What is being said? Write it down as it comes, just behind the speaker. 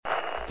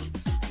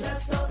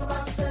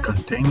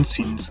contains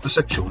scenes of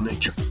sexual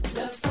nature.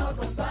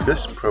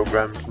 This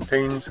program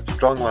contains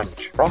strong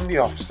language from the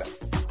offset.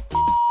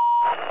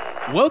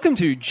 Welcome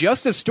to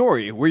Just a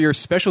Story, where your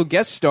special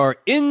guest star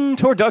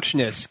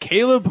introductionist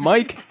Caleb,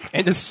 Mike,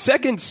 and a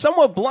second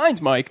somewhat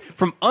blind Mike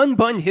from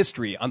Unbuttoned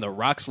History on the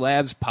Rocks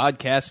Labs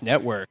Podcast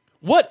Network.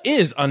 What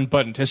is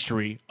Unbuttoned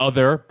History,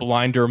 other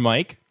blinder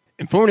Mike?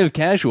 Informative,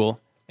 casual,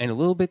 and a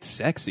little bit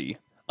sexy.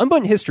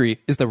 Unbuttoned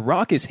History is the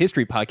raucous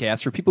history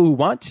podcast for people who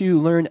want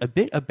to learn a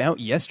bit about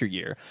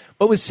yesteryear,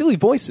 but with silly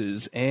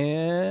voices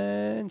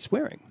and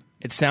swearing.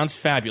 It sounds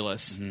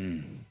fabulous.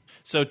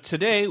 So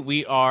today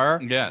we've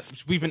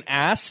been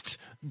asked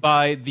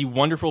by the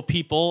wonderful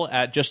people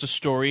at Just a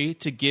Story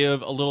to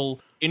give a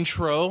little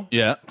intro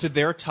to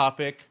their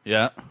topic.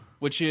 Yeah.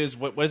 Which is,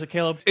 what is it,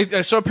 Caleb?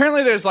 So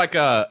apparently there's like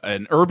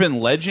an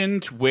urban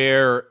legend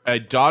where a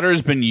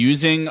daughter's been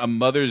using a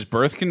mother's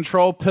birth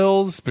control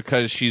pills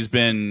because she's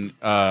been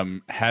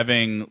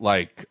having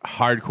like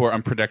hardcore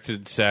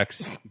unprotected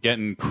sex,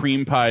 getting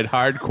cream pied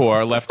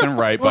hardcore left and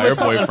right by her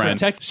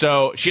boyfriend.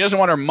 So she doesn't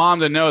want her mom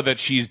to know that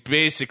she's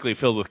basically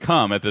filled with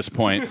cum at this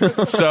point.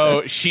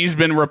 So she's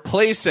been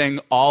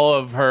replacing all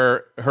of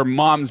her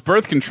mom's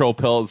birth control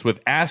pills with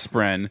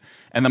aspirin.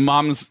 And the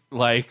mom's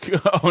like,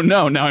 "Oh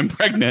no, now I'm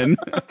pregnant."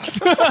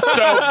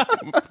 So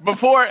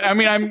before, I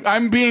mean,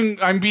 I'm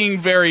being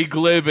very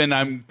glib and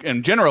I'm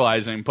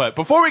generalizing. But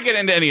before we get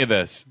into any of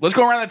this, let's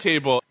go around the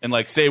table and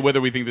like say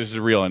whether we think this is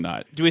real or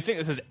not. Do we think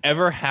this has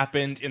ever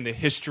happened in the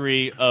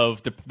history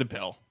of the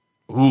pill?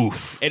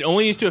 Oof! It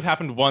only needs to have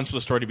happened once for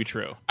the story to be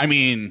true. I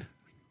mean,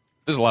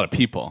 there's a lot of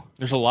people.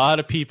 There's a lot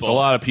of people. There's a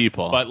lot of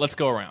people. But let's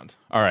go around.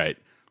 All right,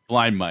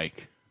 blind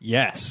Mike.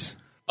 Yes.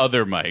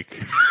 Other Mike.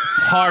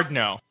 Hard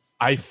no.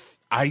 I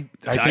think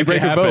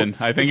it happened.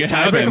 I think it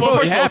happened. Well,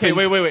 first of all, okay,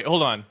 wait,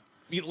 hold on.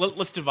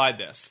 Let's divide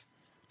this.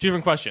 Two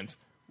different questions.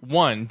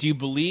 One, do you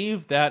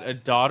believe that a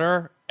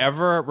daughter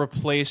ever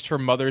replaced her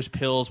mother's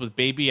pills with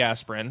baby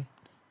aspirin?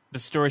 The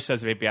story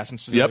says baby aspirin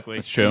specifically.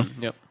 Yep, that's true.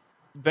 Yep.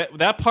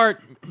 That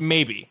part,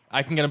 maybe.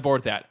 I can get on board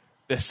with that.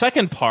 The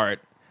second part,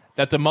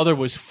 that the mother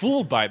was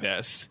fooled by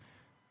this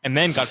and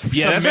then got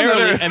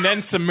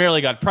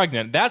summarily got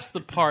pregnant. That's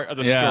the part of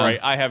the story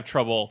I have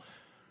trouble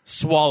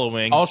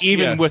swallowing, also,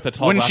 even with a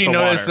tall when glass she of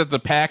noticed water. that the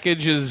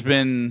package has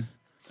been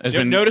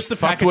noticed the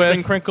package has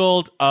been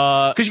crinkled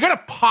because you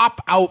gotta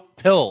pop out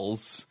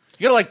pills.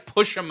 You gotta like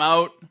push them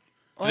out.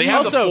 Do they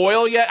have the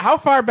foil yet? How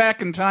far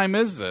back in time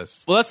is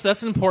this? Well,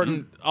 that's an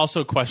important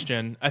also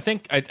question. I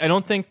think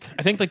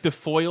like the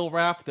foil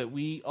wrap that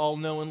we all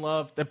know and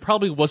love, that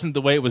probably wasn't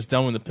the way it was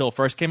done when the pill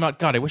first came out.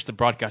 God, I wish the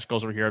broadcast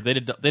girls were here.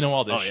 They know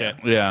all this shit.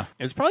 Yeah.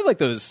 It's probably like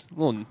those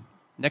little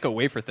Necco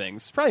wafer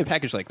things. It's probably a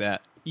package like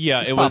that.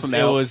 Yeah, it was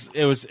Pez.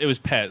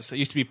 It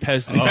used to be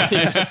Pez.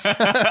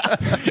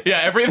 Yeah,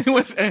 everything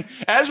was,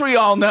 as we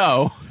all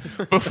know,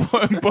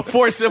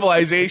 before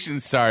civilization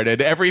started,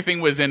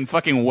 everything was in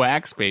fucking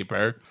wax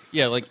paper.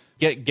 Yeah, like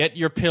get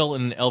your pill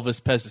in an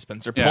Elvis Pez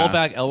dispenser. Pull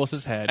back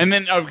Elvis's head. And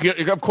then,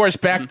 of course,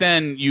 back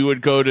then, you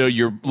would go to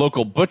your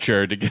local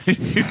butcher to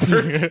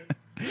get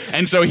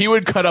and so he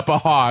would cut up a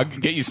hog,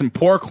 get you some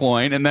pork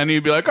loin, and then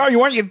he'd be like, "Oh, you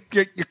want your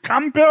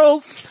cum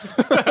pills?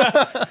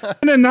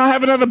 And then now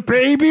have another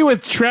baby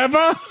with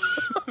Trevor?"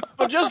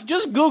 But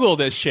just Google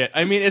this shit.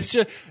 I mean, it's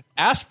just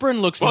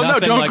aspirin looks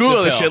nothing don't like Google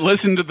the this pill. shit.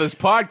 Listen to this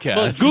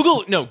podcast.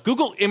 Well,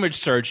 Google image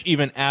search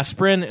even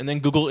aspirin, and then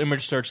Google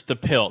image search the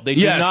pill. They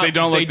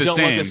don't look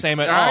the same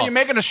at all. You're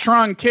making a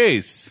strong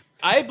case.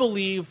 I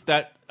believe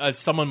that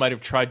someone might have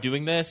tried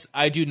doing this.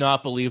 I do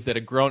not believe that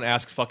a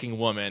grown-ass fucking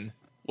woman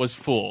was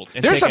fooled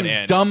and There's taken some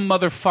in. dumb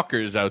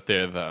motherfuckers out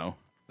there, though.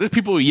 There's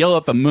people who yell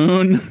at the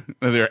moon.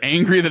 They're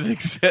angry that it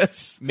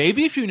exists.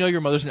 Maybe if you know your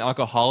mother's an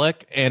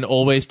alcoholic and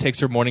always takes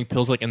her morning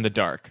pills like in the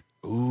dark.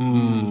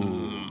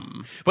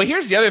 Ooh. But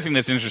here's the other thing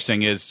that's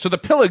interesting is, so the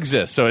pill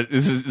exists. So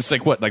it's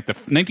like what, like the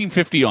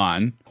 1950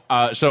 on.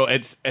 So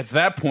it's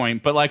that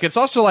point, but like it's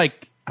also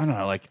like, I don't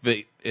know, like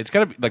it's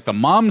got to be like the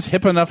mom's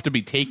hip enough to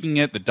be taking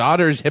it. The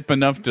daughter's hip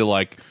enough to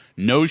like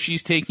know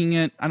she's taking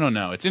it. I don't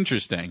know. It's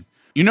interesting.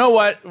 You know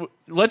what?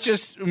 Let's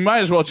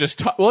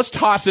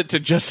toss it to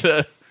just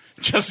a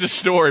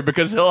story,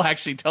 because he'll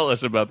actually tell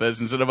us about this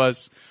instead of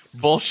us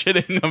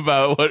bullshitting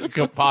about what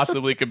it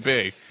possibly could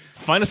be.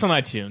 Find us on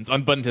iTunes,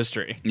 Unbuttoned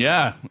History.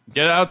 Yeah,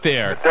 get out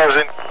there.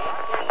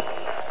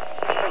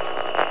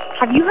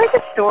 Have you heard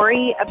the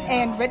story of...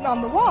 And written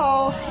on the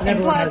wall. And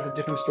everyone has the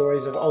different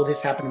stories of, oh,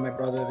 this happened to my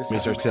brother. They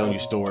start telling you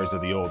stories of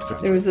the old.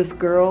 There was this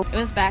girl. It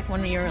was back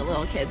when we were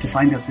little kids. To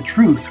find out the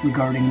truth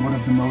regarding one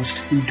of the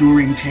most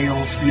enduring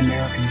tales in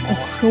American lore. A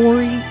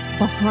story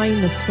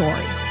behind the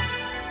story.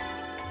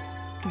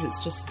 Because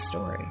it's just a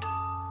story.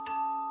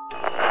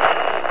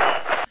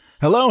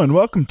 Hello and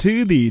welcome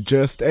to the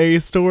Just a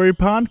Story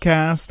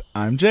podcast.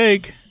 I'm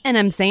Jake. And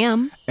I'm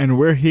Sam. And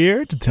we're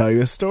here to tell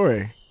you a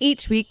story.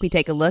 Each week we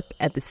take a look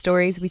at the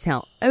stories we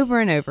tell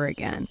over and over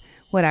again.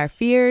 What our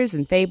fears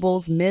and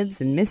fables, myths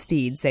and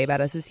misdeeds say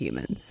about us as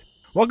humans.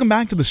 Welcome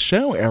back to the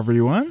show,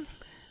 everyone.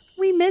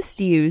 We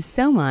missed you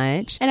so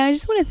much, and I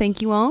just want to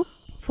thank you all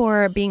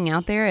for being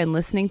out there and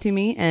listening to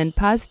me and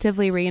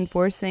positively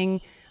reinforcing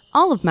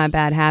all of my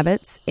bad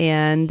habits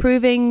and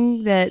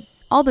proving that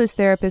all those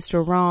therapists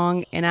were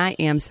wrong and I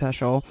am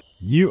special.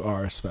 You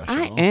are special.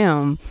 I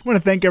am. I want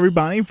to thank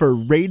everybody for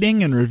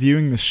rating and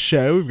reviewing the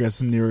show. We've got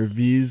some new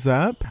reviews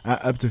up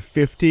to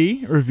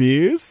 50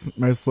 reviews,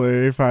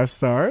 mostly 5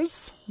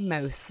 stars.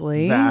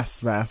 Mostly.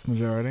 Vast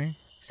majority.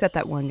 Except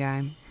that one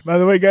guy. By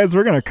the way, guys,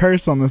 we're going to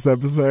curse on this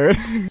episode.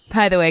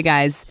 By the way,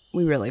 guys,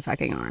 we really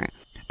fucking are.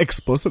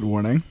 Explicit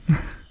warning.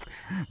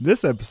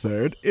 This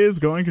episode is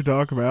going to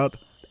talk about...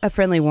 A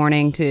friendly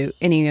warning to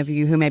any of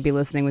you who may be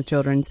listening with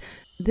children's.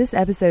 This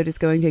episode is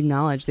going to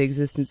acknowledge the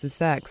existence of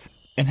sex.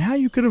 And how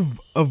you could have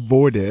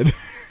avoided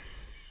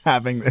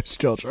having those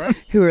children.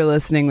 Who are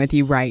listening with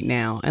you right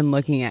now and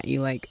looking at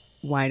you like,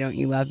 why don't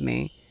you love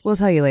me? We'll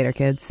tell you later,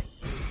 kids.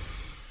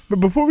 But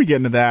before we get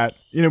into that,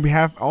 we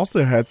have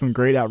also had some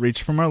great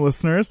outreach from our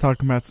listeners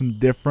talking about some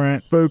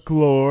different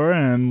folklore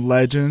and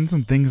legends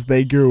and things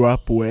they grew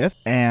up with.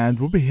 And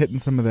we'll be hitting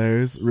some of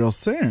those real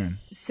soon.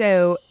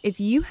 So if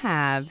you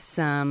have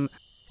some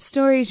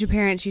stories your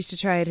parents used to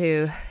try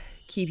to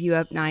keep you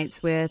up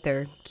nights with,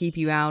 or keep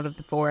you out of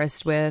the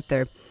forest with,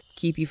 or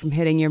keep you from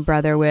hitting your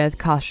brother with,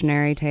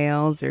 cautionary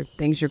tales, or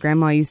things your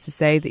grandma used to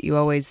say that you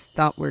always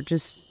thought were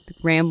just the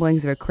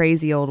ramblings of a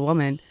crazy old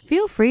woman,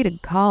 feel free to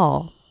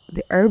call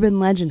the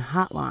Urban Legend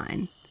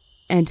Hotline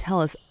and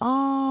tell us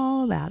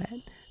all about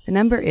it. The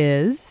number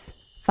is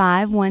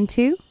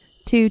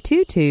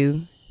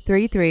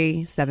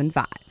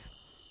 512-222-3375.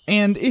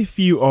 And if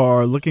you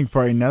are looking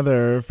for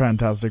another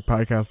fantastic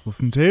podcast to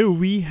listen to,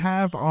 we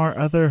have our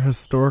other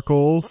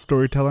historical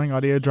storytelling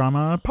audio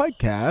drama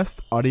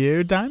podcast,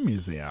 Audio Dime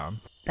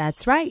Museum.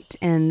 That's right.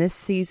 And this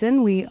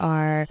season we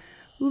are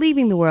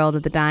leaving the world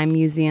of the Dime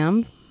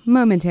Museum,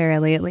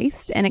 momentarily at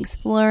least, and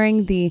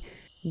exploring the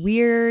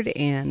weird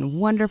and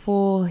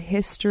wonderful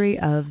history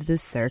of the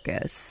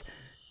circus.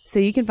 So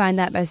you can find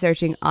that by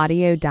searching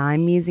Audio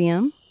Dime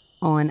Museum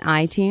on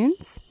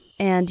iTunes.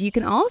 And you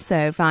can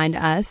also find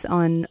us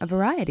on a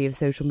variety of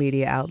social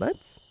media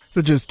outlets,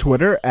 such as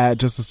Twitter at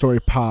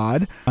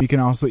JustAStoryPod. You can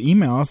also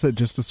email us at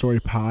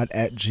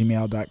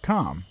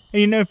JustAStoryPod@gmail.com.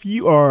 And if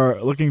you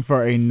are looking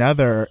for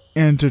another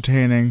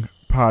entertaining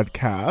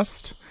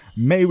podcast,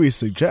 may we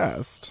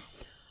suggest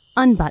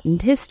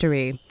Unbuttoned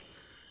History.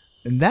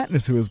 And that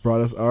is who has brought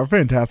us our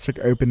fantastic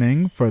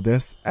opening for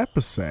this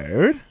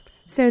episode.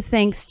 So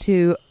thanks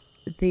to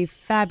the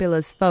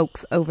fabulous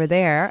folks over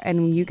there,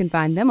 and you can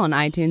find them on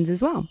iTunes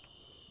as well.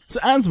 So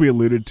as we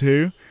alluded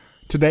to,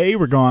 today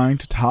we're going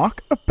to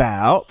talk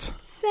about...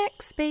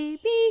 sex,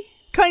 baby.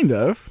 Kind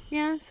of.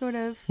 Yeah, sort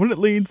of. What it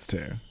leads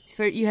to.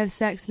 You have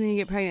sex, and then you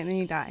get pregnant, and then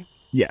you die.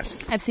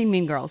 Yes. I've seen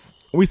Mean Girls.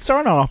 We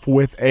start off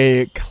with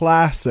a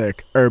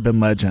classic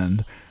urban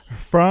legend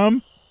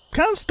from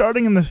kind of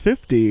starting in the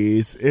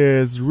 50s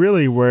is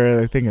really where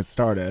I think it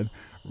started.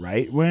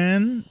 Right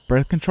when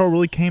birth control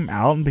really came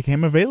out and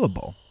became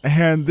available.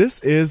 And this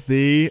is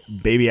the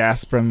baby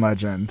aspirin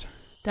legend.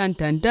 Dun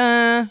dun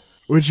dun.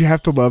 Which you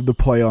have to love the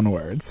play on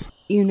words.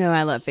 You know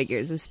I love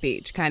figures of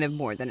speech kind of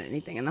more than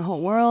anything in the whole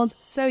world.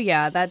 So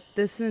yeah,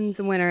 this one's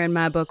a winner in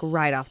my book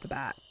right off the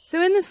bat.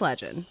 So in this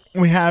legend,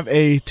 we have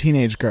a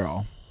teenage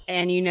girl.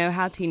 And you know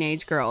how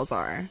teenage girls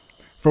are.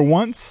 For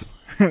once,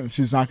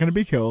 she's not going to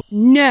be killed.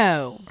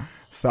 No.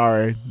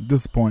 Sorry,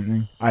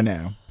 disappointing. I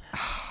know.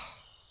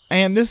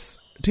 And this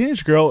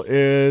teenage girl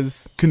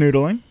is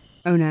canoodling.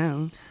 Oh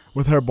no.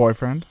 With her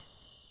boyfriend.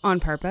 On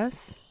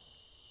purpose?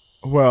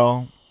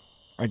 Well,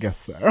 I guess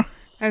so.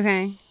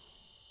 Okay.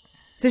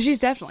 So she's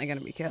definitely going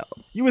to be killed.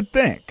 You would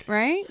think.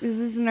 Right? This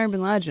is an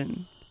urban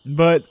legend.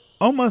 But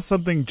almost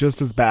something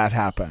just as bad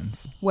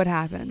happens. What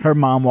happens? Her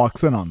mom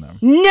walks in on them.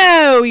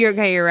 No! You're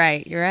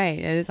right. You're right.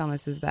 It is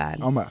almost as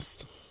bad.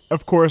 Almost.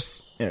 Of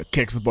course,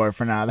 kicks the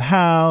boyfriend out of the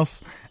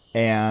house,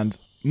 and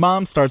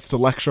mom starts to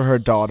lecture her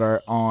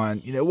daughter on,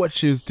 what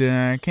she was doing.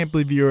 I can't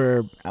believe you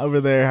were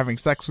over there having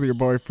sex with your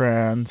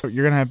boyfriend.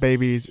 You're going to have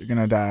babies. You're going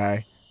to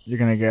die. You're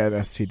going to get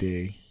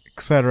STD,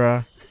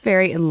 etc. It's a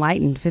very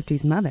enlightened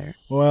 50s mother.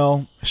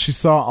 Well, she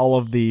saw all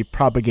of the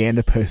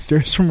propaganda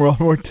posters from World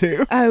War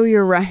II. Oh,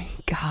 you're right.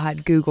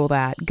 God, Google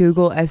that.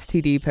 Google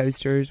STD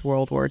posters,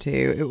 World War II.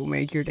 It will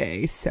make your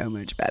day so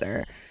much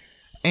better.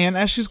 And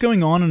as she's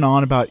going on and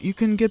on about, you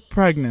can get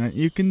pregnant,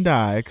 you can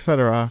die,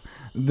 etc.,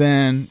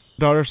 then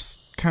daughter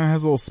kind of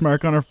has a little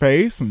smirk on her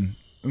face and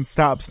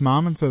stops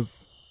mom and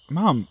says,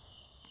 Mom,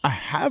 I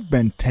have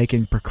been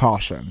taking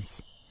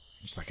precautions.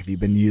 She's like, have you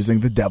been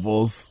using the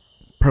devil's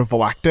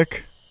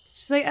prophylactic?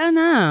 She's like, oh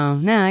no,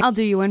 I'll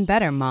do you one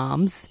better,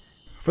 moms.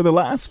 For the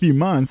last few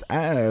months,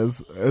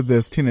 as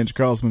this teenage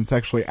girl's been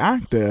sexually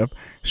active,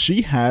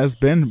 she has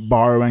been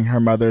borrowing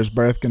her mother's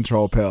birth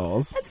control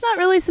pills. That's not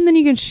really something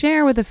you can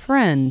share with a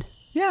friend.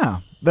 Yeah,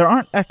 there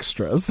aren't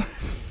extras.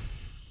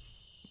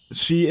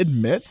 She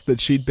admits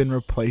that she'd been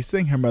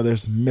replacing her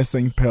mother's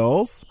missing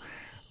pills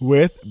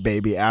with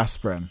baby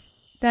aspirin.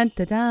 Dun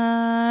dun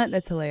dun.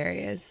 That's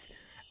hilarious.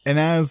 And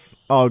as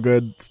all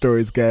good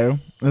stories go,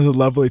 there's a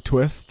lovely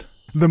twist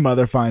The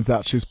mother finds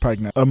out she's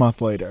pregnant a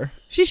month later.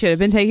 She should have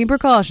been taking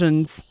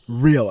precautions.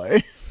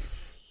 Really?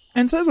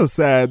 And so, as I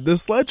said,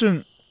 this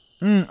legend,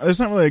 there's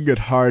not really a good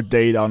hard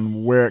date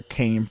on where it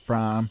came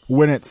from,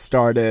 when it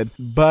started,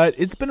 but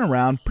it's been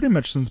around pretty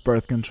much since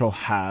birth control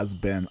has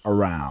been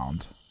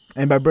around.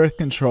 And by birth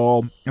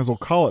control, as we'll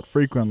call it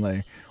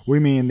frequently, we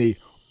mean the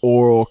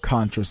oral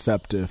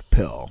contraceptive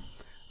pill.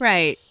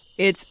 Right.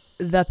 It's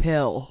the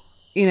pill.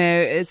 You know,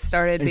 it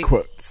started... In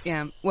quotes.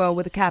 Yeah, well,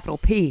 with a capital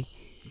P.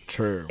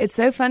 True. It's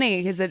so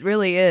funny because it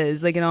really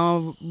is, like in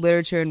all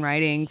literature and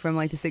writing from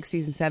like the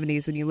 60s and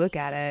 70s, when you look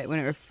at it, when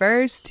it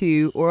refers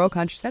to oral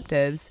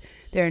contraceptives,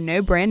 there are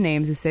no brand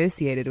names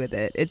associated with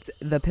it. It's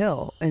the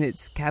pill, and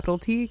it's capital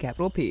T,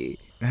 capital P.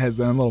 It has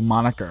its own little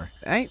moniker.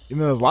 Right. Even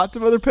though there's lots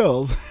of other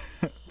pills.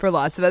 For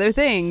lots of other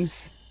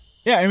things.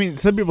 Yeah, I mean,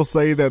 some people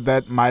say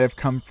that might have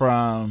come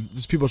from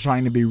just people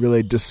trying to be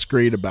really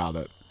discreet about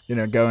it. You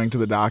know, going to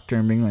the doctor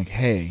and being like,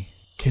 hey,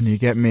 can you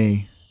get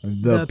me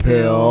the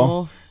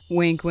pill?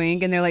 Wink,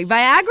 wink. And they're like,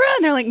 Viagra?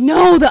 And they're like,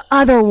 no, the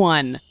other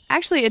one.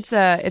 Actually,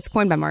 it's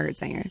coined by Margaret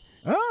Sanger.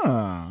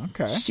 Oh,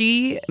 okay.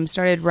 She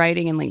started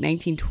writing in like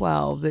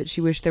 1912 that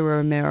she wished there were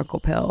a miracle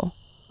pill.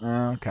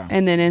 Okay.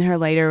 And then in her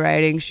later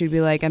writing, she'd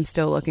be like, I'm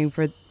still looking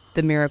for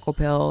the miracle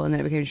pill. And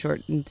then it became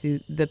shortened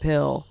to the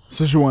pill.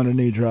 So she wanted a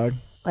new drug?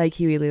 Like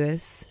Huey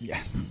Lewis.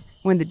 Yes.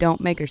 When they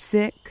don't make her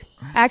sick.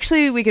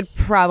 Actually, we could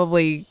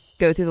probably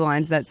go through the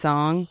lines of that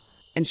song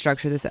and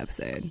structure this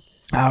episode.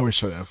 Ah, we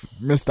should have.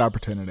 Missed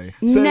opportunity.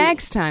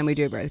 Next time we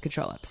do a birth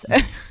control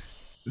episode.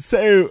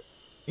 So,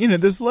 you know,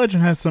 this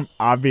legend has some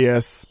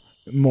obvious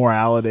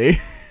morality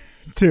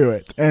to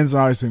it. And it's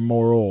obviously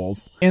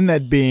morals. And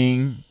that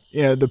being,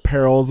 you know, the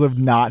perils of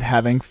not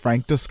having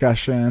frank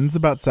discussions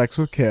about sex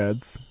with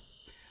kids.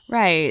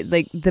 Right.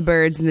 Like the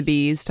birds and the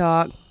bees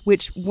talk.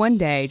 Which one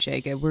day,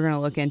 Jacob, we're going to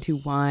look into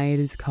why it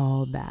is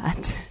called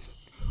that.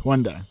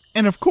 One day.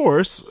 And of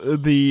course,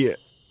 the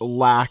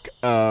lack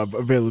of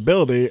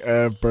availability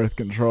of birth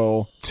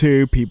control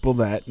to people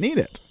that need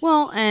it.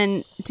 Well,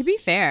 and to be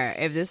fair,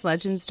 if this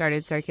legend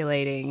started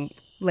circulating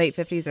late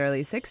 50s,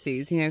 early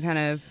 60s, you know, kind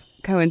of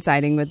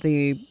coinciding with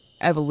the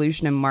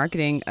evolution and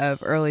marketing of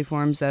early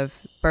forms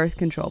of birth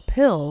control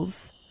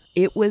pills,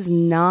 it was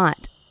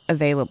not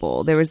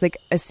available. There was like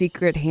a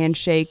secret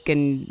handshake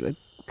and a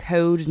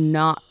code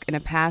knock and a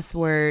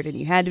password, and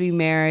you had to be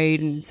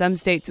married, and in some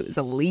states it was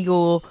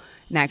illegal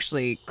and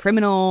actually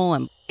criminal,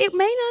 and it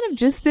may not have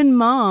just been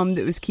mom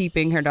that was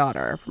keeping her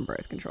daughter from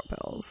birth control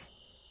pills.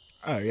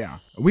 Oh, yeah.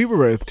 We were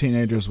both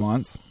teenagers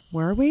once.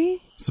 Were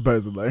we?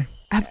 Supposedly.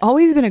 I've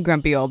always been a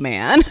grumpy old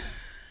man.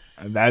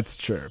 That's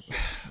true.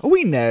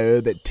 We know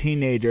that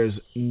teenagers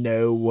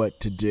know what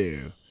to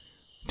do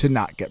to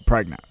not get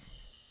pregnant.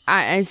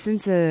 I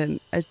sense a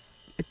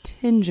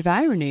tinge of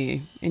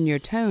irony in your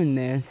tone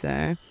there,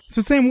 sir.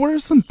 So, Sam, what are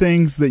some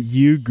things that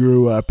you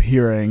grew up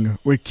hearing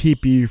would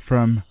keep you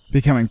from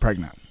becoming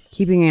pregnant?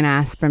 Keeping an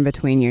aspirin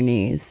between your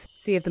knees.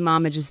 See, if the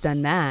mom had just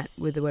done that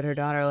with what her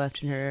daughter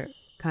left in her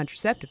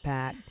contraceptive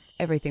pack,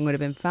 everything would have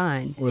been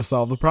fine. Would have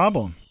solved the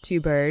problem. 2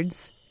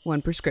 birds,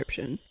 1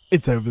 prescription.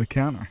 It's over the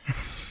counter.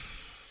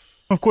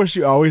 Of course,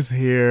 you always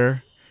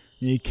hear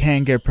you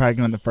can get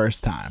pregnant the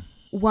first time.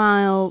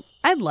 While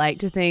I'd like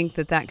to think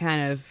that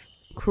kind of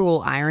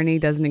cruel irony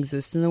doesn't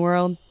exist in the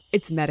world,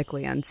 it's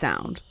medically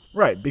unsound.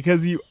 Right,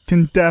 because you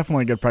can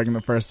definitely get pregnant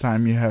the first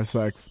time you have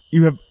sex.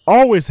 You have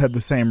always had the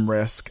same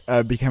risk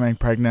of becoming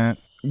pregnant,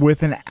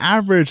 with an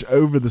average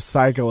over the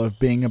cycle of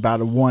being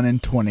about a 1 in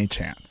 20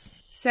 chance.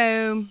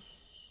 So,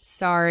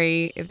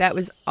 sorry if that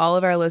was all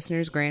of our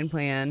listeners' grand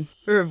plan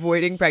for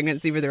avoiding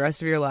pregnancy for the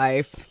rest of your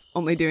life,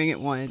 only doing it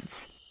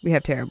once. We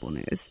have terrible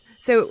news.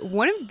 So,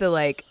 one of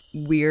the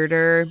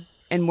weirder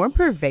and more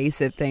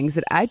pervasive things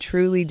that I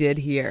truly did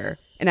hear,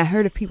 and I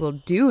heard of people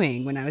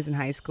doing when I was in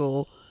high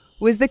school,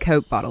 was the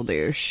Coke bottle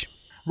douche.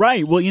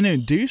 Right. Well, you know,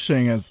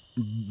 douching has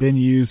been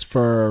used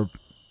for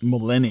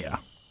millennia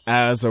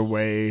as a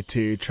way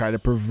to try to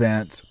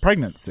prevent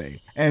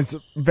pregnancy. And it's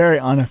very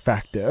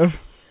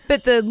ineffective.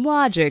 But the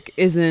logic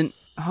isn't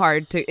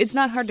it's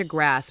not hard to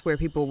grasp where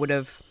people would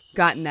have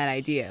gotten that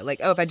idea.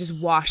 Like, oh, if I just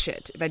wash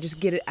it, if I just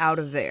get it out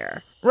of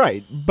there.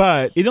 Right.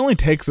 But it only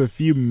takes a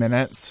few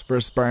minutes for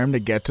sperm to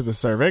get to the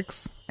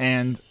cervix.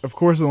 And of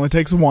course, it only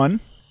takes 1.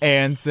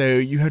 And so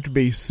you have to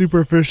be super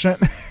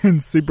efficient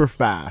and super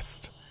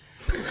fast.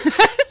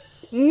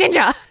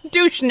 Ninja!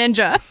 Douche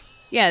ninja!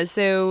 Yeah,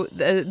 so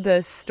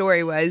the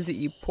story was that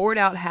you poured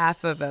out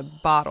half of a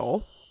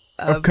bottle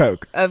of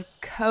Coke. Of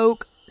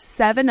Coke,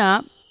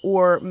 7-Up,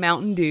 or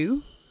Mountain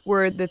Dew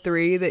were the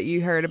 3 that you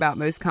heard about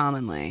most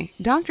commonly.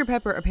 Dr.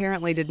 Pepper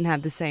apparently didn't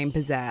have the same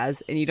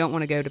pizzazz, and you don't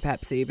want to go to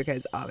Pepsi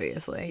because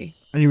obviously.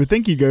 And you would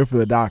think you'd go for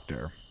the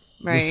doctor.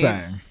 Right. Just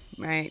saying.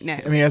 Right, no.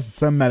 I mean, he has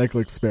some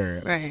medical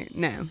experience. Right,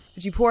 no.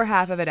 But you pour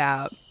half of it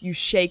out, you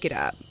shake it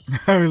up.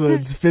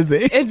 It's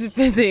fizzy. It's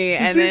fizzy.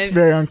 It seems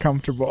very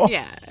uncomfortable.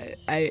 Yeah,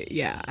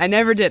 I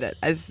never did it.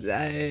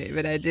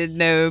 But I did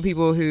know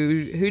people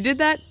who did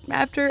that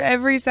after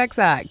every sex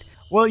act.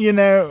 Well, you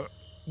know,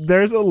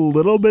 there's a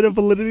little bit of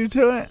validity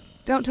to it.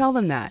 Don't tell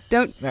them that.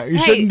 Don't. No, you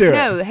shouldn't do it.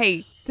 No,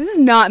 hey, this is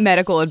not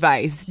medical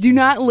advice. Do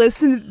not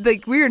listen.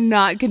 Like, we are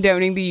not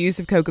condoning the use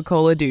of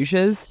Coca-Cola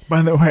douches.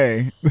 By the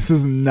way, this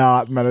is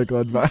not medical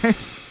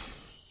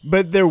advice.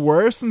 But there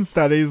were some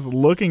studies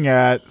looking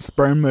at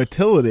sperm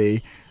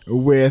motility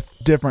with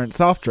different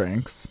soft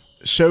drinks,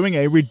 showing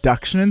a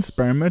reduction in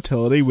sperm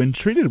motility when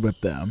treated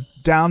with them,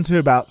 down to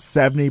about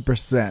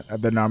 70%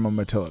 of the normal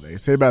motility,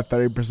 so about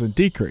 30%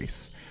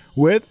 decrease,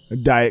 with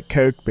Diet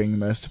Coke being the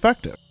most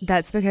effective.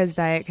 That's because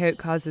Diet Coke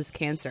causes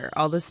cancer.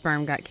 All the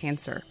sperm got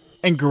cancer.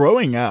 And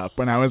growing up,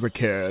 when I was a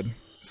kid,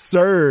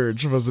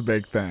 Surge was a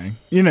big thing.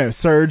 You know,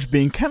 Surge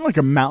being kind of like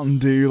a Mountain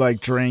Dew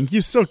like drink.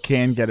 You still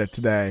can get it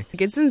today.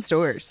 It's in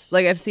stores.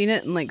 Like, I've seen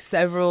it in like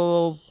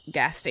several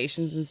gas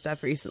stations and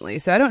stuff recently.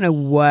 So I don't know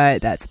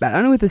what that's about. I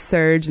don't know what the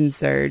Surge and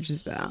Surge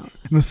is about.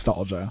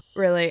 Nostalgia.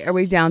 Really? Are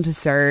we down to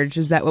Surge?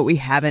 Is that what we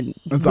haven't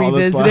That's all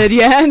that's revisited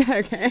yet?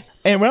 Okay.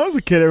 And when I was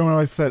a kid, everyone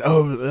always said,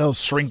 oh, they'll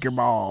shrink your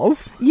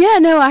balls. Yeah,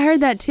 no, I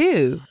heard that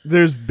too.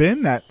 There's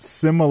been that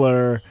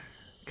similar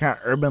kind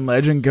of urban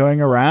legend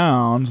going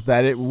around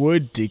that it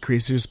would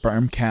decrease your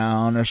sperm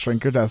count or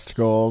shrink your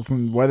testicles,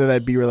 and whether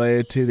that be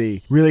related to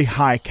the really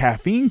high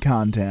caffeine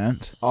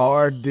content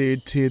or due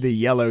to the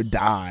yellow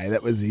dye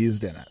that was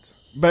used in it.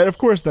 But of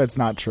course that's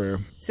not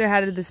true. So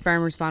how did the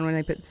sperm respond when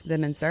they put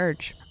them in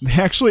Surge?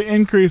 They actually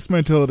increased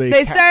motility.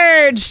 They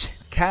surged!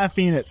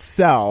 Caffeine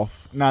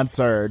itself, not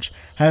Surge,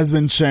 has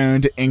been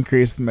shown to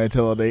increase the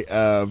motility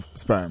of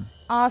sperm.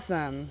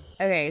 Awesome.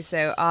 Okay,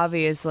 so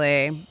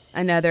obviously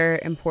another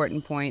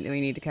important point that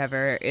we need to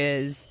cover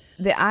is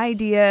the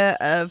idea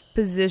of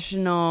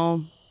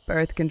positional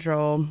birth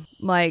control,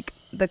 like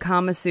the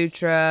Kama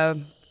Sutra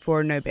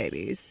for no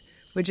babies,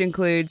 which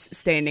includes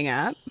standing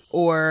up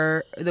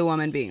or the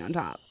woman being on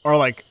top. Or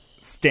like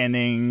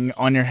standing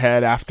on your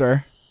head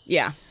after.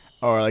 Yeah.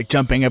 Or like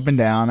jumping up and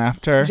down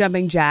after.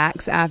 Jumping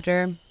jacks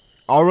after.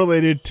 All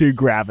related to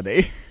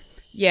gravity.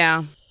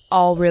 Yeah.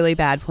 All really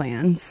bad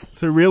plans.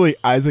 So really,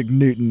 Isaac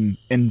Newton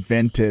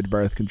invented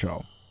birth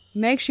control.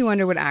 Makes you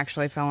wonder what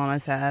actually fell on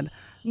his head.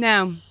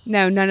 No,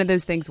 none of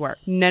those things work.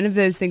 None of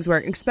those things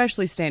work,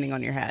 especially standing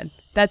on your head.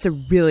 That's a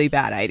really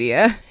bad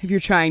idea if you're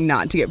trying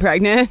not to get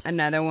pregnant.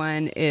 Another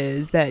one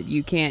is that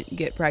you can't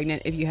get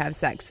pregnant if you have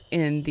sex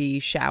in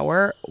the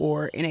shower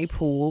or in a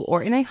pool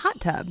or in a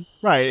hot tub.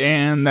 Right,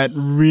 and that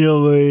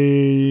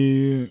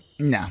really...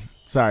 No,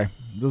 sorry,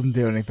 doesn't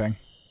do anything.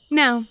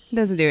 No, it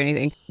doesn't do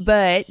anything.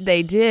 But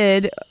they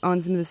did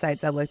on some of the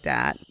sites I looked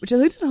at, which I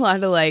looked at a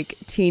lot of like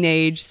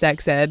teenage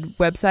sex ed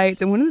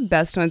websites. And one of the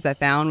best ones I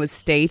found was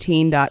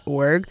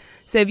stayteen.org.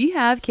 So if you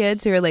have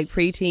kids who are like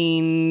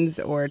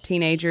preteens or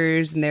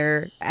teenagers and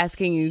they're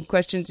asking you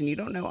questions and you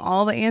don't know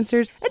all the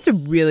answers, it's a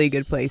really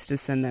good place to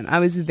send them. I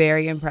was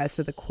very impressed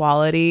with the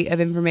quality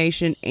of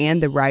information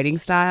and the writing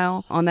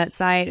style on that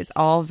site. It's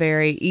all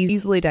very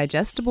easily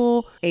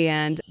digestible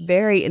and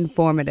very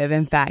informative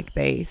and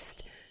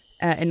fact-based.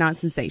 And not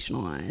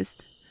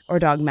sensationalized or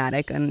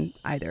dogmatic in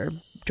either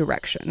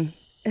direction.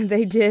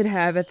 They did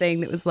have a thing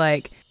that was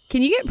like,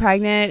 can you get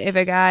pregnant if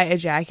a guy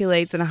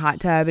ejaculates in a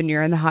hot tub and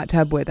you're in the hot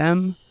tub with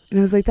him? And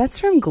I was like, that's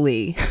from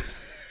Glee.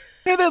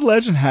 Yeah, that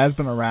legend has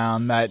been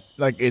around that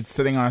like it's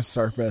sitting on a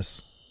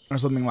surface or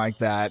something like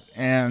that.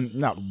 And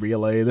not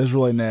really. There's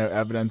really no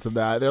evidence of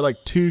that. There are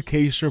like 2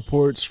 case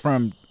reports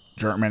from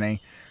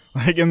Germany,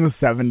 like in the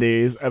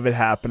 70s of it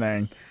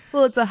happening.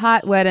 Well, it's a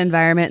hot, wet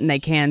environment and they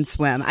can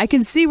swim. I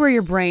can see where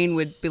your brain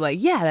would be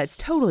like, yeah, that's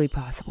totally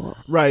possible.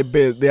 Right,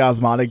 but the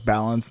osmotic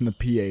balance and the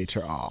pH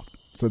are off,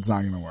 so it's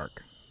not going to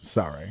work.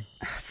 Sorry.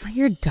 So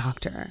you're a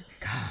doctor.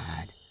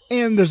 God.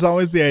 And there's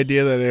always the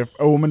idea that if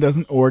a woman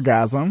doesn't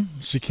orgasm,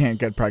 she can't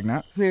get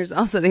pregnant. There's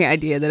also the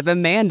idea that if a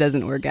man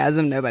doesn't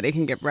orgasm, nobody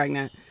can get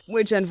pregnant.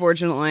 Which,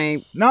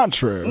 unfortunately... Not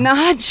true.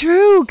 Not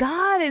true.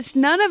 God,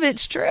 none of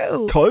it's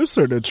true.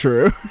 Closer to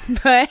true.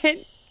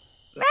 But...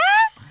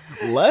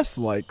 Less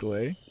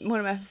likely. One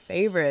of my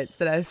favorites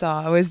that I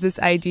saw was this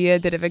idea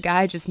that if a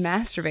guy just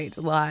masturbates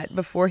a lot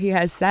before he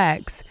has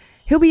sex,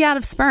 he'll be out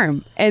of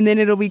sperm, and then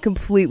it'll be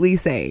completely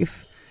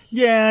safe.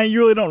 Yeah, you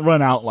really don't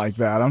run out like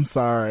that. I'm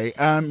sorry.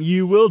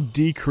 You will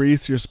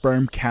decrease your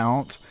sperm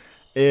count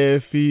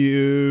if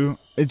you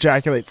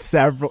ejaculate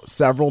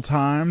several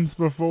times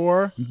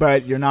before,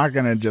 but you're not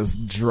going to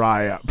just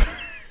dry up.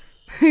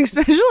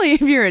 Especially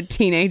if you're a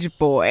teenage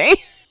boy.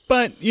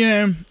 But, you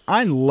know,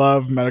 I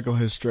love medical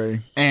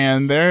history,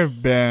 and there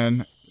have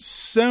been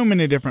so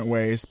many different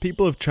ways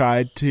people have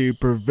tried to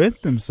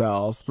prevent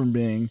themselves from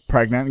being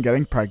pregnant and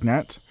getting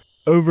pregnant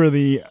over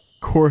the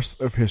course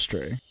of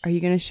history. Are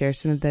you going to share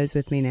some of those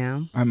with me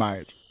now? I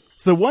might.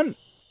 So one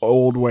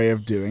old way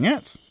of doing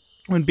it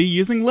would be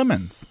using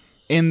lemons.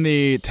 In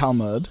the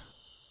Talmud,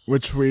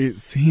 which we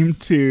seem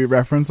to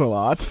reference a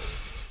lot,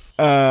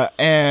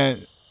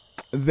 and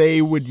they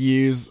would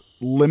use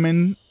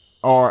lemon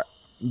or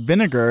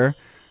vinegar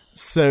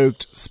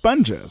soaked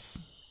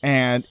sponges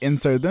and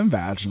insert them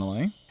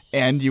vaginally,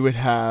 and you would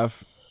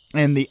have,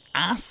 and the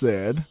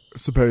acid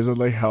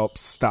supposedly helps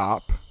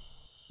stop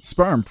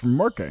sperm from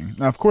working.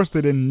 Now, of course,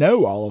 they didn't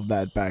know all of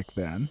that back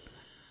then,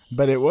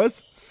 but it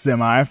was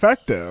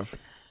semi-effective.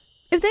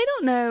 If they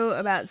don't know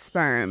about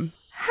sperm,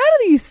 how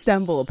do you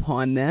stumble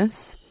upon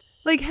this?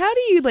 Like, how do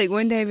you, like,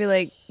 one day be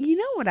like, you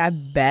know what I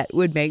bet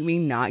would make me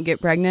not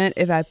get pregnant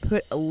if I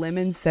put a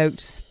lemon-soaked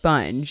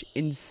sponge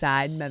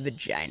inside my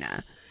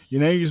vagina? You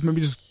know, you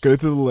just go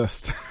through the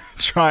list.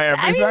 Try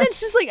everything. I mean,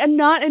 that's just, like,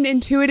 not an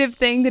intuitive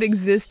thing that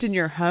exists in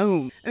your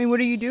home. I mean,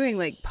 what are you doing?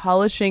 Like,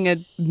 polishing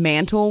a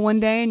mantle one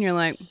day and you're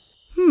like,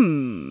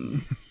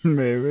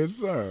 Maybe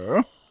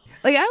so.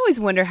 Like, I always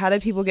wonder, how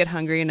did people get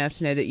hungry enough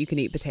to know that you can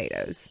eat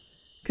potatoes?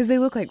 Because they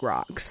look like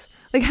rocks.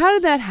 Like, how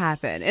did that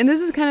happen? And this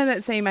is kind of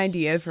that same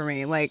idea for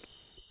me. Like,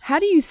 how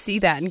do you see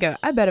that and go,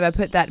 I bet if I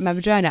put that in my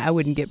vagina, I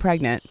wouldn't get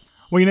pregnant?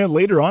 Well, you know,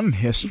 later on in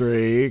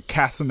history,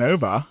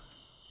 Casanova...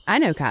 I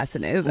know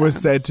Casanova. ...was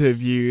said to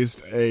have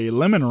used a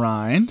lemon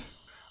rind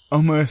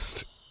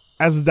almost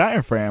as a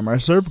diaphragm or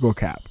a cervical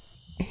cap.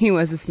 He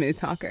was a smooth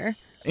talker.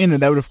 And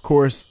that would, of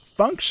course,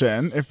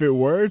 function if it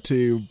were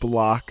to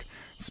block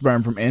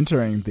sperm from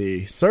entering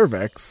the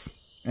cervix.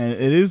 And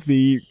it is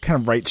the kind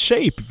of right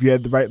shape if you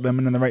had the right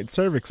lemon and the right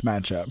cervix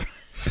matchup.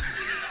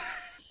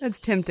 That's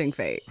tempting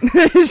fate.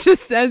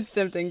 That's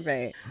tempting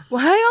fate.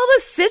 Why all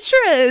the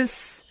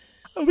citrus?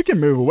 Well, we can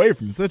move away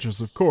from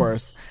citrus, of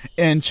course.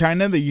 In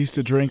China, they used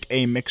to drink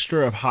a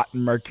mixture of hot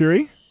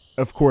mercury.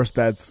 Of course,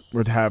 that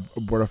would have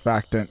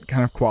abortifactant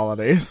kind of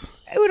qualities.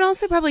 It would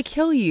also probably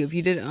kill you if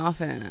you did it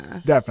often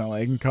enough.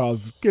 Definitely. It can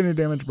cause kidney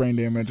damage, brain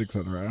damage,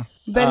 etc.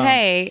 But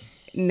hey,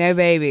 no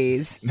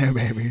babies. No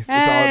babies. It's all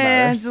that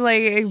matters.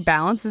 Like, it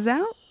balances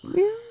out.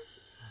 Yeah.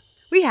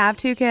 We have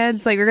 2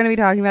 kids. Like, we're going to be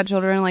talking about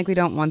children like we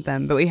don't want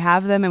them, but we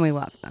have them and we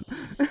love them.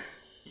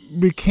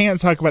 We can't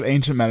talk about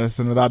ancient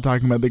medicine without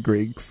talking about the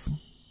Greeks.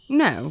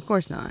 No, of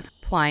course not.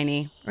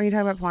 Pliny. Are you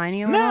talking about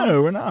Pliny a little?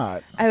 No, we're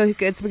not. Oh,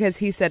 it's because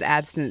he said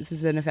abstinence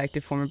is an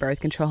effective form of birth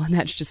control, and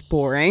that's just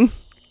boring.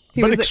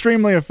 But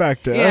extremely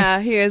effective. Yeah,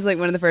 he is like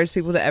one of the first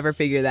people to ever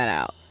figure that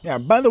out. Yeah,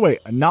 by the way,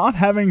 not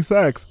having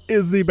sex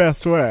is the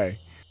best way.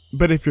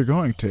 But if you're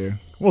going to,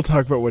 we'll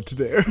talk about what to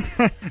do.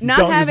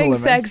 Not having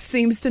sex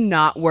seems to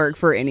not work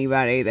for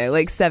anybody, though.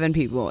 Like 7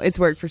 people. It's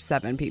worked for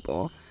 7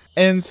 people.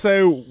 And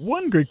so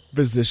one Greek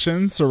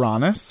physician,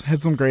 Cyrannus,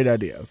 had some great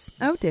ideas.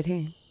 Oh, did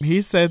he?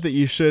 He said that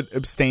you should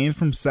abstain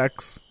from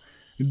sex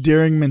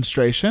during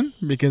menstruation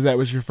because that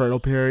was your fertile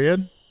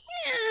period.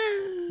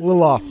 A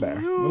little off there.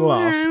 A little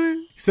off.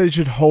 He said you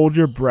should hold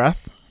your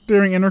breath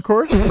during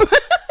intercourse.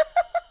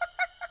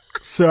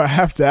 So I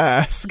have to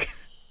ask.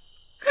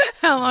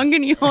 How long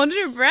can you hold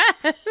your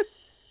breath?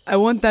 I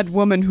want that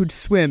woman who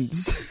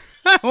swims.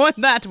 I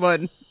want that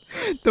one.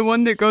 The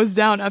one that goes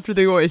down after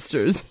the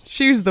oysters.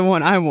 She's the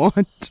one I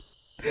want.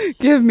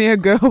 Give me a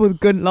girl with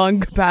good lung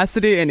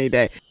capacity any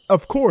day.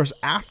 Of course,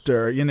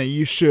 after,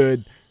 you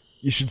should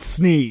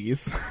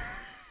sneeze.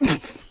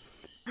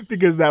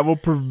 Because that will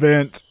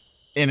prevent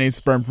any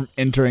sperm from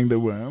entering the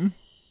womb.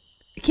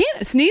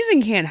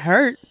 Sneezing can't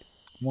hurt.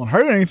 Won't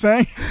hurt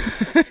anything.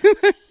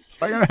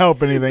 It's not going to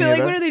help anything. But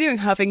like, what are they doing?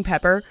 Huffing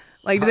pepper?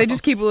 Like, do they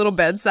just keep a little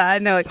bedside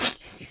and they're like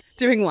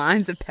doing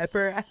lines of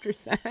pepper after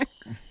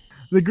sex?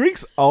 The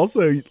Greeks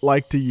also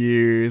like to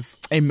use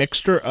a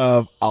mixture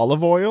of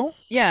olive oil,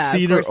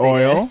 cedar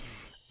oil,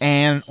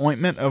 and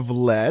ointment of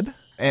lead.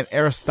 And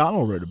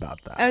Aristotle wrote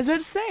about that. I was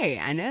about to say,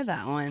 I know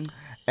that one.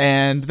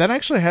 And that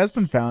actually has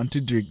been found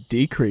to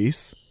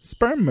decrease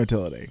sperm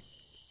motility.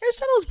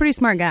 Aristotle was a pretty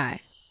smart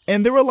guy.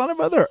 And there were a lot of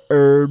other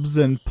herbs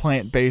and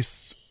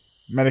plant-based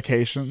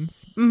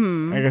medications,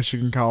 I guess you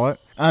can call it,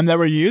 that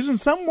were used, and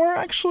some were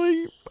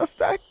actually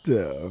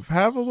effective.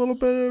 Have a little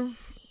bit of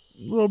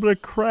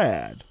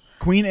cred.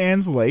 Queen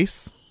Anne's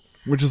lace,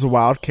 which is a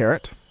wild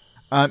carrot,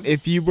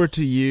 if you were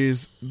to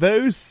use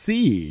those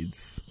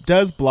seeds,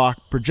 does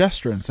block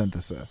progesterone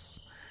synthesis,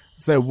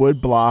 so it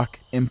would block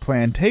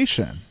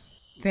implantation.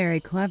 Very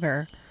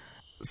clever.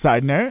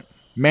 Side note,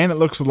 man, it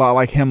looks a lot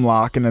like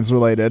hemlock and is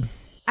related.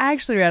 I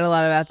actually read a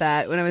lot about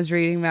that when I was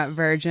reading about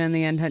Virgin,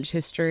 the Untouched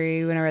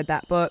History. When I read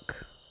that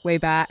book way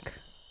back,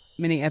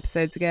 many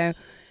episodes ago,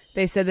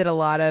 they said that a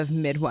lot of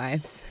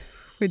midwives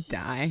would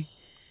die.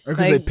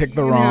 Because they picked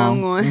the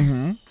wrong one.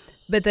 Mm-hmm.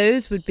 But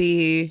those would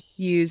be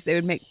used, they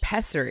would make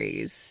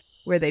pessaries,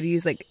 where they'd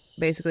use like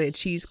basically a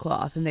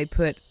cheesecloth, and they'd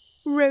put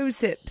rose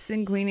hips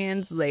and Queen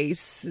Anne's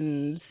lace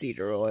and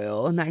cedar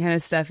oil and that kind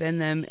of stuff in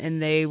them,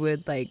 and they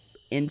would like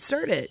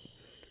insert it.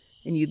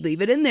 And you'd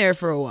leave it in there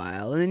for a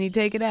while, and then you'd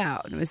take it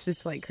out. And it was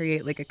supposed to like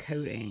create like a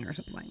coating or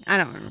something. I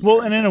don't remember.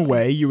 Well, and in a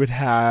way, you would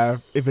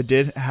have, if it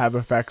did have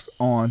effects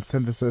on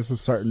synthesis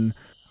of certain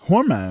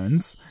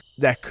hormones,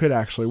 that could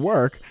actually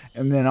work.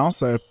 And then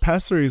also,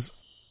 pessaries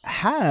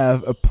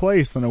have a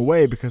place in a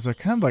way because they're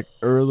kind of like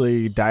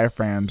early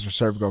diaphragms or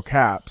cervical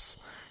caps,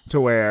 to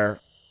where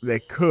they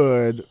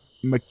could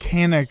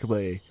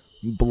mechanically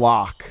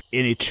block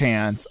any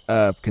chance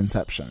of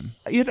conception.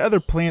 You had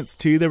other plants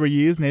too that were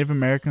used. Native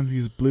Americans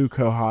used blue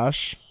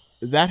cohosh.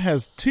 That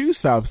has 2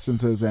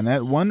 substances in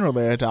it, one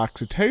related to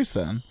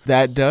oxytocin,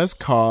 that does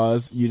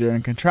cause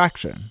uterine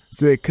contraction.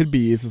 So it could be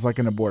used as like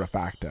an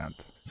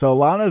abortifactant. So a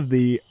lot of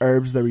the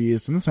herbs that were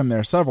used, and this time there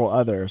are several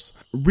others,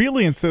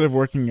 really instead of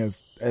working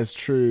as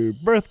true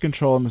birth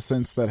control in the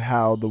sense that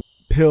how the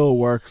pill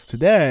works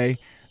today,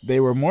 they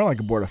were more like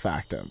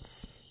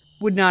abortifactants.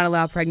 Would not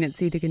allow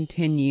pregnancy to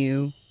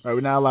continue. Right,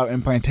 would not allow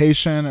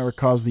implantation. It would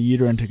cause the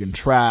uterine to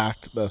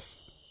contract,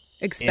 thus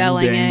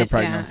expelling ending the it.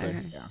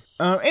 pregnancy. Yeah.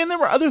 And there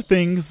were other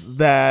things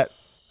that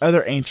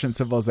other ancient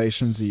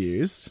civilizations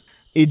used.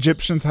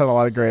 Egyptians had a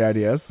lot of great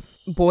ideas.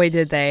 Boy,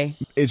 did they.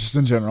 It's just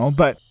in general.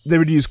 But they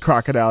would use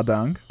crocodile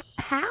dung.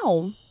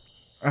 How?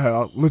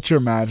 Let your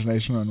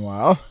imagination run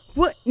wild.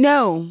 What?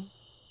 No.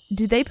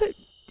 Did they put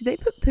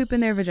poop in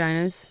their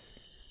vaginas?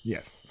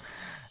 Yes.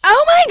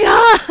 Oh my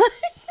god!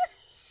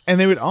 And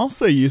they would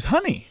also use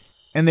honey.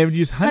 And they would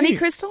use honey. Honey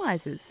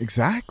crystallizes.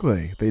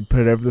 Exactly. They'd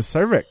put it over the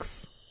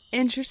cervix.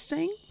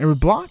 Interesting. It would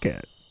block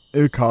it. It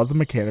would cause a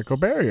mechanical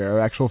barrier,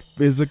 an actual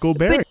physical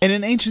barrier. And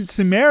in ancient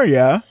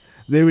Sumeria,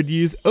 they would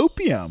use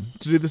opium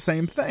to do the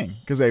same thing,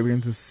 because opium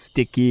is a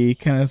sticky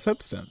kind of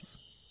substance.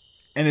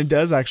 And it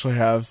does actually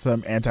have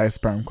some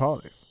anti-sperm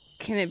qualities.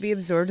 Can it be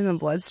absorbed in the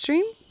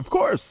bloodstream? Of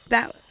course.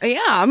 That's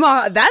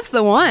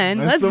the one.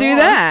 Let's do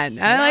that.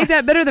 I like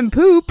that better than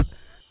poop.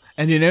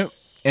 And in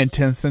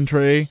 10th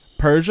century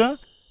Persia,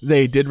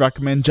 they did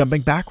recommend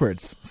jumping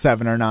backwards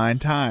 7 or 9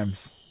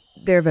 times.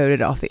 They're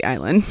voted off the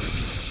island.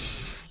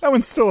 That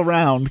one's still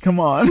around. Come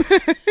on.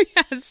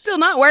 Yeah, it's still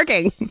not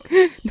working.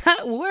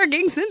 Not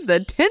working since the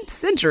 10th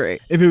century.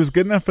 If it was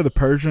good enough for the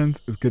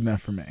Persians, it's good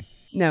enough for me.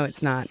 No,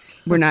 it's not.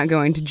 We're not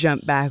going to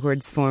jump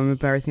backwards form of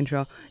birth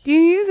control. Do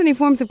you use any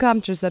forms of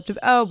contraceptive?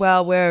 Oh,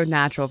 well, we're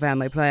natural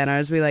family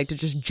planners. We like to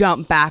just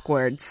jump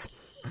backwards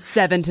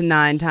 7 to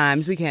 9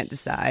 times. We can't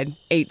decide.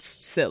 8's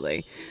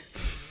silly.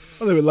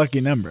 Well, they were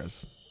lucky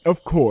numbers.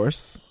 Of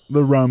course,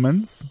 the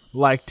Romans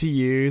like to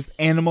use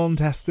animal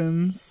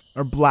intestines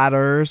or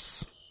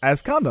bladders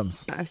as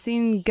condoms. I've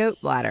seen goat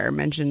bladder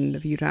mentioned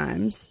a few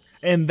times.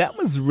 And that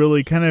was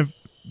really kind of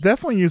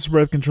definitely used for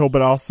birth control,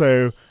 but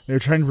also they were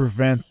trying to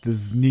prevent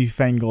these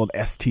newfangled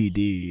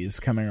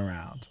STDs coming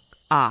around.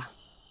 Ah.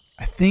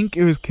 I think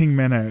it was King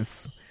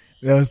Minos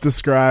that was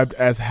described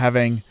as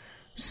having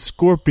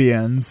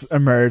scorpions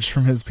emerge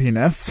from his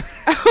penis.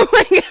 Oh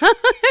my god.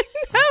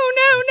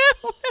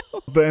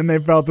 No. And they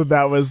felt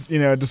that was,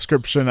 a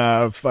description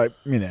of,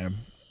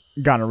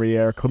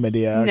 gonorrhea or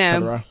chlamydia,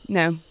 etc.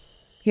 No.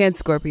 He had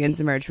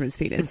scorpions emerge from his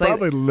penis. He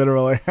probably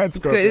literally had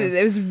scorpions.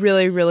 It was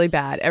really, really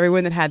bad.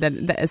 Everyone that had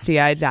the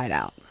STI died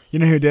out. You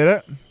know who did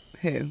it?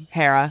 Who?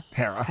 Hera.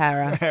 Hera.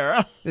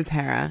 It was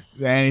Hera.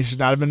 And he should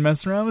not have been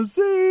messing around with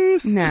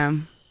Zeus.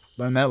 No.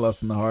 Learned that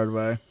lesson the hard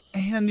way.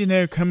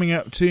 And, coming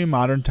up to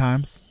modern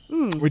times,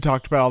 we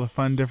talked about all the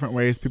fun different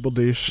ways people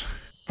douche.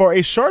 For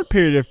a short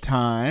period of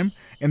time,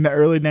 in the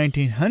early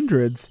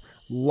 1900s,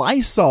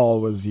 Lysol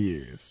was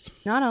used.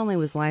 Not only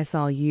was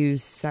Lysol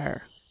used,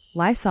 sir,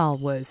 Lysol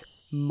was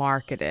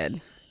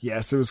marketed.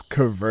 Yes, it was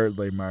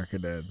covertly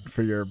marketed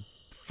for your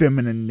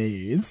feminine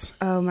needs.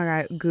 Oh my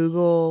god,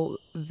 Google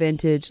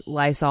vintage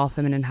Lysol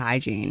feminine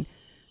hygiene.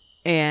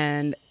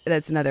 And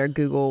that's another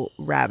Google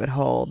rabbit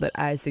hole that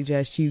I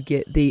suggest you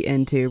get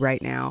into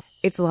right now.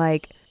 It's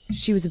like,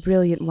 she was a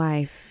brilliant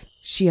wife.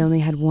 She only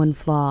had one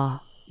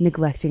flaw,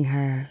 neglecting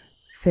her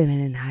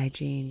feminine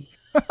hygiene.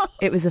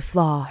 It was a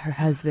flaw her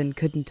husband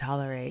couldn't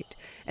tolerate.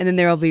 And then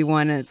there'll be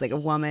one, and it's like a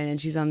woman, and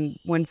she's on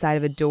one side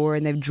of a door,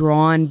 and they've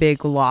drawn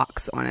big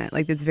locks on it.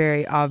 Like, it's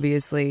very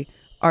obviously,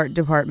 art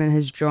department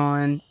has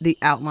drawn the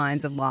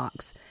outlines of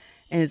locks.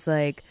 And it's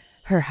like,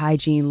 her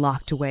hygiene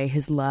locked away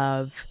his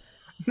love.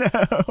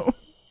 No.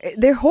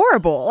 They're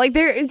horrible. Like,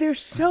 they're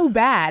so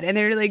bad, and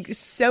they're like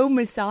so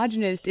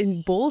misogynist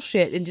and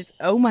bullshit, and just,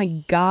 oh my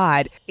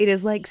god. It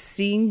is like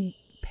seeing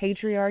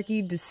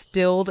patriarchy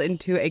distilled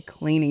into a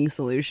cleaning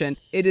solution.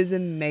 It is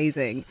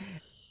amazing.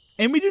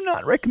 And we do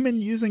not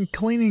recommend using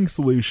cleaning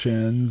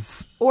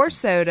solutions. Or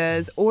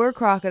sodas, or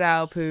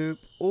crocodile poop,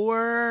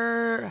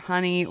 or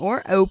honey,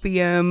 or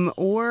opium,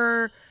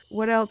 or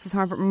what else is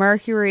harmful?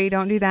 Mercury,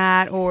 don't do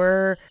that.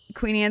 Or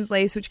Queen Anne's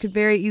lace, which could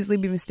very easily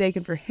be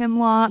mistaken for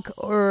hemlock,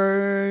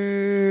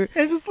 or...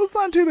 And just, let's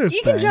not do those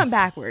You things. can jump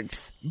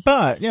backwards.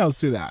 But, yeah, let's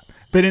do that.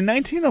 But in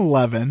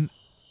 1911...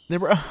 there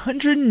were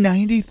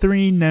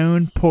 193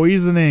 known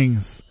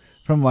poisonings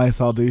from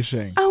Lysol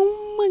douching.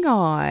 Oh my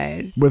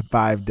god. With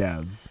 5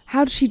 deaths.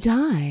 How did she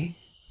die?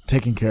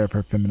 Taking care of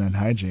her feminine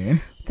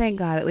hygiene. Thank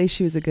God, at least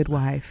she was a good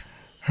wife.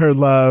 Her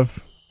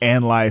love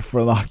and life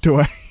were locked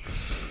away.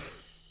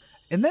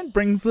 And that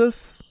brings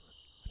us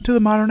to the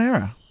modern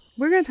era.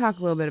 We're going to talk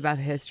a little bit about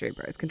the history of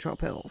birth control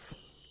pills.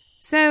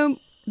 So,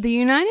 the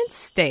United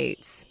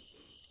States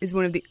is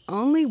one of the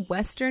only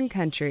Western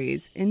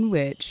countries in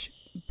which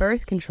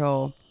birth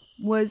control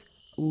was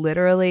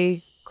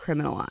literally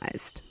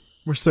criminalized.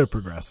 We're so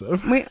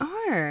progressive. We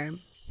are.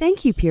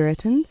 Thank you,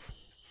 Puritans.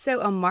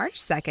 So on March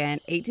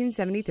 2nd,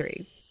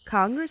 1873,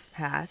 Congress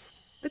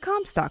passed the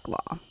Comstock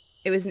Law.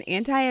 It was an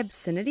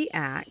anti-obscenity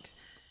act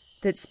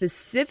that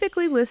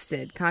specifically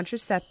listed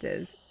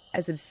contraceptives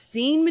as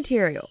obscene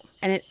material,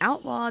 and it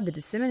outlawed the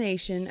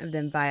dissemination of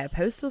them via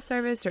postal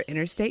service or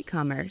interstate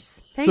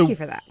commerce. Thank you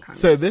for that, Congress.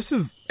 So this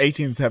is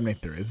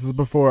 1873. This is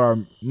before our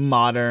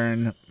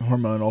modern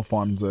hormonal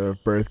forms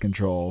of birth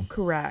control.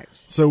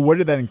 Correct. So what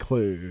did that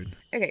include?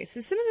 Okay, so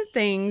some of the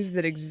things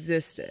that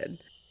existed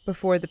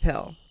before the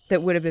pill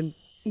that would have been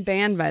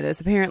banned by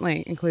this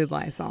apparently include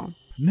Lysol.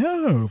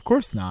 No, of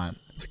course not.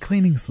 It's a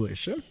cleaning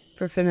solution.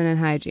 For feminine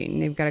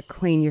hygiene. You've got to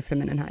clean your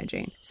feminine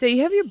hygiene. So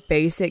you have your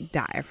basic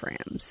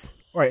diaphragms.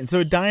 Right, and so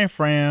a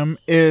diaphragm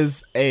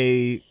is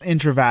a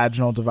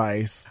intravaginal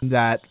device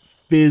that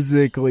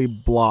physically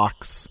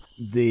blocks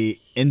the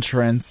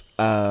entrance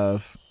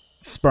of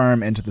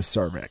sperm into the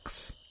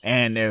cervix.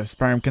 And if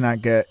sperm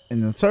cannot get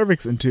in the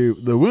cervix into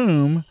the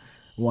womb,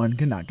 one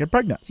cannot get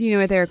pregnant. Do you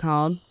know what they're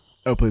called?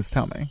 Oh, please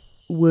tell me.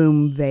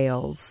 Womb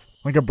veils.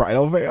 Like a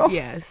bridal veil?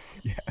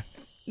 Yes.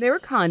 Yes. There were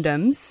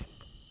condoms.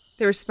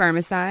 There were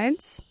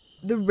spermicides.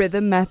 The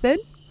rhythm method.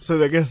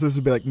 So I guess this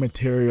would be like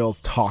materials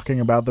talking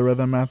about the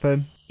rhythm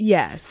method?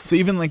 Yes. So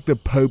even like the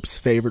Pope's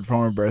favorite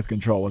form of birth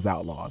control was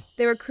outlawed.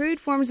 There were crude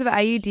forms of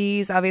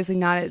IUDs, obviously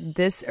not at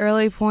this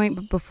early point,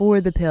 but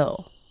before the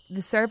pill.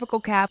 The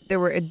cervical cap, there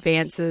were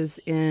advances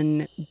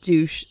in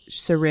douche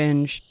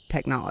syringe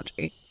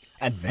technology.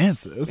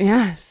 Advances?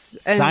 Yes.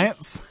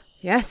 Science?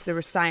 Yes, there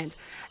was science.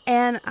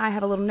 And I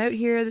have a little note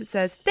here that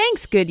says,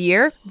 thanks,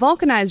 Goodyear.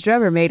 Vulcanized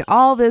rubber made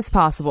all this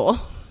possible.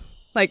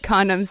 Like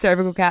condoms,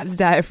 cervical caps,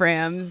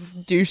 diaphragms,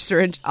 douche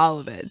syringe, all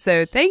of it.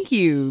 So thank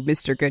you,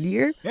 Mr.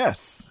 Goodyear.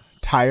 Yes.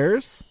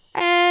 Tires.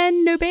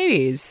 And no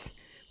babies.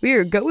 We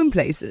are going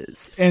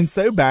places. And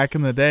so back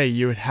in the day,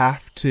 you would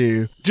have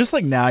to, just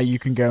like now you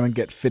can go and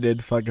get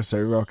fitted for like a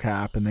cervical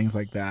cap and things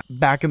like that.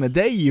 Back in the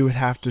day, you would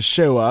have to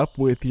show up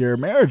with your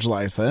marriage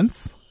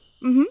license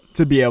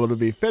to be able to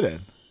be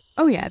fitted.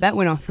 Oh yeah, that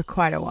went on for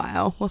quite a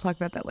while. We'll talk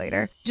about that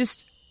later.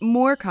 Just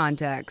more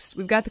context.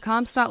 We've got the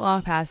Comstock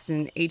Law passed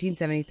in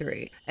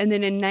 1873. And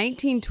then in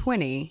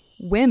 1920,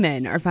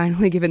 women are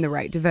finally given the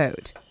right to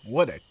vote.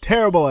 What a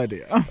terrible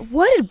idea.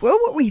 What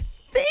were we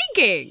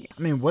thinking?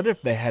 I mean, what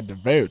if they had to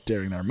vote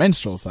during their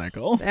menstrual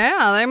cycle?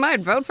 Yeah, they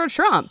might vote for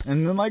Trump.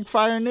 And then, like,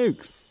 fire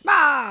nukes.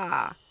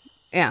 Ah!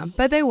 Yeah,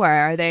 but they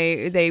were.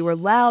 They were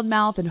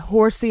loudmouth and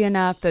horsey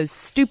enough. Those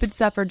stupid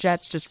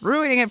suffragettes just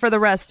ruining it for the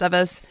rest of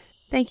us.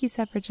 Thank you,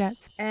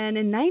 suffragettes. And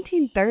in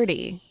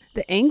 1930...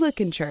 the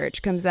Anglican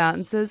Church comes out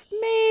and says,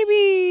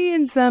 maybe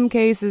in some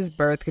cases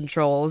birth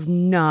control is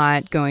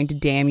not going to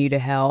damn you to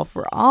hell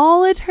for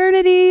all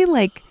eternity.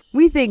 Like,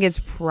 we think it's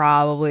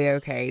probably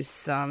okay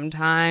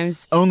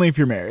sometimes. Only if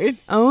you're married.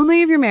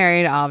 Only if you're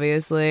married,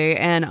 obviously.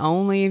 And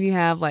only if you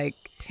have, like,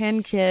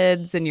 10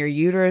 kids and your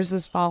uterus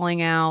is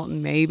falling out,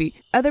 and maybe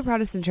other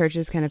Protestant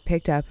churches kind of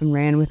picked up and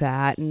ran with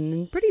that,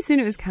 and pretty soon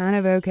it was kind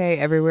of okay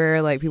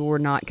everywhere. Like, people were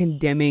not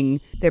condemning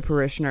their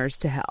parishioners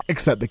to hell,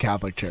 except the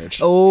Catholic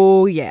Church.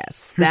 Oh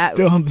yes, that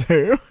still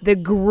do the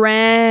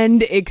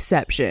grand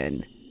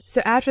exception.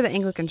 So after the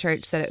Anglican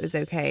Church said it was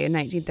okay in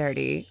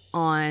 1930,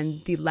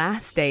 on the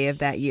last day of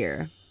that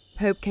year,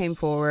 Pope came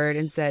forward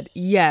and said,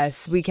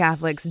 yes, we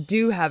Catholics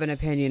do have an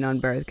opinion on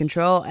birth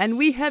control, and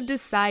we have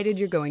decided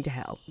you're going to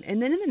hell.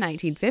 And then in the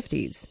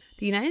 1950s,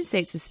 the United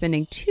States was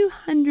spending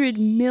 $200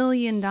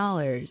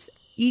 million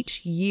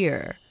each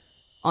year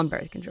on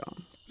birth control.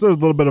 So there's a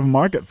little bit of a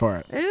market for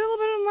it. A little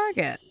bit of a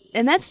market.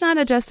 And that's not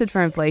adjusted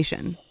for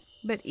inflation.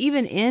 But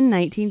even in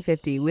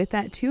 1950, with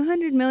that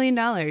 $200 million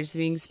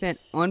being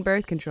spent on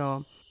birth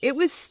control, it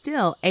was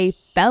still a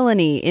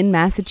felony in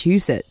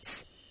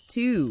Massachusetts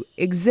to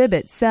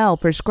exhibit, sell,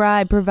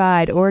 prescribe,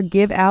 provide, or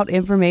give out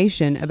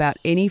information about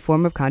any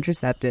form of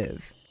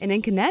contraceptive. And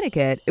in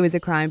Connecticut, it was a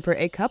crime for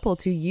a couple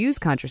to use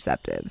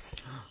contraceptives.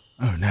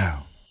 Oh,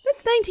 no.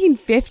 That's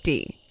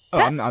 1950. Oh,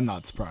 I'm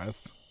not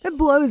surprised. That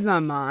blows my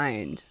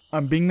mind.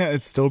 Being that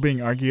it's still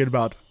being argued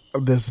about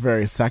this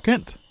very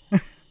second.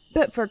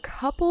 But for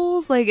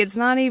couples, like, it's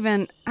not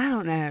even, I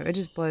don't know, it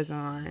just blows my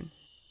mind.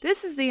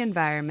 This is the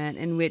environment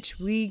in which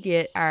we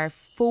get our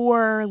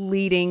 4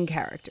 leading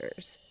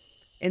characters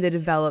in the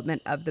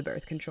development of the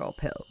birth control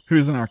pill.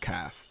 Who's in our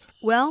cast?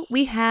 Well,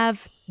 we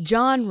have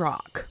John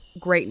Rock.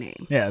 Great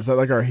name. Yeah, is that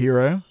like our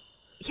hero?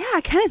 Yeah, I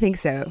kind of think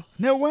so.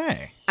 No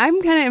way.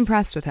 I'm kind of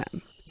impressed with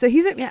him. So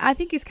I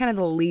think he's kind of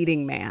the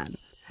leading man.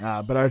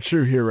 But our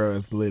true hero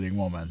is the leading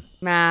woman.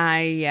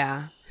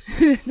 Yeah.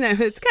 No,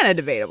 it's kind of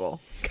debatable.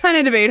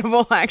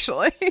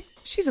 Actually.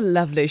 She's a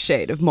lovely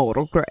shade of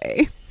mortal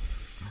gray.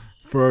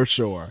 For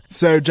sure.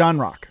 So, John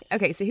Rock.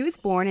 Okay, so he was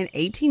born in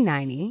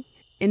 1890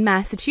 in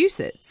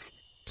Massachusetts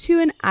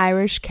to an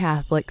Irish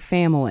Catholic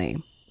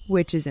family,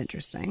 which is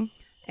interesting.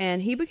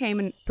 And he became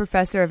a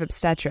professor of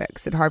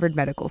obstetrics at Harvard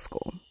Medical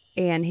School.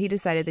 And he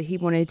decided that he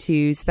wanted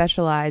to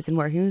specialize in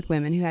working with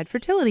women who had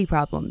fertility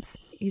problems.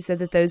 He said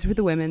that those were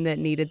the women that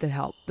needed the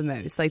help the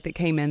most, like that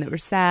came in that were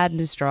sad and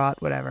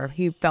distraught, whatever.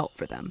 He felt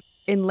for them.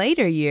 In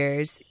later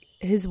years,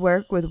 his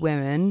work with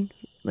women,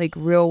 like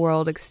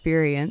real-world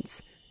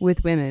experience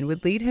with women,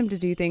 would lead him to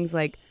do things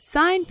like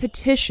sign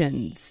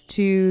petitions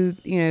to,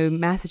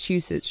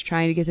 Massachusetts,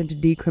 trying to get them to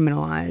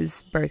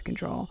decriminalize birth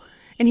control.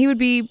 And he would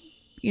be,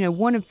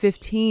 one of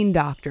 15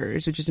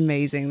 doctors, which is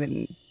amazing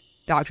that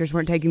doctors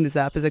weren't taking this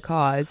up as a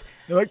cause.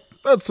 They're like,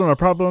 that's not a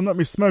problem. Let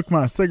me smoke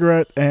my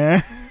cigarette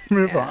and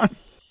move on.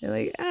 They're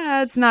like,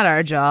 it's not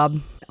our job.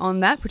 On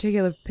that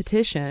particular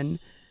petition,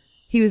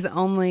 he was the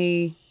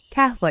only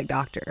Catholic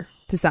doctor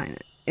to sign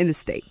it in the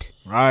state.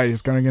 Right,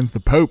 he's going against the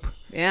Pope.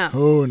 Yeah.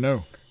 Oh,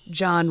 no.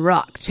 John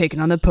Rock taking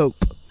on the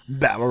Pope.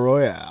 Battle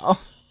Royale.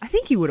 I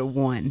think he would have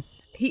won.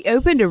 He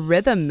opened a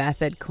rhythm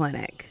method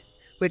clinic,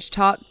 which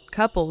taught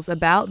couples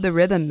about the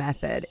rhythm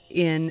method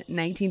in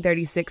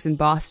 1936 in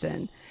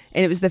Boston.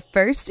 And it was the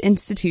first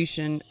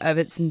institution of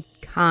its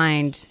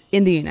kind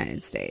in the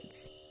United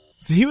States.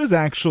 So he was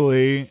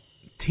actually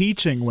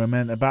teaching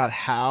women about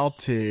how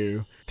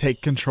to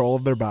take control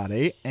of their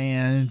body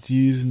and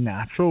use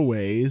natural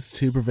ways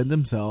to prevent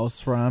themselves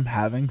from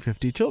having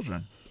 50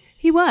 children.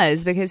 He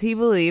was, because he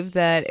believed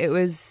that it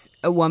was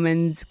a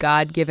woman's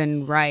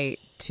God-given right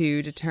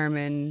to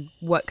determine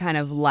what kind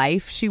of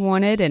life she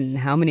wanted and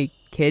how many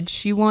kids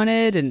she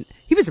wanted, and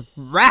he was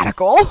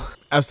radical.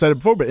 I've said it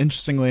before, but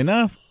interestingly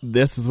enough,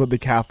 this is what the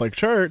Catholic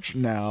Church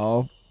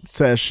now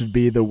says should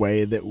be the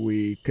way that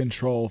we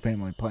control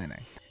family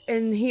planning.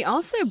 And he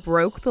also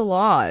broke the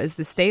laws,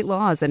 the state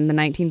laws in the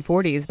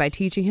 1940s, by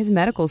teaching his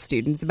medical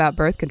students about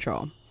birth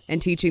control and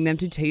teaching them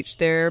to teach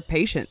their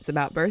patients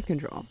about birth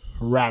control.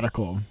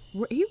 Radical.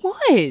 He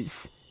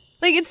was.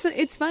 Like,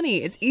 it's funny.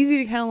 It's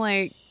easy to kind of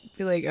like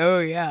be like, oh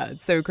yeah,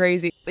 it's so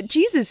crazy. But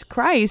Jesus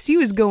Christ, he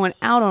was going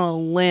out on a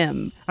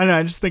limb. I know,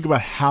 I just think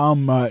about how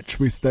much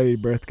we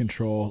studied birth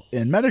control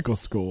in medical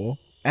school,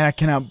 and I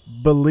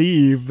cannot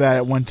believe that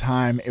at one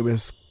time it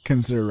was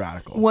considered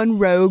radical. One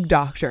rogue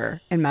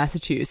doctor in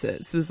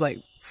Massachusetts was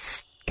like,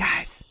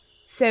 guys.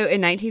 So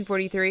in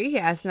 1943, he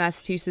asked the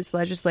Massachusetts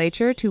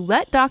legislature to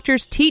let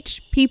doctors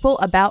teach people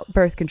about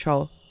birth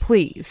control,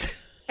 please.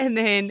 And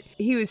then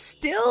he was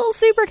still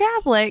super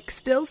Catholic,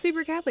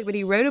 but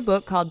he wrote a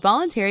book called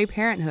Voluntary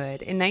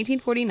Parenthood in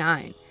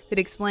 1949 that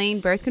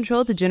explained birth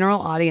control to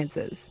general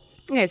audiences.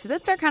 Okay, so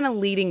that's our kind of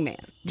leading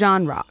man,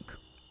 John Rock,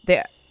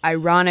 the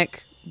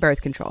ironic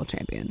birth control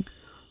champion.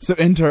 So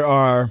enter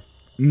our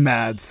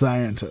mad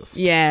scientist.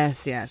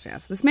 Yes.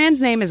 This man's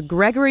name is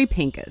Gregory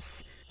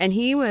Pincus, and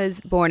he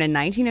was born in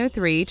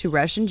 1903 to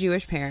Russian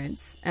Jewish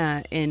parents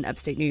in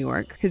upstate New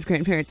York. His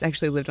grandparents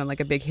actually lived on like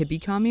a big hippie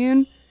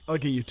commune.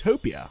 Like a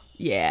utopia.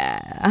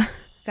 Yeah.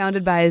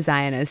 Founded by a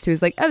Zionist who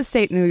was like,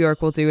 upstate New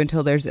York will do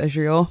until there's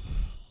Israel.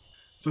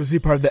 So is he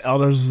part of the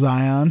Elders of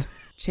Zion?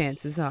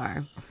 Chances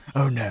are.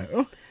 Oh,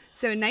 no.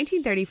 So in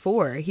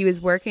 1934, he was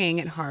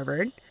working at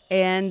Harvard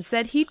and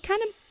said he'd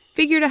kind of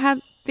figured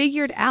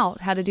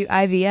out how to do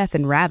IVF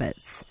in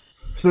rabbits.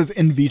 So it's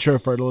in vitro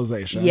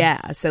fertilization.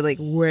 Yeah, so like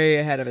way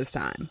ahead of his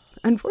time.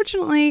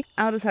 Unfortunately,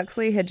 Aldous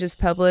Huxley had just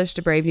published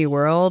A Brave New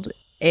World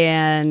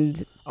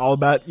and all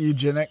about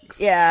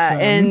eugenics. Yeah,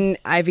 and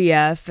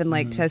IVF and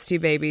like test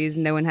tube babies.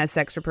 No one has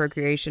sex for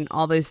procreation,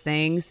 all those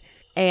things.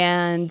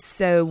 And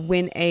so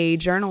when a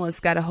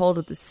journalist got a hold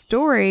of the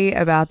story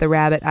about the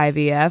rabbit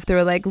IVF, they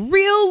were like,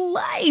 real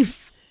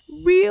life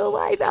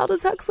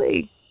Aldous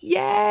Huxley.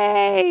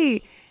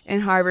 Yay.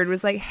 And Harvard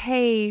was like,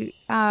 hey,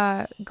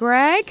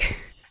 Greg,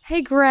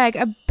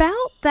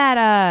 about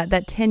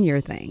that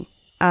tenure thing.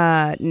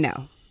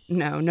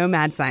 No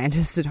mad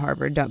scientist at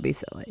Harvard. Don't be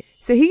silly.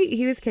 So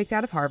he was kicked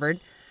out of Harvard.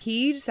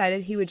 He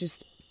decided he would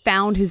just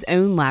found his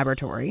own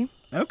laboratory.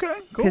 Okay,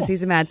 cool. Because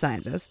he's a mad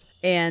scientist.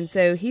 And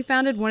so he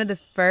founded one of the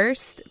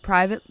first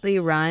privately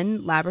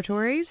run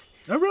laboratories.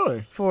 Oh,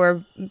 really?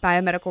 For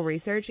biomedical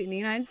research in the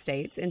United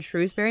States in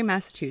Shrewsbury,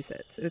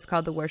 Massachusetts. It was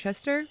called the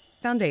Worcester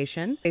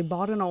Foundation. They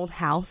bought an old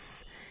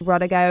house,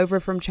 brought a guy over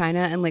from China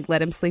and like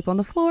let him sleep on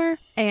the floor.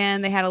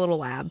 And they had a little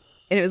lab.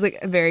 And it was like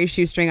a very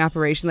shoestring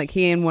operation. Like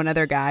he and one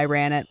other guy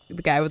ran it.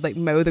 The guy would like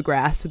mow the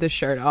grass with his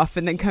shirt off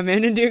and then come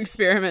in and do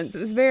experiments.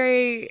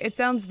 It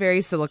sounds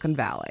very Silicon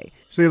Valley.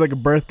 So you're like a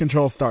birth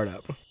control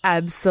startup.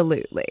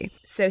 Absolutely.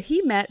 So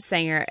he met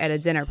Sanger at a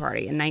dinner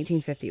party in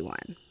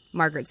 1951.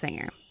 Margaret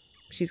Sanger.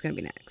 She's going to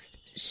be next.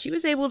 She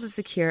was able to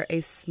secure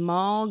a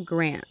small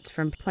grant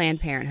from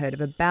Planned Parenthood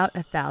of about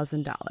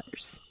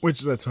 $1,000.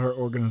 Which that's her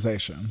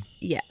organization.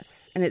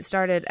 Yes. And it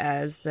started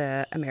as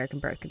the American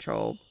Birth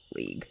Control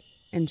League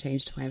and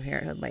changed to Planned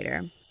Parenthood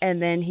later.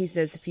 And then he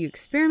does a few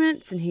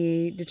experiments and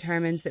he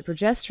determines that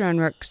progesterone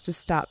works to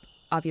stop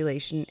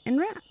ovulation in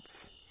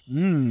rats.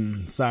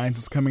 Science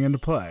is coming into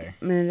play.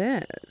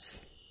 It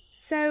is.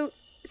 So,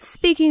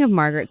 speaking of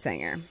Margaret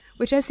Sanger,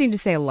 which I seem to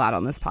say a lot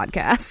on this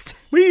podcast.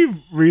 We've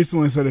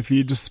recently said a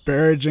few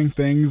disparaging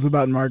things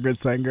about Margaret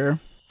Sanger.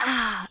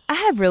 I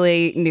have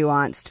really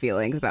nuanced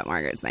feelings about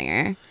Margaret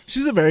Sanger.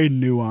 She's a very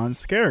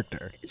nuanced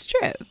character. It's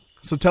true.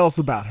 So tell us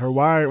about her.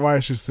 Why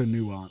is she so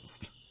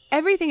nuanced?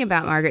 Everything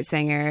about Margaret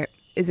Sanger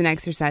is an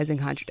exercise in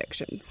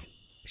contradictions.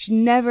 She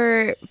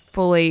never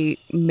fully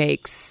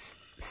makes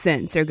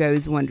sense or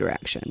goes one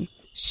direction.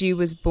 She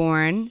was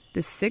born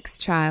the sixth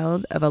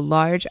child of a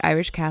large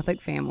Irish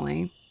Catholic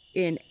family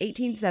in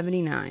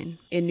 1879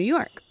 in New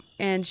York.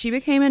 And she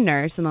became a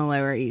nurse on the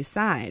Lower East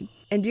Side.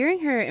 And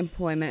during her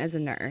employment as a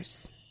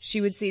nurse, she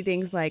would see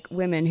things like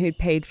women who'd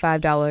paid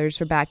 $5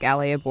 for back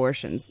alley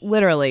abortions,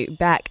 literally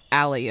back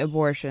alley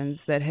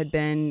abortions that had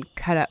been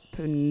cut up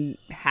and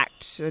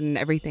hacked and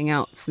everything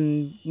else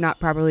and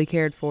not properly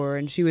cared for.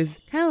 And she was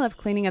kind of left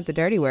cleaning up the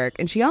dirty work.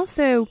 And she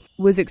also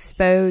was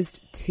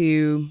exposed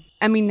to,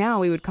 I mean, now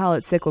we would call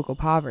it cyclical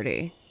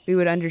poverty. We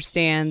would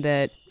understand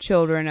that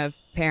children of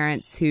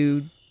parents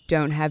who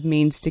don't have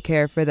means to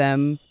care for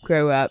them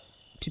grow up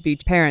to be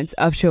parents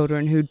of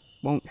children who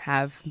won't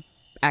have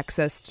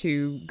access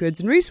to goods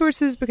and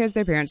resources because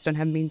their parents don't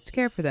have means to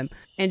care for them.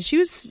 And she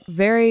was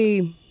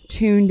very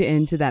tuned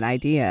into that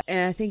idea.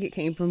 And I think it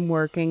came from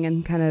working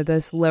in kind of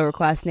this lower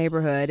class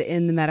neighborhood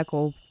in the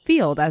medical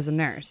field as a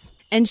nurse.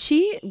 And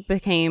she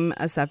became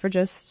a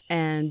suffragist,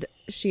 and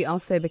she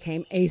also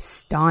became a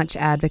staunch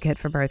advocate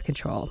for birth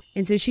control.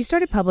 And so she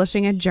started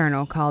publishing a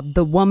journal called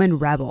The Woman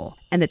Rebel.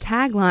 And the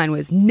tagline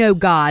was, "No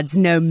gods,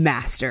 no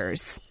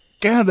masters."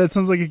 God, that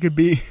sounds like it could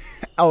be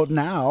out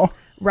now.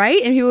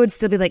 Right? And people would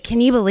still be like, can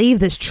you believe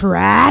this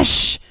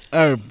trash?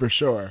 Oh, for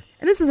sure.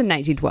 And this was in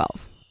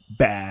 1912.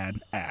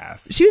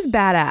 Badass. She was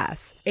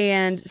badass.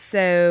 And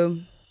so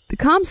the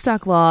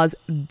Comstock laws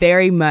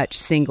very much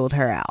singled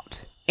her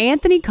out.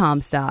 Anthony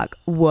Comstock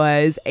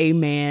was a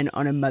man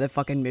on a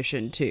motherfucking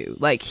mission, too.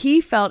 Like, he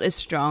felt as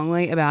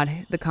strongly about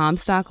the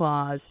Comstock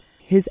laws,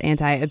 his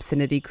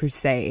anti-obscenity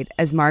crusade,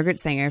 as Margaret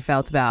Sanger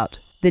felt about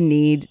the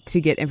need to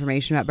get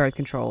information about birth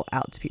control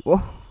out to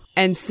people.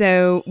 And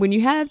so when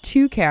you have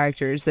two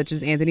characters such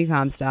as Anthony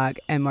Comstock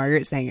and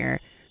Margaret Sanger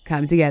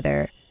come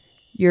together,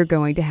 you're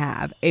going to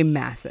have a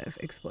massive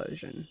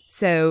explosion.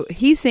 So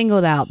he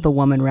singled out the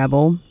Woman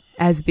Rebel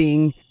as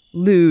being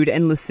lewd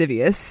and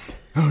lascivious.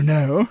 Oh,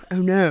 no.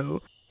 Oh,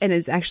 no. And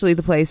it's actually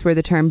the place where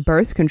the term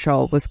birth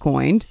control was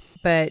coined.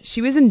 But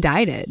she was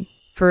indicted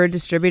for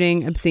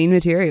distributing obscene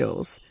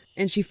materials.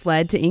 And she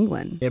fled to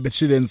England. Yeah, but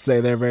she didn't stay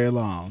there very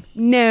long.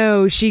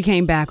 No, she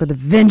came back with a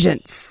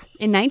vengeance.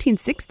 In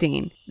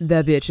 1916,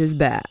 the bitch is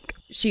back.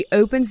 She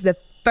opens the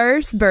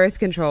first birth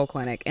control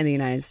clinic in the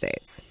United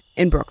States,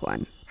 in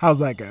Brooklyn. How's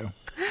that go?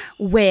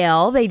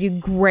 Well, they do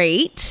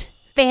great,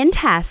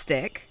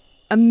 fantastic,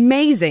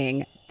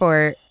 amazing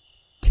for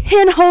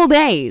 10 whole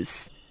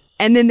days.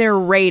 And then they're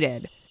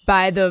raided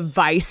by the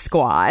Vice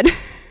Squad.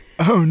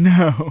 Oh,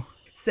 no.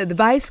 So the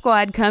Vice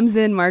Squad comes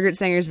in Margaret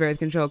Sanger's birth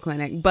control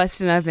clinic,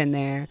 busting up in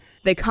there.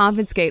 They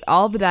confiscate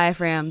all the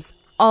diaphragms,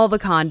 all the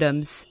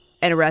condoms,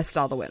 and arrest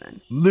all the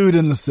women. Lewd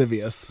and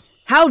lascivious.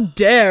 How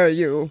dare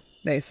you,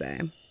 they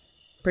say.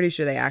 Pretty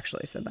sure they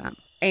actually said that.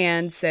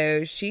 And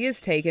so she is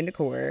taken to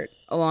court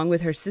along with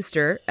her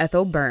sister,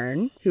 Ethel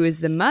Byrne, who is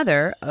the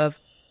mother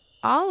of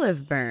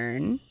Olive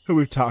Byrne, who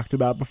we've talked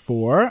about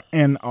before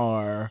in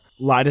our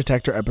lie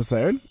detector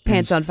episode.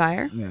 Pants on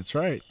Fire. That's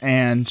right.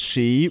 And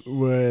she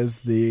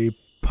was the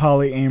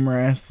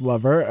polyamorous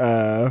lover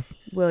of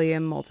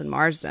William Moulton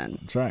Marsden.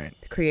 That's right.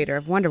 The creator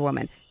of Wonder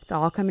Woman. It's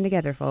all coming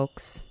together,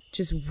 folks.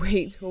 Just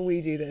wait till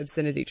we do the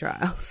obscenity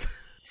trials.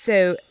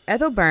 So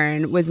Ethel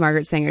Byrne was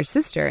Margaret Sanger's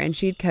sister, and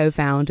she'd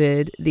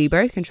co-founded the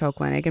birth control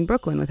clinic in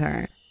Brooklyn with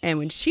her. And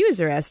when she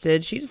was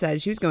arrested, she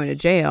decided she was going to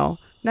jail.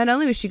 Not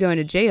only was she going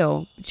to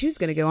jail, but she was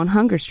going to go on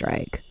hunger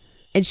strike.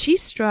 And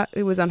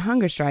it was on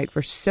hunger strike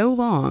for so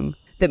long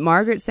that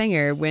Margaret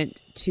Sanger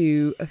went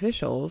to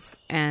officials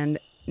and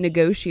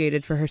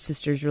negotiated for her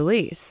sister's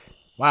release.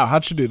 Wow,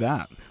 how'd she do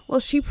that? Well,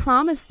 she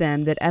promised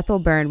them that Ethel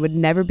Byrne would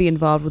never be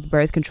involved with the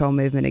birth control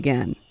movement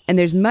again. And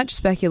there's much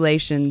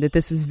speculation that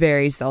this was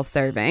very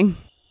self-serving.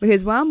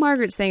 Because while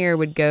Margaret Sanger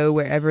would go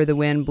wherever the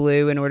wind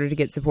blew in order to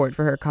get support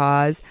for her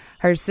cause,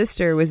 her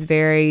sister was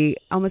very,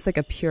 almost like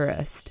a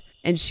purist.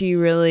 And she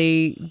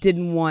really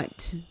didn't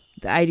want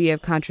the idea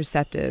of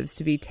contraceptives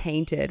to be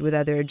tainted with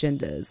other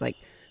agendas like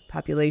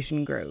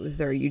population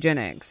growth or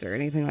eugenics or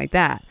anything like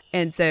that.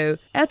 And so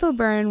Ethel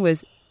Byrne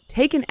was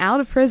taken out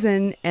of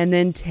prison and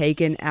then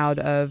taken out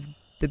of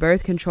the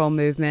birth control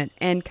movement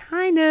and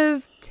kind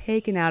of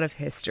taken out of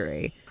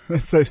history.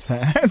 That's so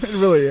sad. It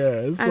really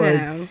is. I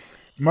know.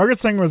 Margaret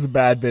Sanger was a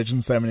bad bitch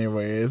in so many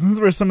ways. This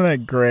is where some of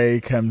that gray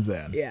comes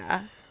in.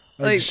 Yeah.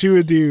 Like she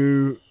would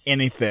do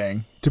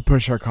anything to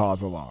push her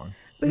cause along,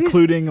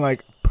 including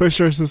like push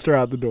her sister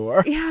out the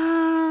door.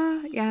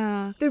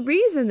 Yeah. The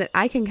reason that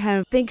I can kind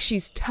of think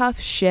she's tough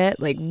shit,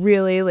 like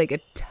really like a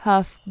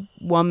tough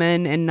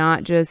woman and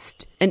not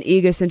just an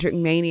egocentric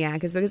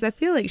maniac, is because I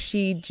feel like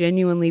she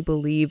genuinely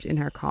believed in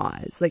her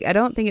cause. Like, I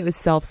don't think it was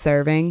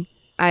self-serving.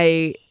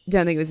 I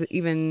don't think it was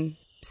even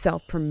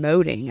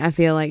self-promoting. I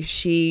feel like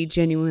she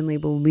genuinely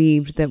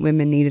believed that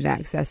women needed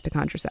access to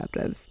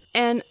contraceptives.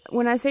 And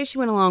when I say she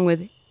went along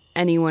with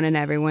anyone and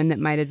everyone that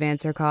might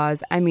advance her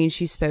cause, I mean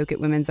she spoke at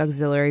women's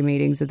auxiliary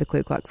meetings of the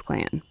Ku Klux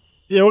Klan.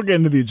 Yeah, we'll get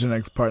into the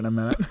eugenics part in a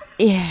minute.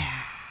 Yeah.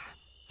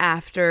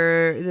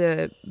 After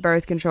the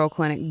birth control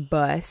clinic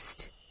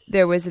bust,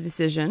 there was a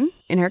decision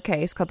in her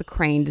case called the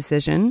Crane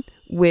decision,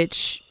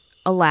 which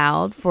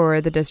allowed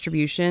for the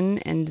distribution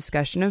and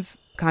discussion of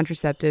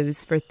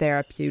contraceptives for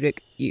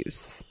therapeutic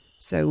use.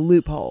 So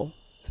loophole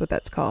is what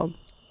that's called.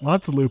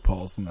 Lots of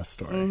loopholes in this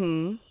story.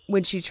 Mm-hmm.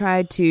 When she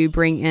tried to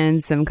bring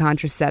in some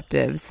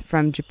contraceptives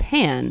from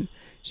Japan,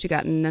 she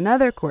got in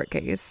another court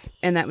case,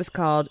 and that was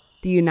called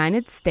the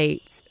United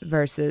States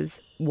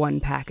versus One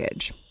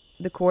Package.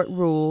 The court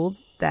ruled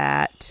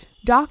that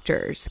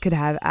doctors could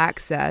have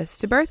access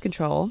to birth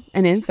control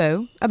and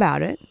info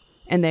about it,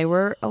 and they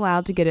were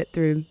allowed to get it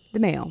through the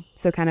mail.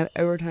 So kind of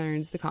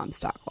overturns the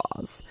Comstock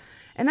laws.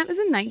 And that was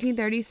in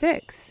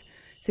 1936.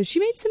 So she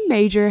made some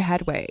major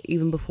headway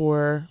even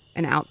before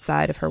and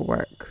outside of her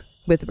work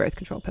with the birth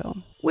control pill,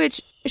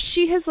 which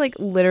she has like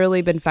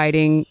literally been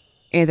fighting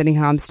Anthony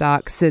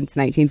Comstock since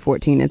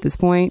 1914 at this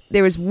point.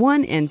 There was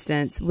one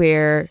instance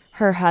where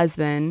her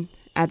husband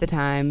at the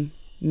time,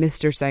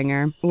 Mr.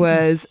 Sanger,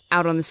 was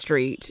out on the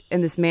street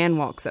and this man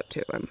walks up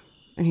to him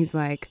and he's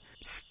like,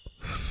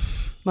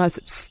 lots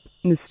of psst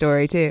in the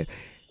story too.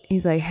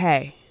 He's like,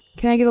 hey,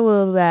 can I get a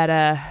little of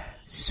that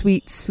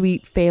sweet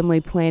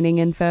family planning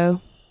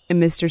info?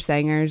 And Mr.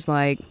 Sanger's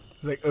like...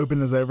 He's like, open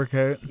his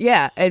overcoat.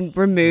 Yeah, and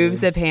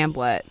removes a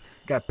pamphlet.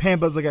 Got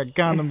pamphlets, I got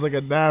condoms, I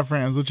got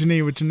diaphragms. What you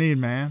need,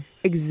 man.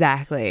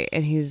 Exactly.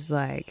 And he's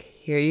like,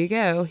 here you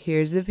go.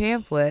 Here's the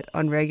pamphlet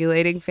on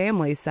regulating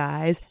family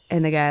size.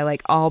 And the guy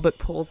like all but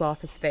pulls off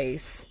his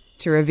face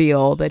to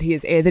reveal that he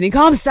is Anthony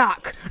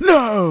Comstock.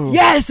 No!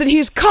 Yes, and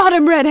he's caught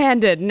him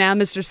red-handed. Now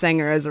Mr.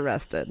 Sanger is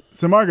arrested.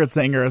 So Margaret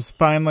Sanger is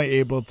finally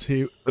able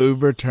to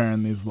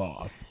overturn these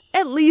laws.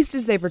 At least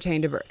as they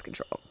pertain to birth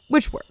control,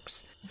 which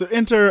works. So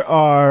enter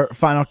our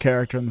final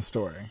character in the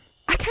story.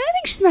 I kind of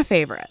think she's my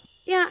favorite.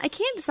 Yeah, I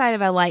can't decide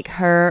if I like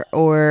her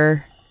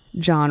or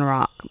John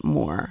Rock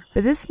more.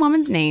 But this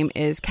woman's name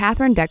is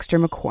Catherine Dexter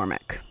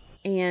McCormick.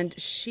 And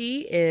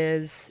she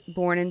is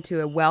born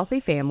into a wealthy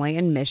family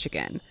in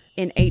Michigan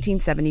in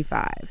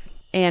 1875.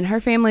 And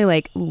her family,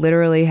 like,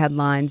 literally had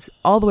lines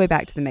all the way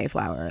back to the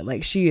Mayflower.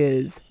 Like, she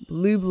is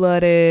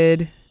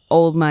blue-blooded,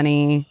 old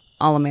money,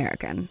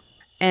 all-American.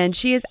 And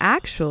she is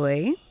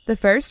actually the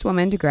first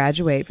woman to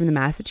graduate from the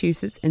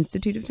Massachusetts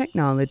Institute of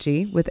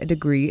Technology with a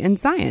degree in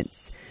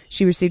science.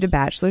 She received a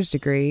bachelor's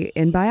degree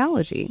in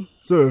biology.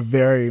 So a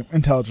very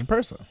intelligent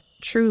person.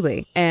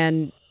 Truly.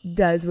 And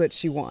does what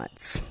she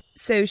wants.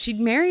 So she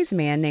marries a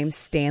man named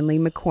Stanley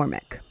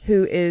McCormick,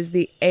 who is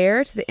the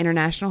heir to the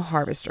International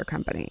Harvester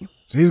Company.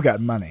 So he's got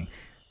money.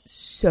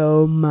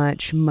 So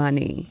much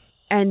money.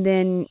 And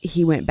then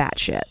he went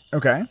batshit.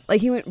 Okay.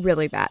 Like, he went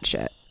really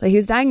batshit. Like, he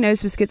was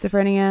diagnosed with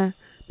schizophrenia,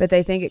 but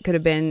they think it could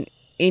have been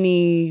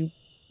any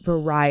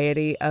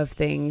variety of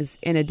things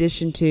in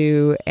addition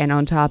to and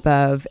on top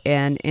of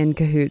and in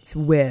cahoots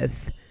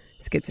with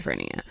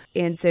schizophrenia.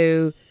 And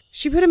so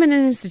she put him in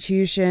an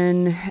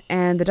institution,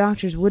 and the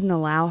doctors wouldn't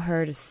allow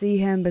her to see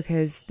him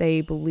because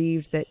they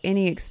believed that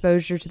any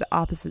exposure to the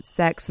opposite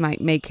sex might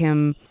make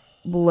him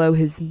blow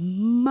his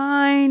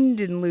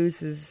mind and lose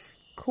his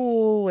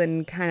cool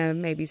and kind of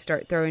maybe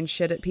start throwing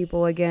shit at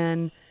people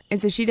again. And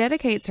so she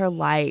dedicates her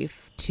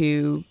life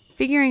to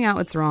figuring out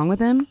what's wrong with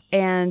him.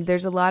 And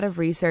there's a lot of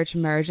research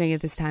emerging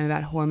at this time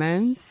about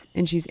hormones.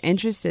 And she's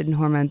interested in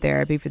hormone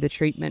therapy for the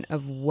treatment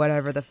of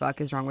whatever the fuck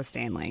is wrong with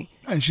Stanley.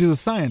 And she's a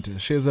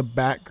scientist. She has a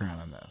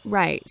background in this.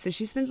 Right. So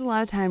she spends a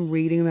lot of time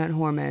reading about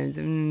hormones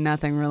and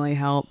nothing really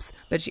helps.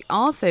 But she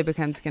also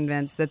becomes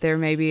convinced that there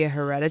may be a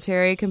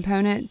hereditary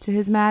component to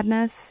his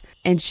madness.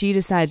 And she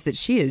decides that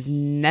she is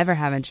never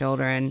having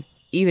children,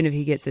 even if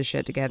he gets his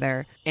shit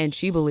together. And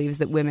she believes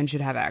that women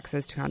should have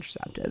access to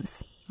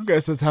contraceptives. Okay,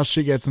 so that's how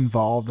she gets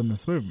involved in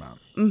this movement.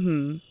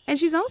 Mm-hmm. And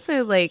she's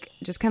also, like,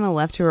 just kind of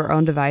left to her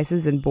own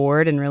devices and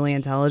bored and really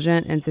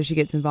intelligent. And so she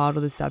gets involved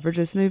with the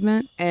suffragist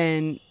movement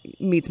and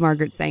meets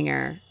Margaret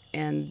Sanger.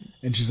 And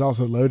she's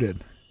also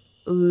loaded.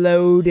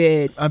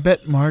 Loaded. I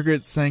bet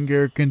Margaret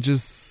Sanger can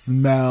just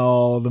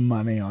smell the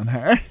money on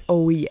her.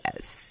 Oh,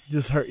 yes.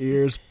 Just her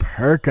ears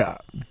perk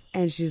up.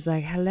 And she's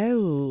like,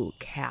 hello,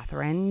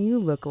 Catherine. You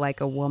look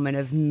like a woman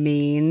of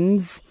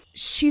means.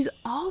 She's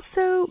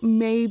also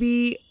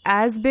maybe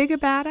as big a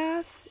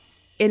badass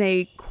in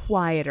a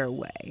quieter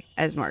way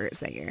as Margaret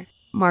Sanger.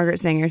 Margaret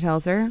Sanger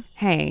tells her,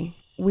 hey,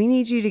 we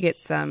need you to get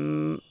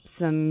some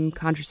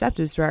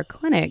contraceptives to our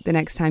clinic the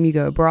next time you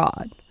go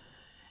abroad.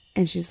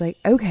 And she's like,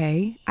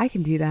 okay, I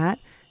can do that.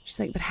 She's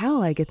like, but how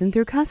will I get them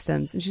through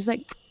customs? And she's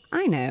like,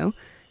 I know.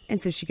 And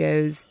so she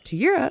goes to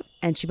Europe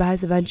and she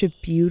buys a bunch of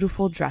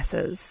beautiful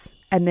dresses.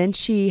 And then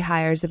she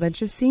hires a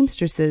bunch of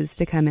seamstresses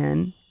to come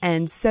in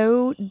and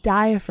sew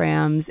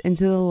diaphragms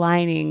into the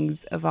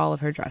linings of all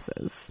of her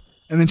dresses.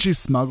 And then she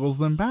smuggles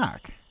them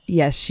back.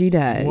 Yes, she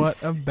does.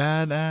 What a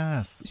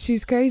badass.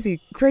 She's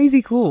crazy,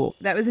 crazy cool.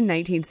 That was in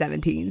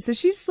 1917. So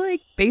she's like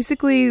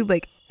basically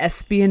like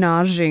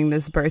espionaging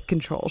this birth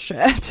control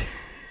shit.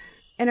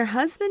 And her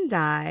husband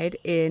died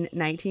in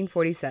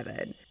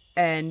 1947.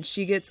 And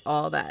she gets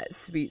all that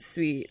sweet,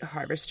 sweet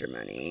harvester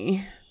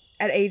money.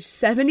 At age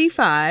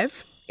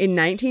 75, in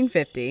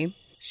 1950,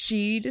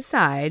 she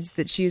decides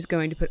that she is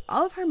going to put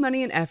all of her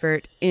money and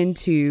effort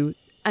into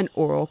an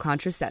oral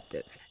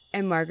contraceptive.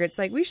 And Margaret's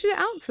like, we should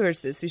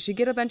outsource this. We should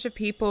get a bunch of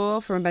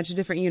people from a bunch of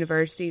different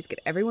universities, get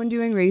everyone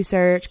doing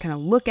research, kind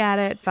of look at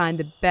it, find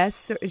the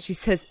best. She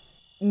says,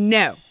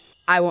 no,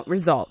 I want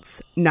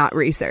results, not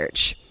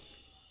research.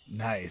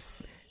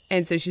 Nice.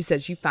 And so she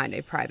said she'd find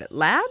a private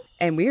lab,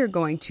 and we are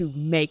going to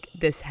make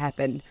this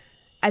happen.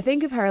 I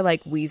think of her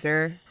like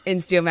Weezer in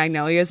Steel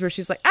Magnolias, where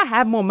she's like, I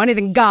have more money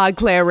than God,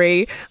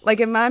 Clary. Like,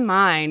 in my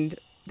mind,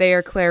 they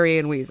are Clary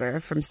and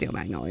Weezer from Steel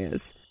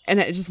Magnolias. And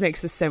it just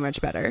makes this so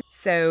much better.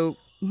 So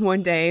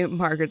one day,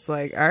 Margaret's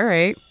like, all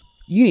right,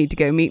 you need to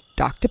go meet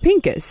Dr.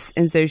 Pincus.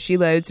 And so she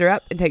loads her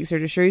up and takes her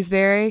to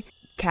Shrewsbury.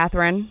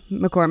 Catherine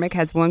McCormick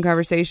has one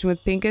conversation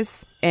with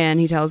Pincus, and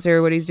he tells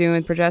her what he's doing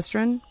with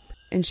progesterone.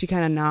 And she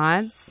kind of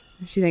nods.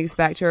 She thinks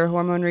back to her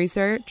hormone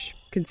research,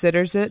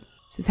 considers it,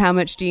 says, how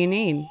much do you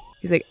need?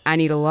 He's like, I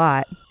need a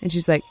lot. And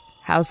she's like,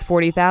 how's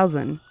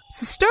 40,000?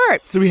 So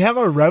start. So we have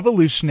a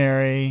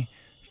revolutionary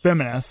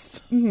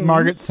feminist,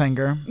 Margaret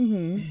Sanger,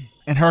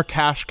 and her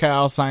cash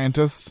cow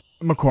scientist,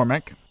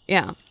 McCormick.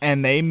 Yeah.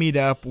 And they meet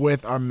up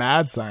with our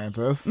mad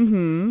scientist,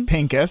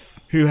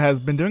 Pincus, who has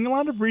been doing a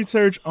lot of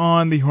research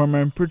on the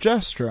hormone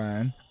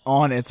progesterone,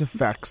 on its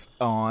effects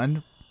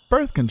on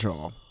birth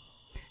control.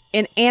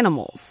 In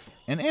animals.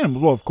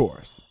 Well, of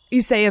course.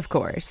 You say, of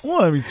course.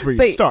 Well, I mean, it's where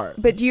you start.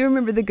 But do you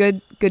remember the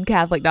good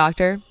Catholic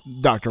doctor?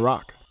 Dr.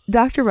 Rock.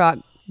 Dr. Rock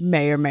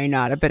may or may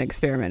not have been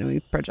experimenting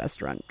with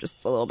progesterone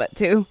just a little bit,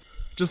 too.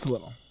 Just a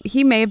little.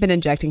 He may have been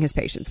injecting his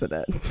patients with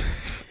it.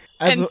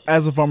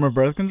 As a form of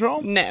birth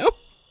control? No.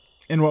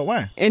 In what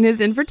way? In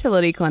his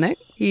infertility clinic,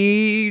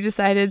 he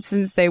decided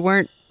since they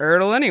weren't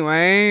fertile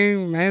anyway,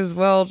 may as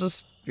well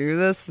just do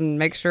this and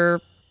make sure.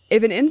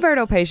 If an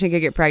infertile patient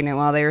could get pregnant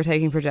while they were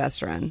taking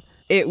progesterone,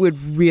 it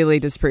would really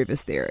disprove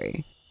his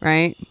theory,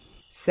 right?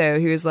 So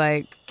he was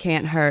like,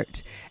 can't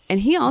hurt.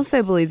 And he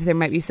also believed that there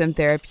might be some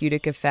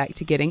therapeutic effect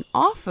to getting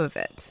off of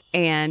it.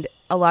 And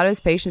a lot of his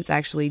patients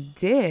actually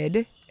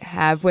did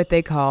have what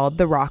they called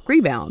the rock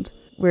rebound,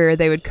 where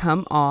they would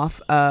come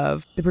off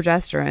of the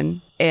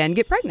progesterone and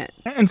get pregnant.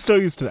 And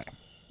still used today.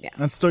 Yeah.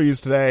 And still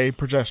used today,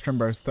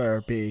 progesterone-based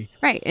therapy.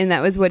 Right. And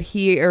that was what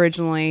he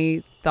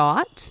originally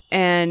thought.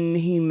 And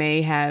he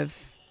may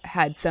have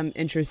had some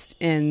interest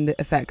in the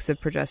effects of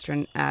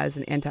progesterone as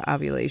an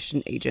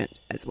anti-ovulation agent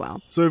as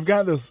well. So we've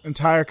got this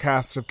entire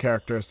cast of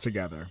characters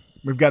together.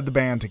 We've got the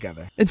band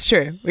together. It's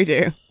true. We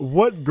do.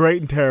 What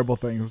great and terrible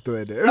things do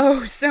they do?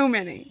 Oh, so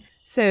many.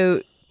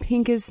 So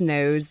Pincus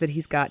knows that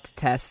he's got to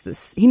test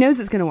this. He knows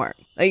it's going to work.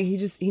 Like,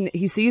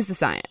 he sees the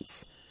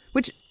science.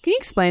 Which, can you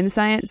explain the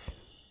science?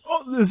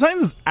 Well, the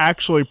science is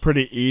actually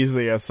pretty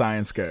easy as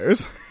science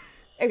goes.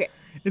 Okay.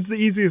 It's the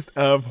easiest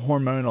of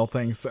hormonal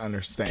things to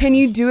understand. Can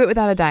you do it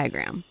without a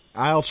diagram?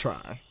 I'll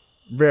try.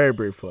 Very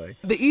briefly.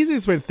 The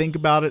easiest way to think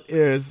about it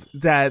is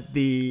that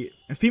the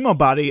female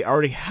body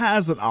already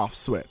has an off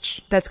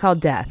switch. That's called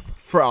death.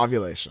 For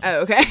ovulation.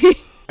 Oh, okay.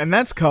 And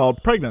that's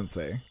called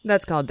pregnancy.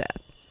 That's called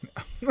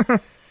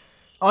death.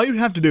 All you'd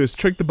have to do is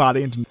trick the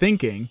body into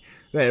thinking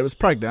that it was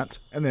pregnant,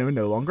 and then it would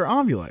no longer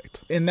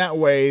ovulate. In that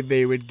way,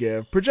 they would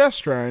give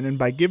progesterone, and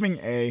by giving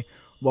a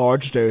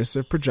large dose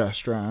of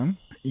progesterone,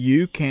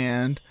 you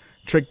can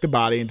trick the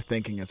body into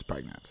thinking it's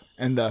pregnant,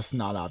 and thus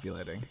not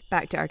ovulating.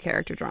 Back to our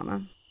character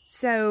drama.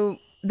 So,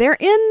 they're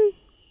in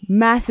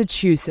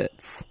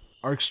Massachusetts.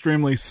 Our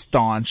extremely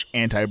staunch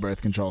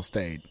anti-birth control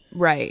state.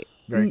 Right.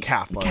 Very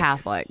Catholic.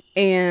 Catholic.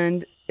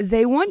 And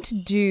they want to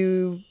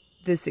do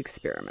this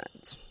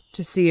experiment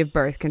to see if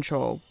birth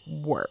control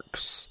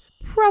works.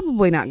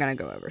 Probably not going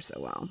to go over so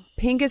well.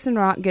 Pincus and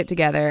Rock get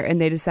together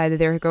and they decide that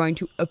they're going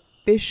to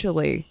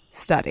officially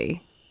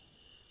study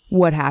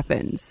what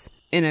happens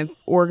in an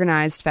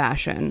organized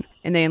fashion.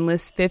 And they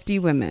enlist 50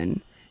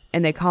 women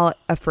and they call it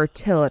a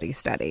fertility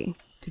study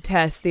to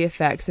test the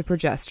effects of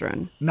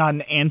progesterone. Not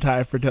an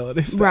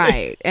anti-fertility study.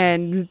 Right.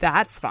 And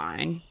that's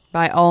fine.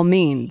 By all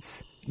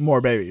means.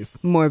 More babies.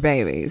 More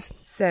babies.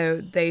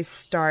 So they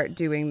start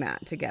doing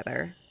that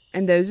together.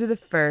 And those are the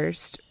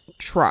first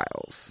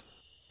trials.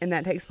 And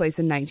that takes place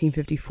in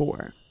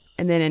 1954.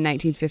 And then in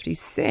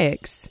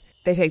 1956,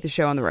 they take the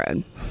show on the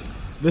road.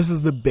 This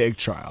is the big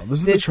trial. This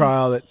is the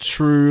trial that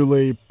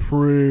truly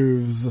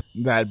proves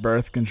that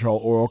birth control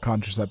oral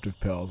contraceptive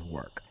pills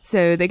work.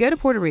 So they go to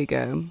Puerto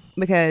Rico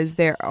because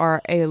there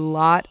are a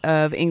lot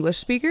of English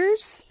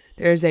speakers.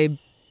 There's a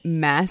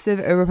massive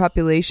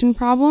overpopulation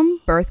problem.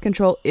 Birth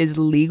control is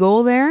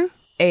legal there.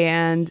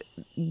 And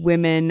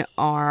women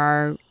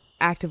are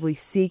actively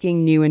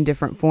seeking new and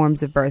different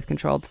forms of birth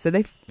control. So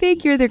they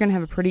figure they're going to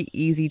have a pretty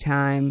easy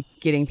time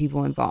getting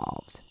people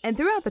involved. And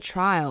throughout the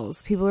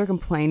trials, people are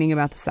complaining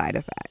about the side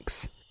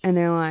effects. And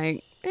they're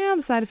like, yeah,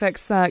 the side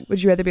effects suck.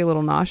 Would you rather be a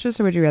little nauseous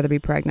or would you rather be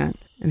pregnant?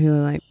 And people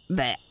are like,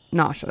 bleh,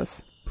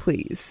 nauseous,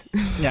 please.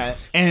 Yeah,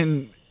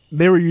 and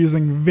they were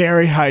using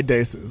very high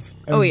doses.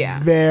 Oh,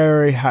 yeah.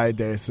 Very high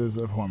doses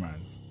of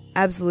hormones.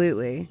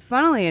 Absolutely.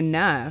 Funnily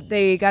enough,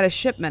 they got a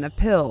shipment of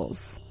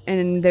pills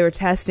and they were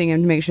testing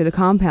them to make sure the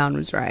compound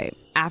was right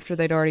after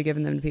they'd already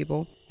given them to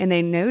people. And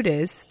they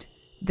noticed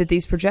that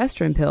these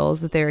progesterone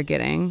pills that they were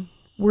getting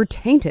were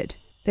tainted.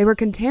 They were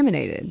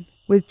contaminated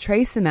with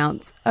trace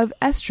amounts of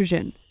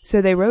estrogen. So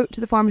they wrote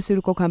to the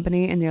pharmaceutical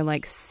company and they're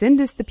like,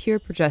 send us the pure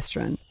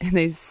progesterone. And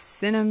they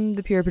sent them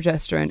the pure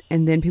progesterone.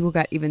 And then people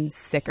got even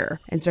sicker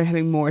and started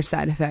having more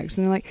side effects.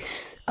 And they're like,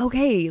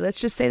 okay,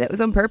 let's just say that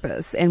was on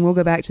purpose. And we'll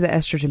go back to the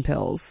estrogen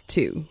pills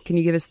too. Can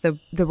you give us the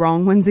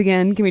wrong ones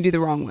again? Can we do the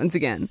wrong ones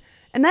again?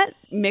 And that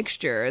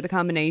mixture, the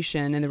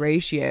combination and the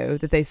ratio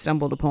that they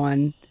stumbled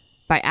upon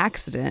by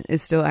accident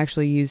is still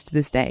actually used to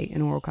this day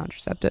in oral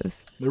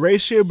contraceptives. The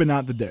ratio, but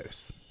not the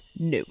dose.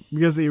 No.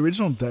 Because the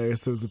original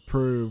dose that was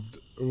approved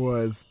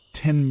was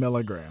 10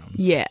 milligrams.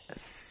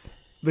 Yes.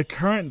 The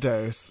current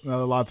dose, now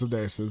there are lots of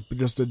doses, but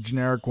just a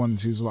generic one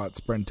that's used a lot,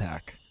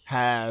 Sprintec,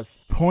 has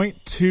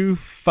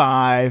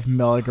 0.25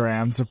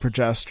 milligrams of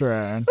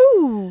progesterone.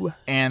 Ooh.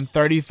 And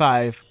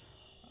 35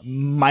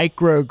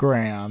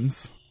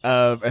 micrograms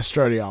of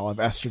estradiol, of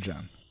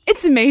estrogen.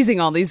 It's amazing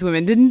all these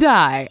women didn't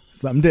die.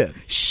 Some did.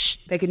 Shh.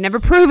 They could never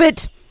prove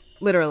it.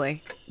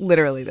 Literally,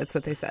 that's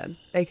what they said.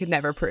 They could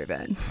never prove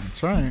it.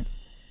 That's right.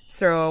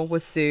 Searle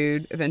was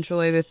sued,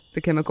 eventually,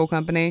 the chemical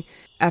company,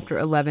 after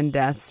 11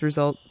 deaths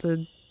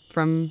resulted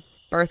from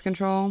birth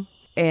control.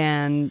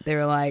 And they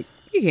were like,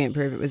 you can't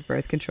prove it was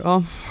birth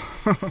control.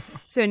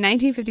 So in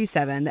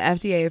 1957, the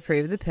FDA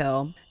approved the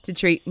pill to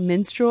treat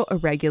menstrual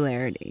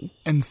irregularity.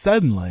 And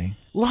suddenly,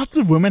 lots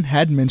of women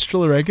had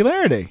menstrual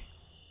irregularity.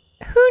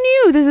 Who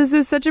knew that this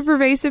was such a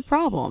pervasive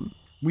problem?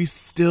 We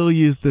still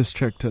use this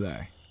trick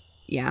today.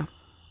 Yeah.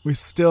 We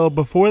still,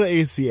 before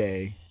the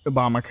ACA,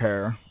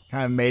 Obamacare,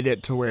 kind of made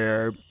it to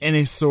where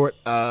any sort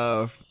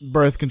of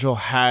birth control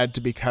had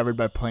to be covered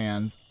by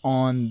plans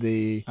on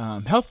the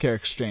healthcare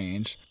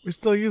exchange. We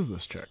still use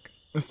this trick.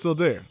 We still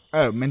do.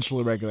 Oh,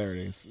 menstrual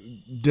irregularities,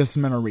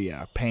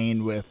 dysmenorrhea,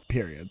 pain with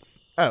periods.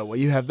 Oh, well,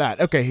 you have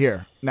that. Okay,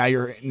 here. Now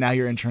your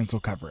insurance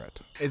will cover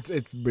it.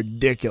 It's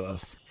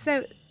ridiculous.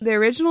 So the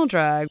original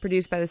drug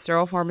produced by the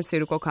Searle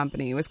Pharmaceutical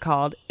Company was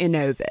called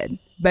Inovid,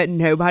 but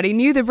nobody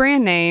knew the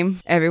brand name.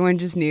 Everyone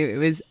just knew it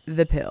was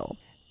the pill.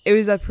 It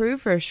was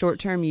approved for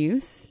short-term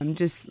use,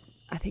 just,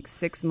 I think,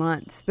 6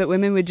 months. But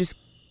women would just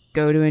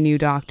go to a new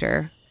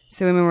doctor.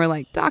 So women were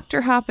like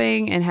doctor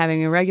hopping and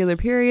having irregular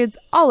periods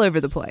all over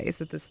the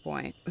place at this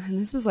point. And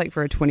this was like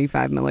for a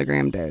 25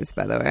 milligram dose,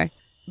 by the way.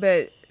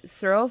 But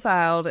Searle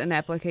filed an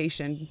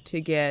application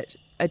to get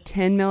a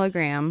 10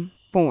 milligram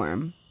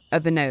form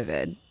of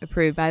Inovid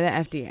approved by the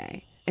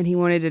FDA. And he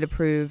wanted it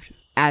approved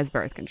as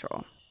birth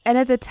control. And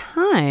at the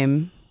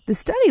time, the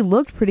study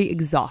looked pretty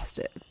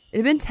exhaustive. It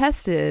had been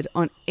tested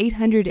on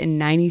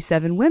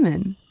 897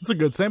 women. It's a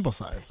good sample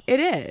size. It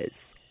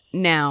is.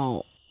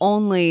 Now,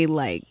 only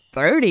like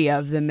 30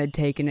 of them had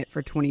taken it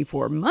for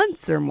 24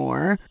 months or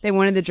more. They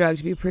wanted the drug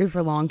to be approved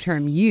for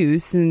long-term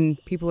use,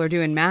 and people are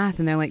doing math,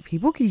 and they're like,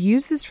 people could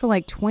use this for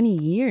like 20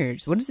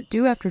 years. What does it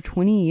do after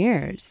 20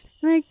 years?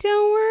 And like,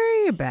 don't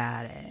worry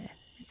about it.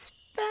 It's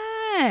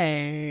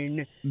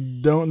fine.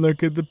 Don't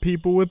look at the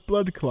people with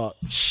blood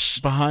clots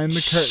behind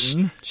the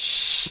curtain.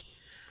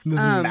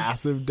 This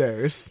massive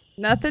dose.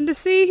 Nothing to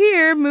see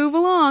here. Move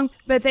along.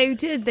 But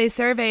they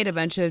surveyed a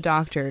bunch of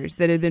doctors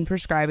that had been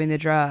prescribing the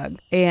drug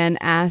and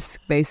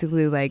asked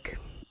basically like,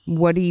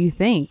 what do you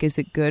think? Is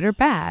it good or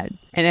bad?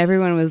 And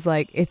everyone was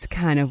like, it's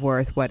kind of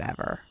worth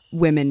whatever.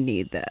 Women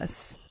need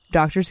this.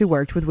 Doctors who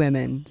worked with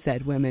women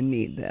said women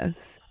need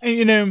this.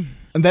 And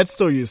and that's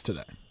still used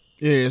today.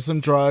 Yeah,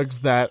 some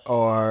drugs that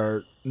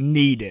are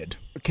needed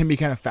can be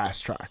kind of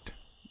fast-tracked.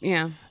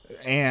 Yeah.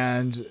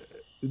 And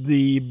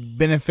the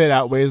benefit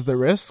outweighs the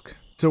risk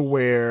to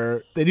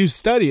where they do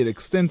study it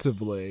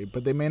extensively,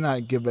 but they may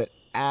not give it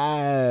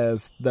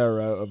as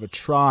thorough of a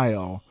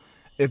trial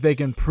if they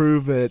can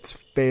prove that it's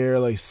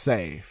fairly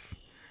safe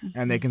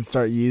and they can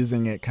start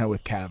using it kind of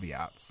with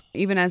caveats.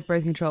 Even as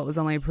birth control, it was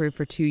only approved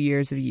for 2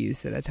 years of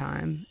use at a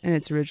time in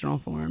its original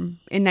form.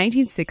 In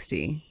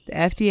 1960, the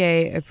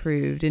FDA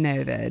approved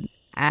Inovid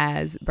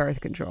as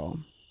birth control,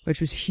 which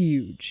was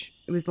huge.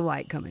 It was the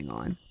light coming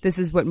on. This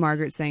is what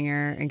Margaret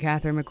Sanger and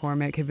Catherine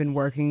McCormick have been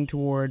working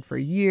toward for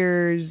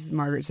years.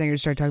 Margaret Sanger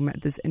started talking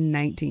about this in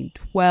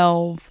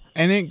 1912.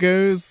 And it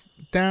goes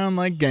down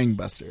like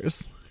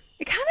gangbusters.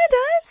 It kind of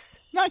does.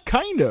 Not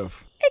kind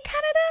of. It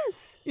kind of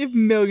does. You have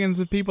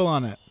millions of people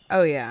on it.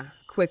 Oh, yeah.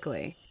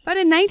 Quickly. But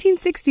in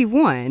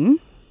 1961,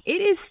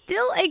 it is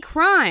still a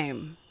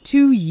crime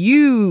to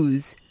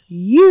use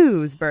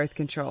birth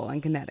control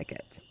in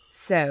Connecticut.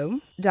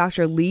 So,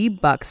 Dr. Lee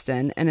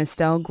Buxton and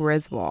Estelle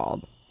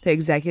Griswold, the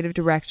executive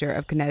director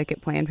of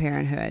Connecticut Planned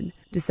Parenthood,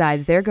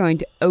 decide they're going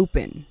to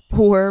open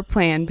 4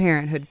 Planned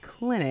Parenthood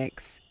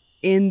clinics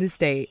in the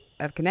state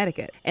of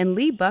Connecticut. And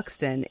Lee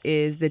Buxton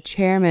is the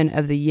chairman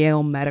of the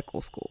Yale Medical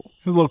School.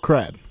 There's a little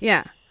cred.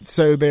 Yeah.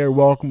 So they're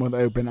welcome with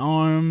open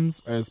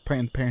arms, as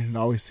Planned Parenthood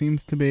always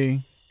seems to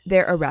be.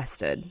 They're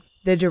arrested.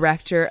 The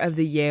director of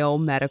the Yale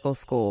Medical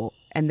School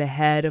and the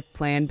head of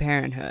Planned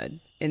Parenthood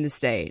in the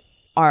state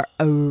are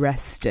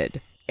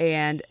arrested.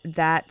 And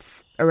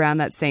that's around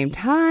that same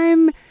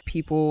time,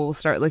 people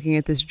start looking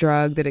at this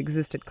drug that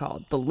existed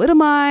called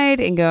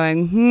thalidomide and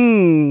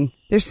going,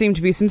 there seem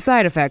to be some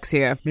side effects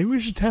here. Maybe we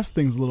should test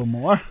things a little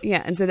more.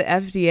 Yeah, and so the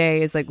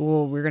FDA is like,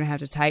 well, we're going to have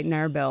to tighten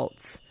our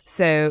belts.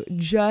 So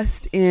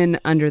just in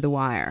under the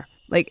wire.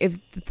 Like if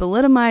the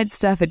thalidomide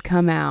stuff had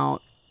come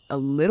out a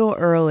little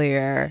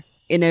earlier,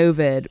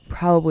 Inovid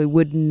probably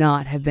would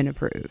not have been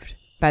approved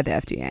by the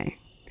FDA.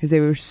 Because they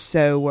were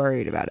so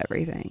worried about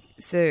everything.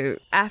 So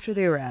after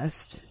the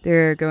arrest,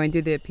 they're going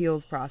through the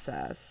appeals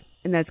process.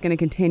 And that's going to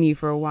continue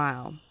for a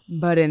while.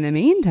 But in the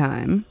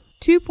meantime,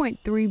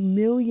 2.3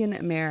 million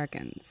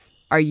Americans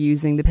are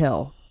using the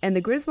pill. And the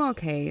Griswold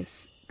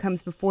case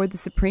comes before the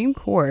Supreme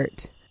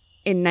Court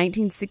in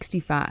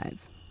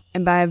 1965.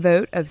 And by a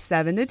vote of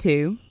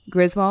 7-2,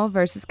 Griswold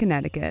versus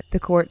Connecticut,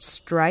 the court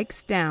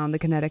strikes down the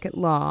Connecticut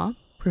law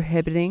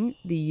prohibiting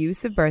the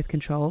use of birth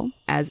control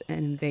as an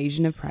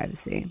invasion of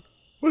privacy.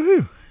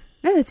 Woohoo!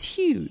 No, that's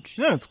huge.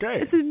 No, it's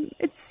great.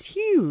 It's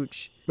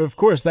huge. But of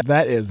course,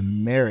 that is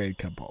married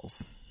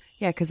couples.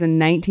 Yeah, because in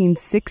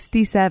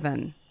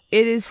 1967,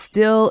 it is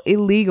still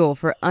illegal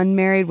for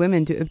unmarried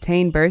women to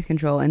obtain birth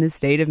control in the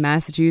state of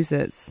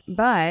Massachusetts.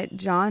 But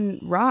John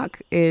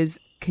Rock is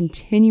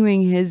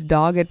continuing his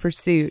dogged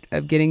pursuit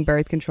of getting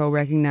birth control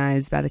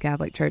recognized by the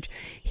Catholic Church.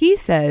 He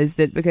says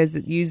that because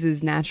it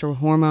uses natural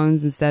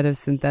hormones instead of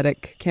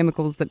synthetic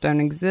chemicals that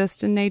don't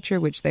exist in nature,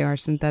 which they are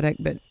synthetic,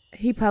 but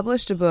he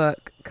published a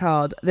book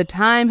called The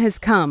Time Has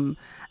Come,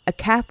 A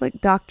Catholic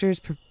Doctor's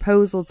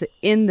Proposal to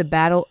End the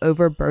Battle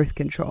Over Birth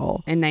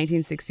Control in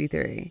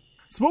 1963.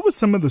 So what was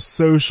some of the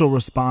social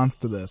response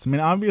to this? I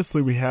mean,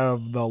 obviously we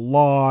have the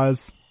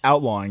laws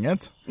outlawing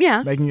it,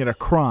 making it a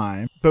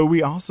crime, but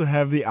we also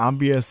have the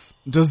obvious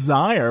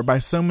desire by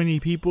so many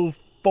people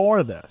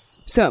for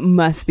this. So it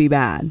must be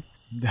bad.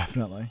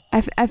 Definitely.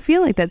 I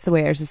feel like that's the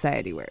way our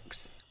society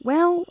works.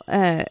 Well,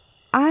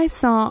 I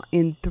saw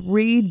in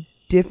 3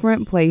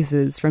 different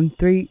places from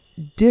 3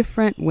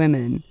 different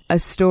women a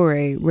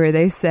story where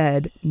they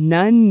said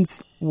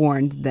nuns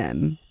warned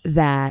them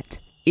that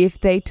if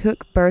they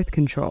took birth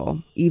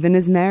control, even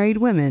as married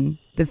women,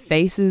 the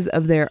faces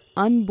of their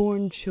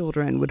unborn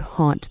children would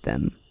haunt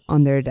them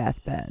on their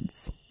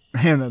deathbeds.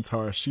 Man, that's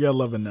harsh. You gotta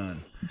love a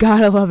nun.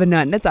 Gotta love a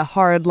nun. That's a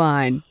hard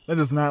line. That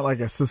is not like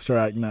a Sister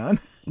Act nun.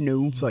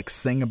 No. Just like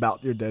sing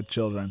about your dead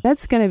children.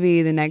 That's going to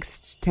be the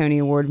next Tony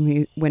Award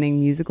winning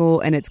musical,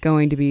 and it's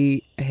going to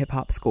be a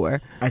hip-hop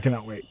score. I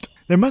cannot wait.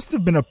 There must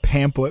have been a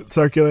pamphlet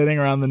circulating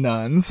around the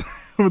nuns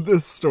with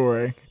this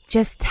story.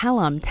 Just tell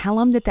them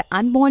that the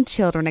unborn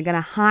children are going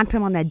to haunt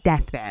them on their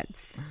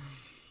deathbeds.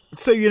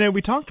 So,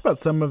 we talked about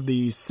some of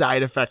the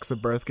side effects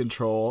of birth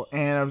control,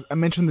 and I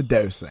mentioned the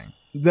dosing.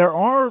 There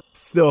are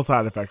still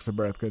side effects of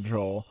birth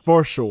control,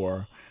 for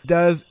sure.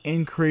 Does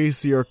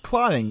increase your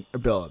clotting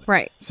ability.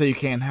 Right. So you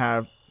can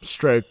have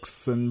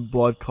strokes and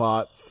blood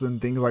clots and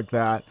things like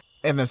that.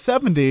 In the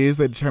 70s,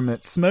 they determined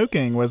that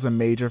smoking was a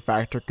major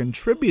factor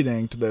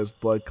contributing to those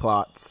blood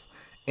clots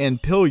in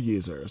pill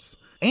users.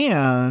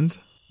 And,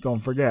 don't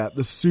forget,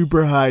 the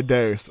super high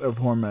dose of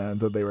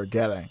hormones that they were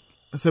getting.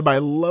 So by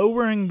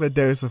lowering the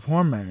dose of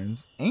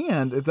hormones,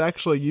 and it's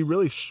actually, you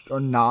really are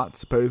not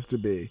supposed to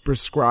be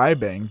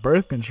prescribing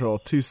birth control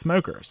to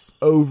smokers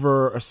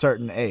over a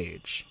certain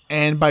age.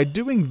 And by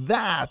doing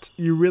that,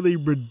 you really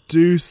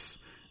reduce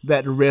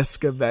that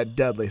risk of that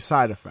deadly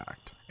side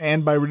effect.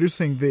 And by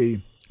reducing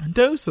the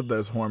dose of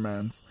those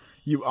hormones,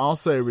 you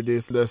also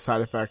reduce those side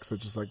effects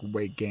such as like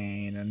weight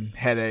gain and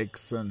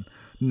headaches and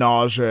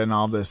nausea and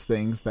all those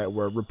things that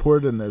were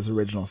reported in those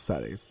original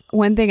studies.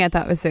 One thing I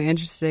thought was so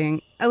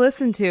interesting, I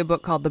listened to a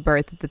book called The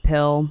Birth of the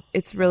Pill.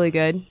 It's really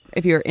good.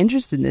 If you're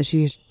interested in this,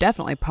 you should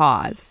definitely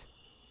pause.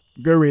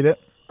 Go read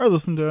it or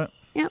listen to it.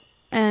 Yep.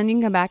 And you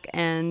can come back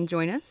and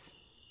join us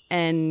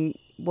and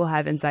we'll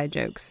have inside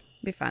jokes.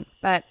 Be fun.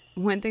 But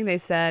one thing they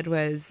said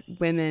was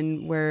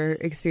women were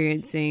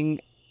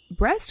experiencing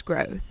breast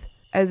growth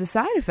as a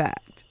side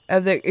effect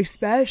of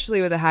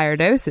especially with the higher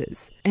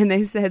doses. And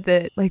they said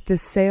that like the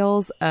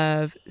sales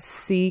of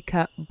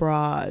C-cup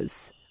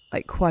bras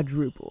like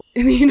quadrupled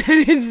in the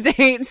United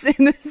States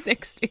in the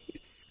 60s.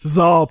 This is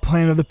all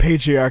plan of the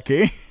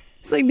patriarchy.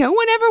 It's like no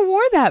one ever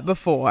wore that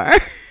before.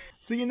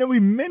 So, we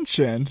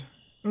mentioned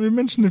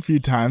a few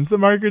times that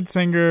Margaret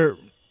Sanger,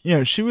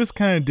 she was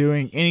kind of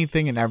doing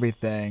anything and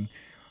everything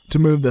to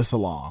move this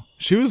along.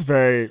 She was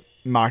very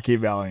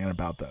Machiavellian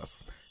about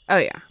this. Oh,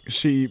 yeah.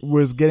 She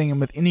was getting in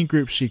with any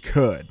group she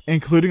could,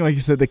 including, like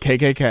you said, the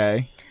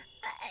KKK.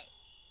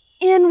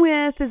 In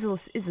with is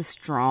a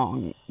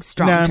strong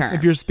term.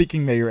 If you're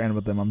speaking there, you're in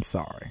with them. I'm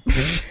sorry.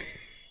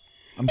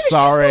 I'm it's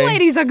sorry. Just the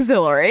ladies'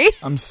 auxiliary.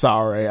 I'm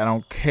sorry. I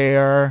don't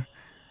care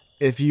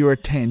if you are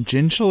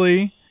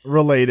tangentially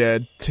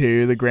related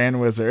to the Grand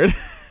Wizard.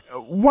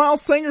 While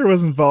Sanger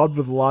was involved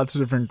with lots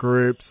of different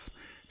groups,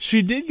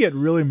 she did get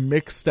really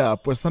mixed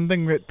up with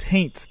something that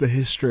taints the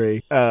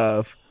history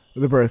of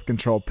the birth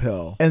control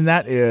pill, and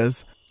that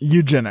is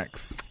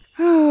eugenics.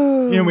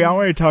 We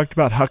already talked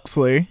about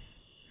Huxley,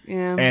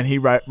 Yeah. And he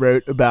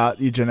wrote about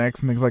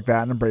eugenics and things like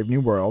that in A Brave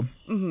New World.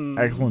 Mm-hmm.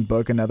 Excellent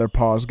book. Another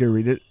pause. Go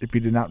read it if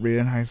you did not read it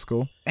in high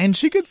school. And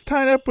she gets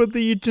tied up with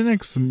the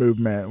eugenics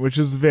movement, which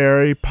is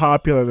very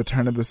popular at the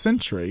turn of the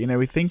century. You know,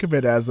 we think of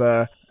it as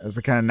a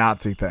kind of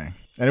Nazi thing.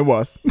 And it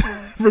was,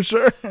 for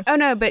sure. Oh,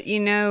 no, but you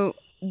know,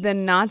 the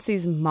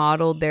Nazis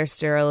modeled their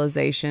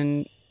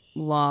sterilization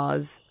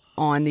laws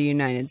on the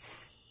United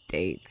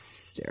States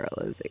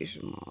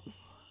sterilization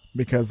laws.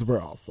 Because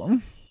we're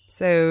awesome.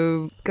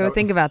 So go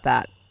think about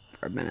that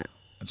for a minute.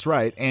 That's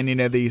right. And, you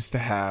know, they used to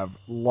have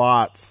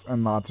lots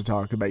and lots of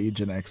talk about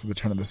eugenics at the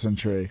turn of the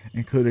century,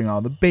 including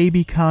all the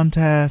baby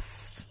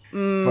contests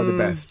for the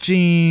best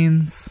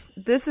genes.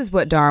 This is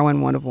what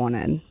Darwin would have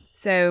wanted.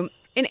 So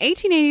in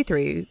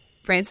 1883,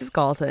 Francis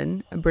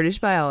Galton, a British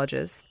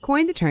biologist,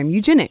 coined the term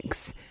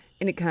eugenics.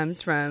 And it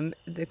comes from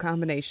the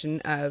combination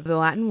of the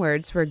Latin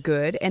words for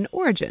good and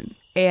origin.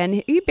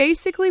 And he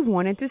basically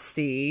wanted to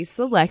see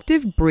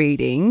selective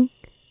breeding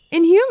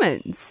in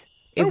humans.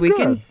 If we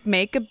can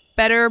make a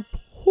better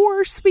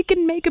horse, we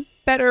can make a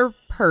better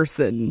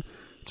person.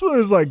 It's one of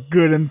those, like,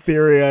 good in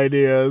theory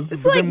ideas.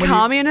 It's like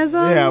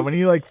communism. When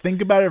you, like,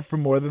 think about it for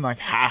more than, like,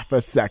 half a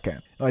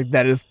second. Like,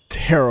 that is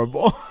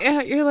terrible.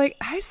 Yeah, you're like,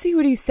 I see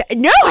what he's saying.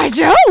 No, I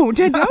don't.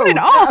 I don't at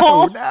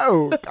all.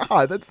 No.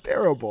 God, that's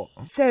terrible.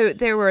 So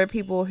there were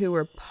people who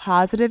were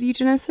positive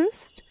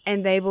eugenicists,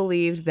 and they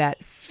believed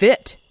that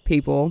fit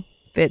people,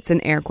 fits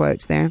in air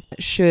quotes there,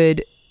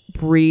 should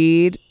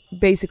breed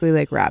basically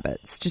like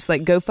rabbits. Just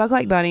like go fuck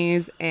like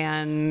bunnies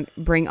and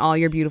bring all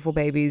your beautiful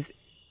babies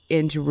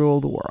in to rule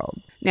the world.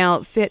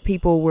 Now, fit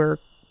people were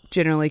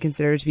generally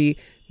considered to be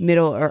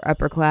middle or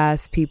upper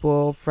class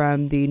people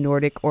from the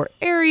Nordic or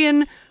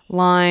Aryan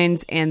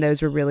lines, and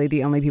those were really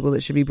the only people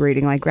that should be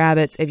breeding like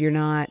rabbits. If you're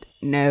not,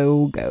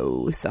 no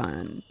go,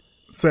 son.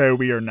 So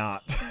we are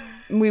not.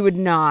 We would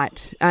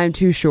not. I'm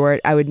too short.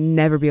 I would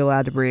never be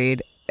allowed to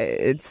breed.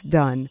 It's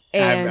done.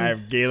 And I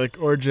have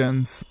Gaelic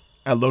origins.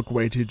 I look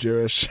way too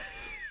Jewish.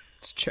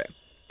 It's true.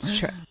 It's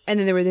true. And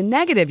then there were the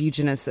negative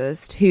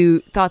eugenicists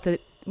who thought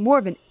that more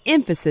of an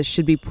emphasis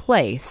should be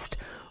placed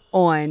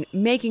on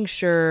making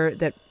sure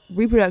that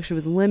reproduction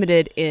was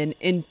limited in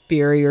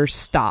inferior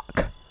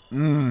stock.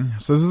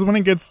 So this is when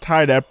it gets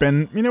tied up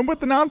in, you know, what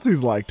the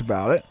Nazis liked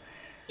about it.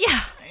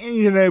 Yeah.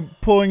 You know,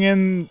 pulling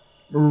in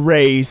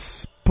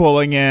race,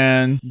 pulling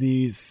in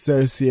the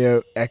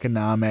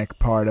socioeconomic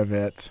part of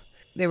it.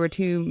 There were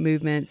two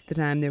movements at the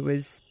time. There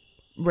was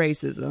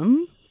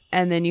racism,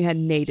 and then you had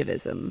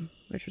nativism,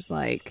 which was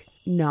like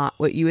not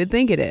what you would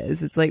think it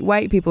is. It's like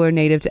white people are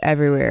native to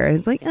everywhere. And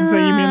it's like, so you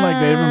mean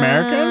like Native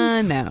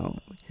Americans?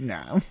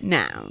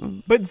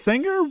 No. But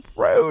Singer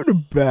wrote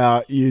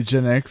about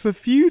eugenics a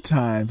few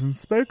times and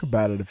spoke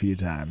about it a few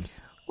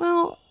times.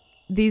 Well,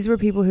 these were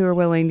people who were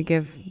willing to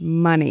give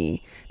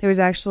money. There was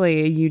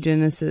actually a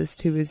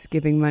eugenicist who was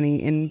giving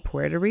money in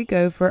Puerto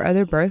Rico for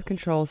other birth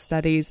control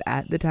studies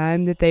at the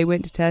time that they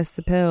went to test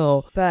the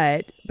pill.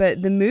 But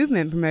the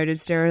movement promoted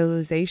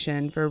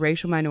sterilization for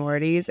racial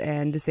minorities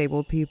and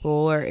disabled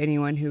people or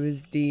anyone who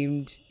was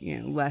deemed,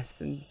 you know, less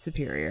than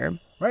superior.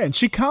 Right, and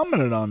she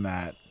commented on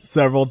that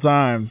several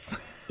times.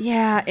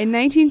 Yeah, in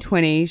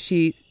 1920,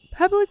 she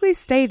publicly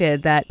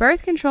stated that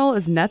birth control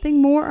is nothing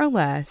more or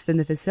less than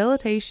the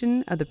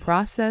facilitation of the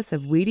process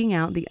of weeding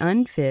out the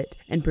unfit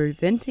and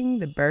preventing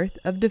the birth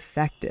of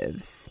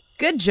defectives.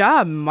 Good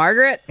job,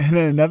 Margaret. And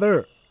in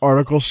another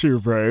article she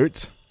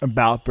wrote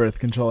about birth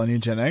control and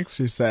eugenics,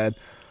 she said,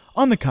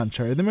 on the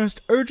contrary, the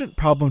most urgent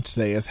problem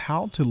today is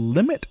how to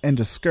limit and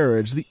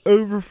discourage the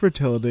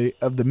over-fertility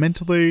of the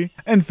mentally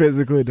and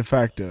physically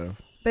defective.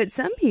 But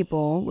some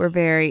people were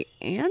very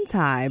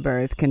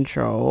anti-birth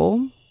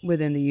control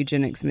within the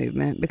eugenics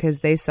movement because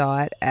they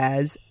saw it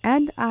as,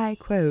 and I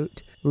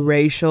quote,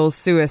 racial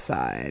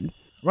suicide.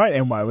 Right,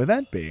 and why would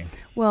that be?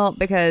 Well,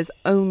 because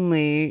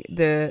only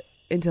the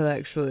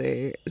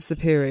intellectually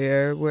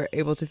superior were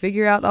able to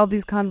figure out all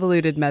these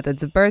convoluted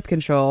methods of birth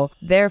control.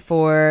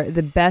 Therefore,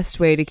 the best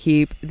way to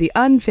keep the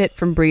unfit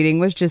from breeding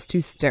was just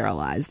to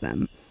sterilize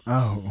them.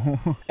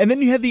 Oh. And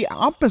then you had the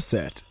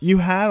opposite. You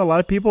had a lot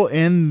of people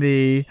in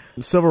the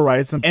civil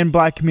rights and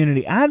black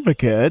community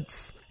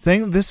advocates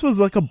saying this was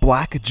like a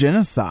black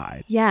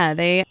genocide. Yeah,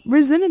 they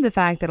resented the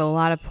fact that a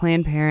lot of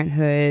Planned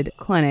Parenthood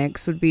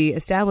clinics would be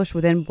established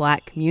within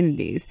black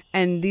communities.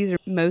 And these are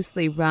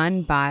mostly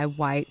run by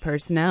white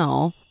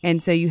personnel.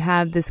 And so you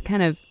have this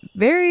kind of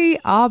very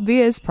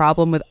obvious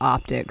problem with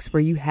optics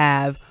where you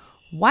have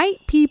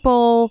white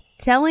people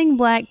telling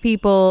black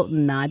people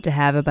not to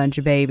have a bunch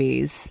of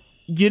babies.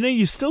 You know,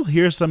 you still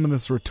hear some of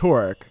this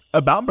rhetoric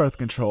about birth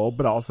control,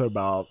 but also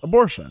about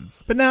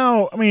abortions. But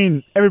now, I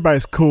mean,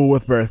 everybody's cool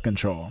with birth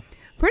control.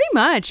 Pretty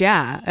much,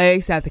 yeah,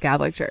 except the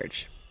Catholic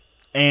Church.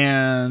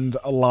 And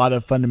a lot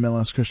of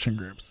fundamentalist Christian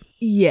groups.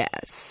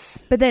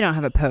 Yes, but they don't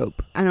have a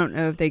pope. I don't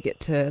know if they get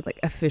to, like,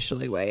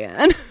 officially weigh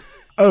in.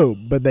 Oh,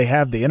 but they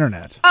have the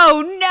internet.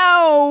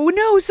 Oh,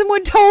 no,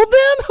 someone told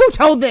them? Who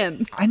told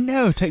them? I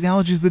know,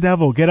 technology's the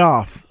devil, get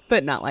off.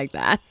 But not like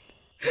that.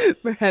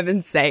 For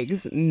heaven's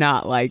sakes,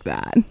 not like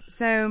that.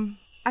 So,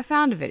 I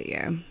found a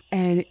video,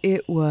 and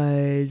it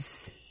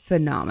was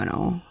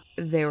phenomenal.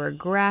 There were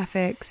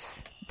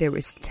graphics, there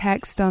was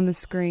text on the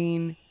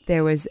screen,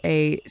 there was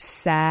a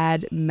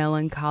sad,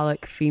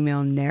 melancholic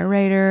female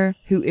narrator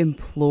who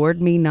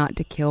implored me not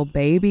to kill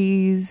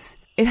babies.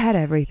 It had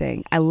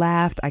everything. I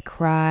laughed, I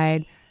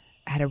cried,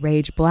 I had a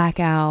rage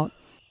blackout,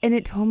 and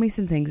it told me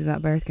some things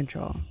about birth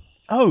control.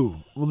 Oh,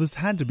 well, this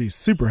had to be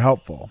super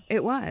helpful.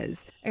 It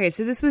was. Okay,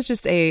 so this was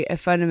just a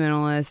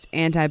fundamentalist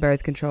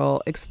anti-birth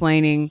control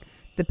explaining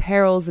the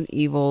perils and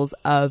evils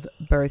of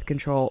birth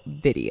control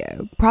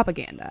video.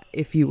 Propaganda,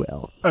 if you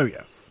will. Oh,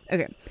 yes.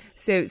 Okay,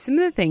 so some of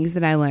the things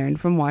that I learned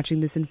from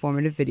watching this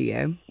informative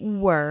video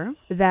were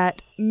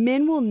that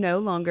men will no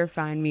longer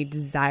find me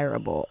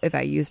desirable if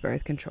I use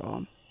birth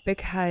control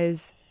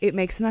because it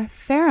makes my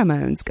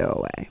pheromones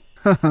go away.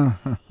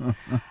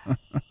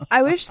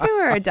 I wish there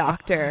were a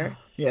doctor.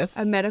 Yes.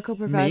 A medical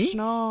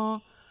professional.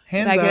 Me?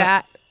 Hands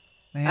up.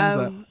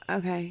 Hands up.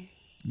 Okay.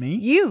 Me?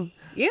 You.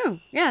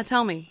 Yeah,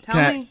 tell me.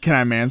 Tell me. Can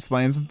I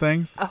mansplain some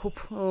things? Oh,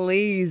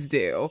 please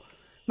do.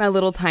 My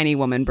little tiny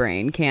woman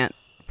brain can't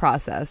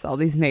process all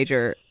these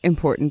major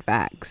important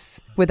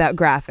facts without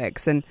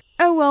graphics. And,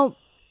 oh, well,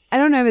 I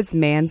don't know if it's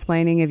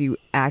mansplaining if you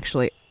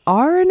actually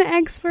are an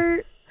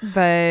expert,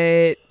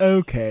 but...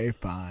 Okay,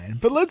 fine.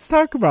 But let's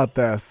talk about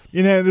this.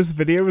 You know, this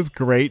video was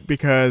great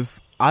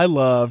because I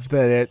loved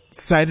that it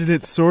cited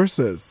its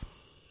sources.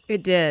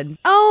 It did.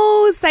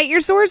 Oh, cite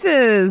your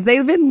sources.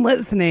 They've been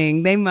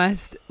listening. They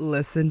must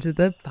listen to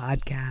the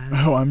podcast.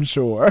 Oh, I'm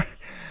sure.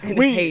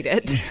 And hate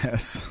it.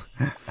 Yes.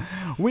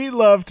 We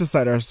love to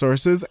cite our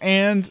sources,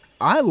 and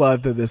I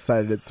love that this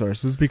cited its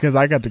sources because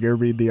I got to go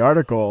read the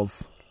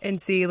articles. And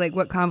see, like,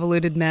 what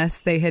convoluted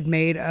mess they had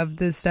made of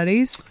the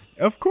studies?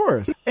 Of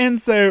course. And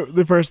so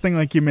the first thing,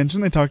 like you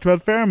mentioned, they talked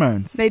about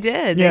pheromones. They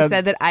did. Yeah. They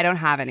said that I don't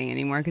have any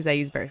anymore because I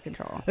use birth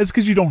control. That's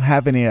because you don't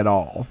have any at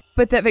all.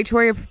 But that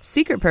Victoria's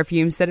Secret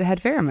perfume said it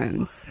had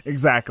pheromones.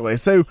 Exactly.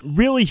 So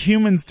really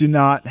humans do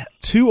not,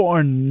 to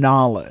our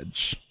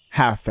knowledge,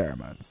 have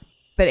pheromones.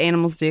 But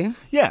animals do?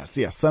 Yes.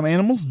 Some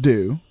animals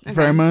do. Okay.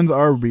 Pheromones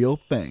are a real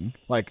thing.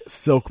 Like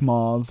silk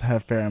moths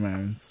have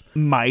pheromones.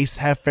 Mice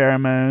have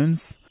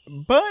pheromones.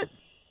 But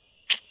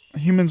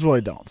humans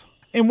really don't.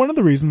 And one of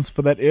the reasons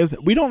for that is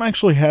that we don't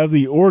actually have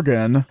the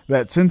organ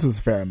that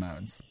senses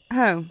pheromones.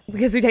 Oh,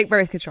 because we take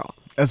birth control.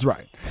 That's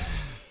right.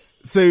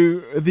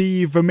 So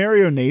the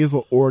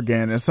vomeronasal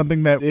organ is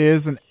something that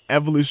is an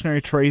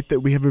evolutionary trait that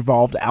we have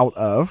evolved out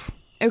of.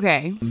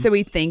 Okay, so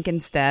we think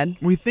instead?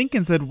 We think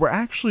instead. We're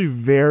actually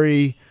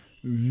very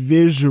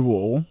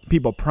visual.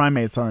 People,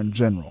 primates are in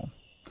general.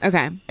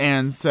 Okay.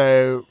 And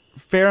so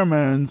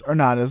pheromones are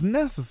not as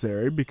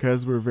necessary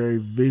because we're very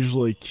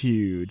visually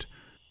cued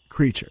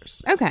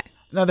creatures. Okay.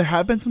 Now, there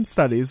have been some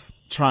studies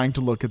trying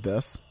to look at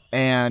this.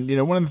 And, you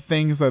know, one of the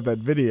things that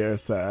video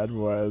said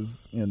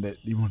was, you know, that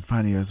you wouldn't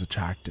find you as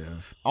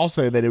attractive.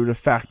 Also, that it would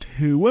affect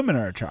who women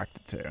are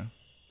attracted to.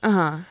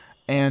 Uh-huh.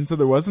 And so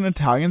there was an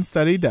Italian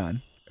study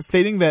done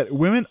stating that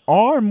women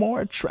are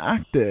more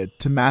attracted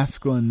to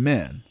masculine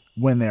men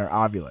when they're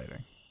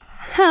ovulating.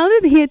 How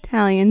do the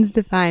Italians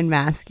define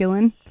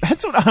masculine?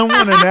 That's what I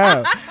want to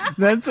know.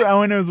 That's what I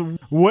want to know is,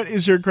 what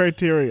is your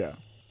criteria?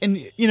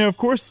 And, you know, of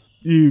course,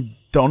 you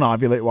don't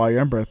ovulate while you're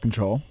on birth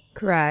control.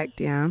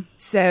 Correct, yeah.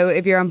 So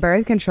if you're on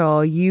birth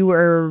control, you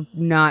are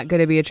not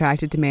going to be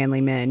attracted to manly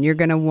men. You're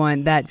going to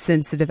want that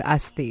sensitive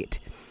aesthete.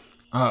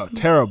 Oh,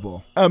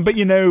 terrible. But,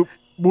 you know,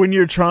 when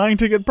you're trying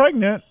to get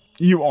pregnant,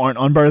 you aren't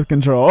on birth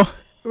control.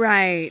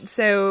 Right.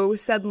 So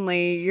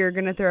suddenly you're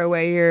going to throw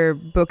away your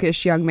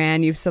bookish young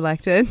man you've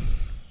selected.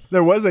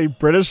 There was a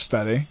British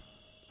study.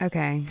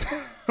 Okay.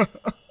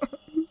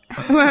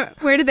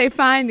 Where did they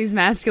find these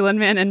masculine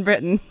men in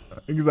Britain?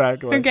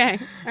 Exactly. Okay.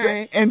 All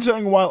right. And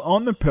showing while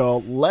on the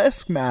pill,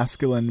 less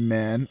masculine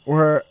men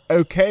were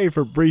okay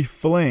for brief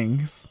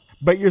flings,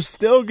 but you're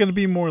still going to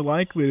be more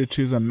likely to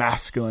choose a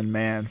masculine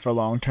man for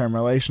long-term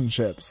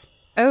relationships.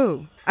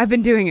 Oh, I've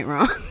been doing it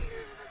wrong.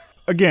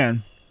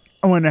 Again,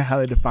 I wonder how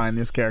they define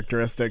these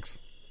characteristics.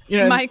 You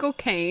know, Michael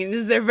Caine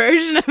is their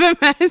version of a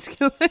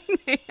masculine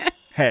man.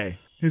 Hey,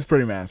 he's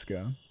pretty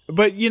masculine.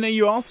 But, you know,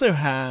 you also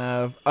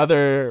have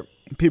other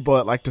people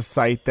that like to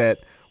cite that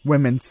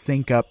women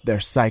sync up their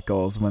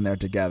cycles when they're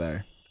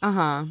together.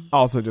 Uh-huh.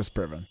 Also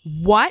disproven.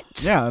 What?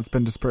 Yeah, it's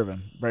been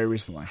disproven very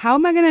recently. How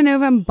am I going to know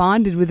if I'm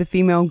bonded with a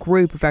female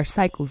group if our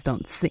cycles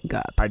don't sync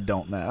up? I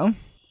don't know.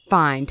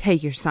 Fine,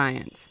 take your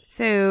science.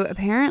 So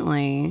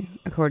apparently,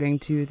 according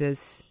to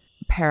this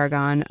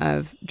paragon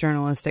of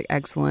journalistic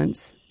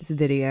excellence, this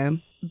video,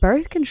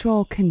 birth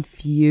control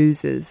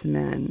confuses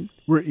men.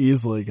 We're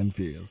easily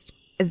confused.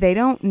 They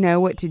don't know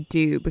what to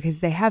do because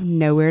they have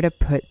nowhere to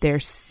put their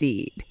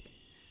seed.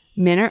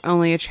 Men are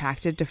only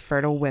attracted to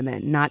fertile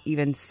women, not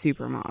even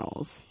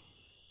supermodels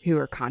who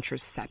are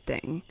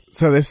contracepting.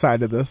 So they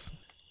cited this.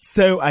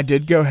 So I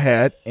did go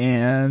ahead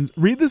and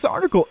read this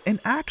article, and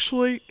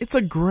actually, it's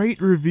a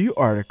great review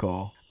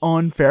article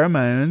on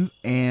pheromones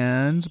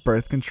and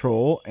birth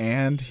control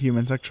and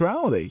human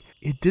sexuality.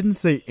 It didn't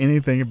say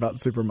anything about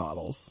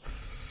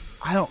supermodels.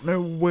 I don't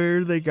know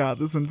where they got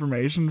this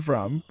information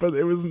from, but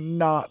it was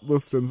not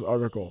listed in this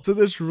article. So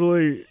this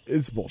really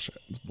is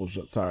bullshit. It's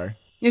bullshit. Sorry.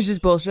 It's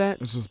just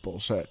bullshit? It's just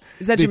bullshit.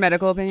 Is that your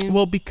medical opinion?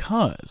 Well,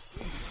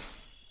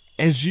 because,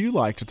 as you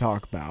like to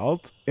talk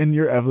about in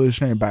your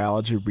evolutionary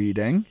biology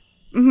reading,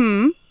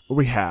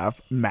 we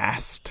have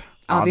masked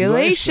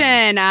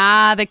ovulation.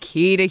 The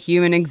key to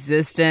human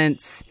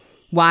existence.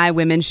 Why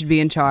women should be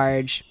in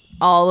charge.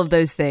 All of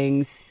those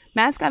things.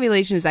 Masked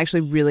ovulation is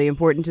actually really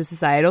important to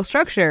societal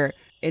structure.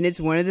 And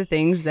it's one of the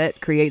things that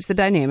creates the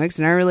dynamics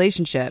in our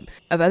relationship.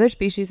 Of other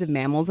species of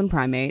mammals and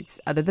primates,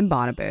 other than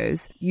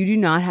bonobos, you do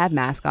not have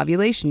masked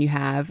ovulation. You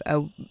have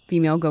a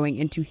female going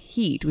into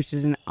heat, which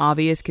is an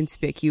obvious,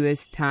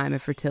 conspicuous time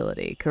of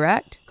fertility,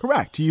 correct?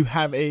 Correct. You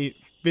have a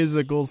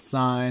physical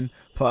sign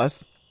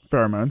plus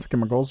pheromones,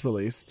 chemicals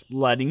released,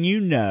 letting you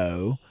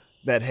know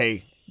that,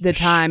 hey, the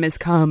time has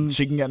come.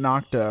 She can get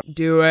knocked up.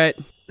 Do it.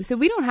 So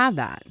we don't have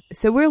that.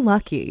 So we're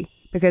lucky.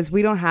 Because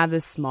we don't have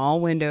this small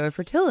window of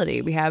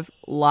fertility. We have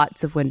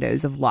lots of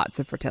windows of lots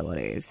of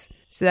fertilities.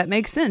 So that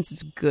makes sense.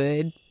 It's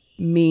good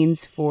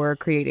means for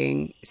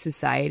creating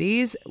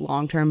societies,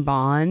 long-term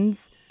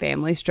bonds,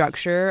 family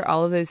structure,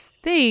 all of those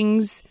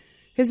things,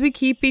 because we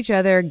keep each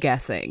other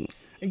guessing.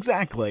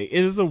 Exactly.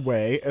 It is a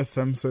way, as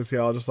some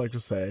sociologists like to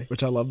say,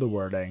 which I love the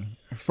wording,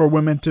 for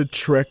women to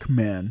trick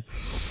men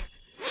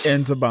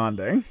into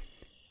bonding.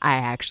 I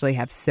actually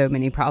have so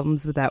many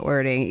problems with that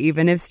wording.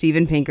 Even if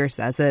Steven Pinker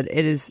says it,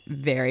 it is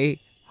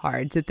very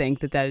hard to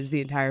think that that is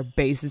the entire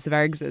basis of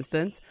our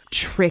existence.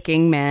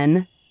 Tricking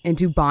men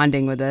into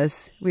bonding with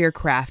us. We are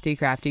crafty,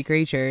 crafty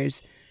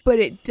creatures. But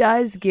it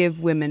does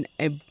give women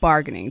a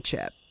bargaining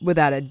chip,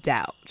 without a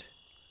doubt.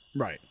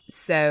 Right.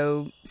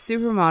 So,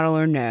 supermodel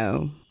or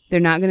no, they're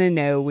not going to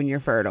know when you're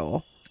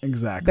fertile.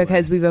 Exactly.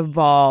 Because we've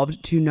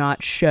evolved to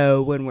not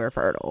show when we're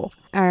fertile.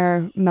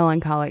 Our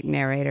melancholic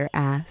narrator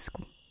asks,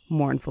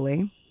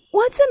 mournfully,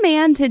 what's a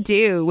man to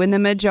do when the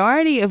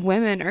majority of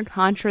women are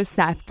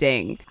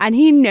contracepting and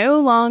he no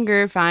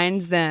longer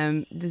finds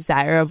them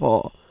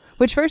desirable?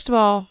 Which, first of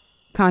all,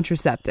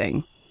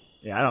 contracepting.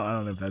 Yeah, I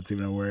don't know if that's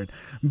even a word.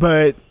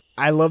 But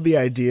I love the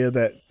idea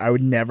that I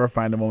would never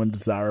find a woman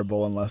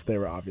desirable unless they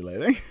were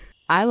ovulating.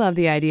 I love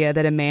the idea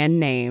that a man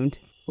named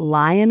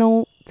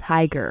Lionel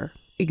Tiger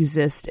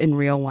exists in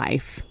real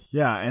life.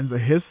 Yeah, and so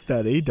his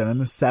study, done in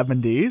the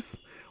 70s,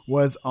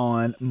 was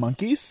on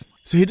monkeys.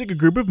 So he took a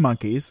group of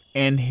monkeys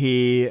and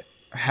he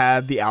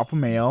had the alpha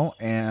male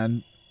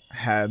and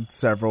had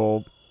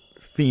several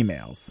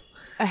females.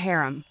 A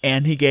harem.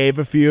 And he gave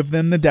a few of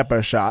them the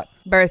Depo shot.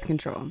 Birth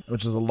control.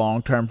 Which is a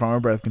long-term form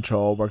of birth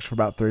control. Works for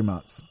about 3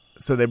 months.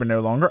 So they were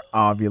no longer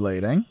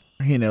ovulating.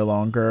 He no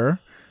longer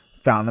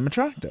found them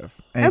attractive.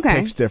 And he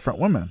picked different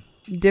women.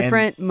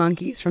 Different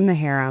monkeys from the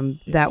harem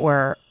that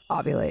were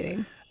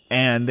ovulating.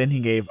 And then he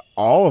gave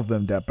all of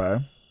them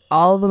Depo.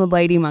 All of the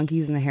lady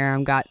monkeys in the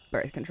harem got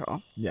birth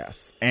control.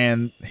 Yes.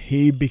 And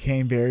he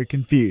became very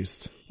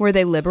confused. Were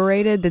they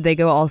liberated? Did they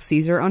go all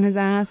Caesar on his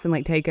ass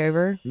and take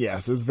over?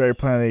 Yes, it was very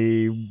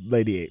plenty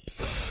lady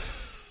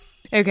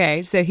apes.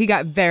 Okay, so he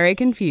got very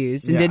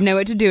confused and didn't know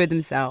what to do with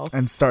himself.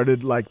 And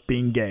started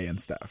being gay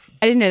and stuff.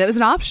 I didn't know that was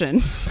an option.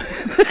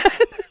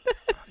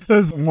 That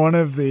was one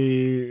of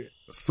the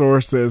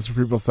sources for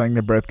people saying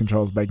that birth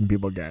control is making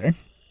people gay.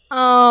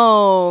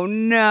 Oh,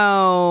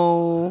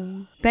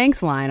 no.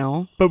 Thanks,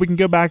 Lionel. But we can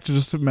go back to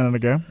just a minute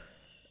ago.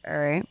 All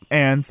right.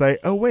 And say,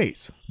 oh,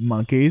 wait.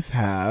 Monkeys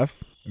have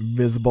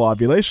visible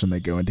ovulation. They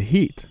go into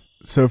heat.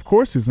 So, of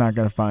course, he's not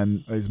going to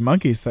find these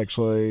monkeys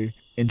sexually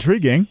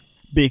intriguing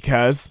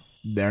because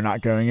they're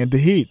not going into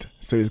heat.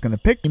 So he's going to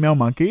pick female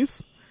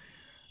monkeys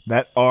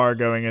that are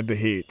going into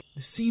heat.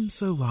 It seems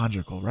so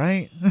logical,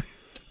 right?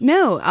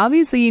 No,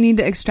 obviously you need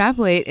to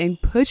extrapolate and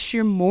push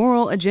your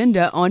moral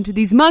agenda onto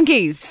these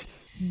monkeys.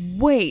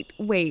 Wait.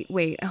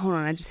 Hold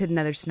on, I just hit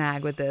another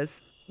snag with this.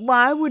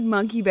 Why would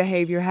monkey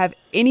behavior have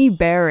any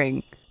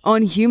bearing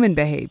on human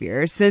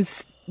behavior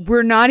since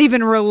we're not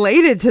even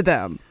related to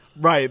them?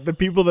 Right. The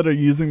people that are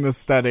using this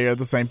study are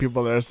the same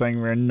people that are saying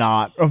we're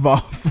not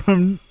evolved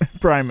from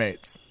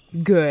primates.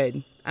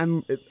 Good.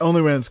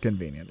 Only when it's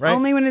convenient, right?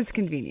 Only when it's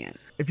convenient.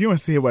 If you want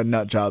to see what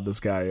nut job this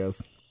guy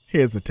is,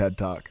 here's a TED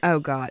Talk. Oh,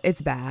 God.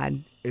 It's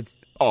bad. It's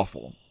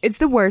awful. It's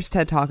the worst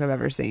TED Talk I've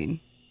ever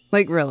seen.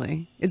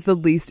 Really. It's the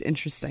least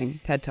interesting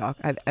TED Talk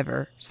I've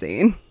ever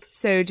seen.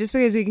 So just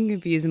because we can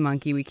confuse a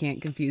monkey, we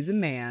can't confuse a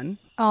man.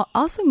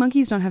 Also,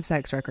 monkeys don't have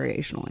sex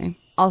recreationally.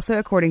 Also,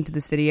 according to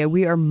this video,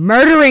 we are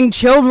murdering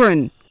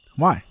children.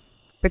 Why?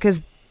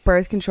 Because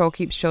birth control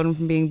keeps children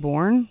from being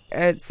born.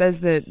 It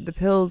says that the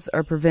pills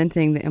are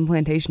preventing the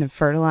implantation of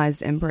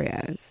fertilized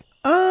embryos.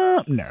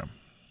 No.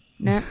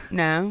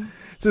 No?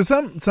 So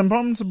some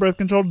forms of birth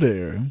control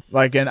do,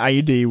 like an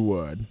IUD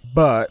would,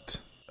 but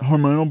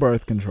hormonal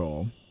birth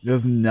control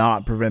does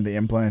not prevent the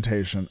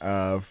implantation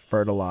of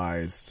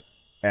fertilized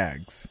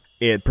eggs.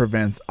 It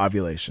prevents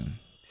ovulation.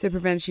 So it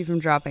prevents you from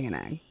dropping an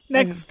egg.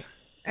 Next.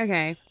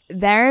 Okay.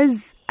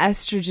 There's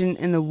estrogen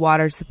in the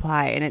water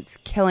supply, and it's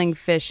killing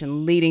fish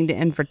and leading to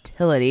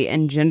infertility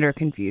and gender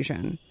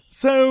confusion.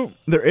 So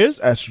there is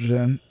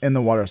estrogen in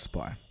the water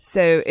supply.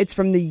 So it's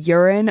from the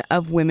urine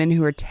of women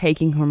who are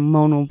taking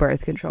hormonal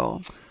birth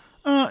control.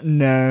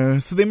 No.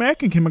 So the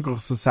American Chemical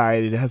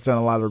Society has done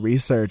a lot of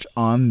research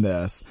on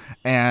this,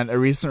 and a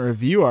recent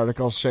review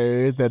article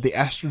showed that the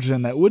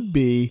estrogen that would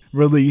be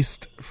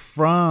released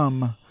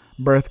from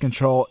birth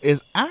control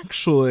is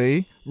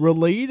actually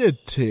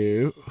related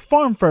to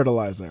farm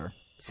fertilizer.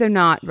 So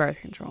not birth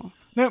control.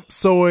 Nope.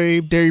 Soy,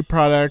 dairy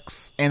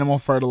products, animal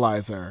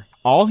fertilizer.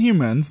 All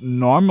humans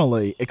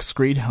normally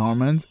excrete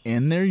hormones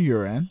in their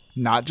urine,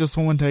 not just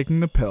when taking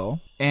the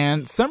pill.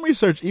 And some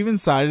research even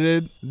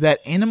cited that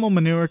animal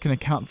manure can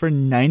account for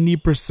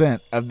 90%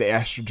 of the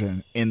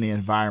estrogen in the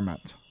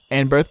environment.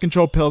 And birth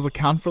control pills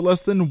account for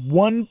less than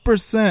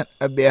 1%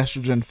 of the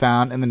estrogen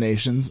found in the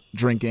nation's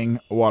drinking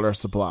water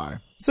supply.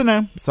 So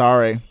no,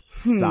 sorry,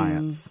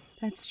 science.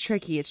 That's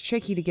tricky. It's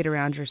tricky to get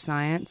around your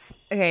science.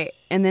 Okay,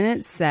 and then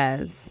it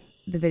says,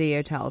 the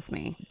video tells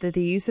me, that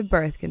the use of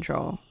birth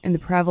control and the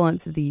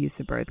prevalence of the use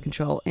of birth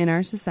control in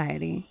our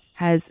society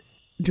has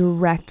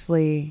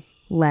directly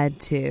led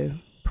to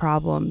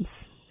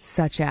problems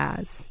such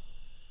as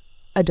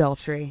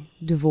adultery,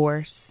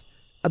 divorce,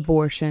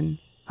 abortion,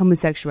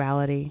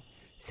 homosexuality,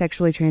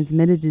 sexually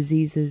transmitted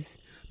diseases,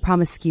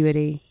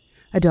 promiscuity,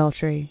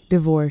 adultery,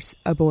 divorce,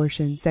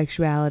 abortion,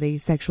 sexuality,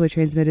 sexually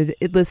transmitted.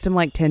 It lists them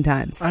like 10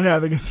 times. I know. I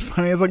think it's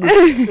funny. It's like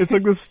this, it's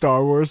like the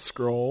Star Wars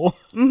scroll.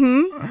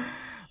 Mm-hmm.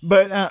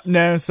 But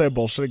no, so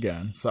bullshit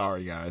again.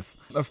 Sorry, guys.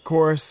 Of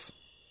course,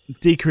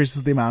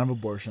 decreases the amount of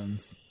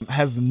abortions.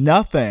 Has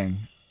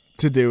nothing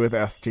to do with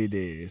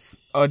STDs.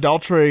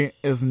 Adultery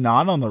is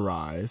not on the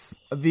rise.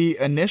 The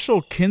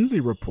initial Kinsey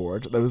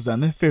report that was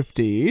done in the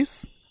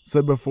 50s,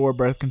 so before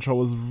birth control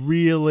was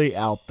really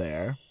out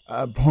there,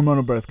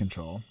 hormonal birth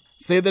control,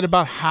 say that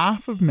about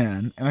half of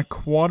men and a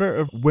quarter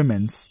of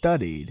women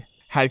studied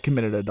had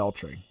committed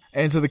adultery.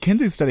 And so the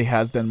Kinsey study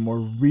has done more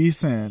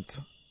recent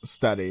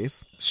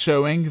studies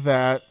showing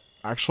that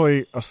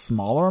actually a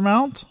smaller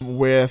amount,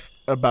 with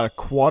about a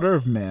quarter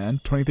of men,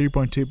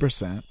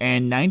 23.2%,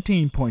 and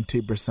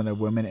 19.2% of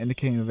women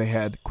indicating that they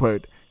had,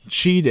 quote,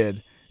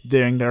 cheated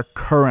during their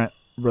current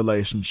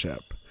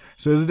relationship.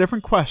 So it's a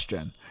different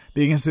question,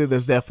 but you can see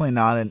there's definitely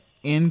not an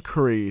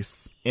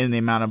increase in the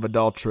amount of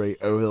adultery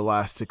over the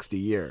last 60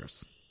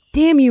 years.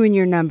 Damn you and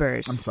your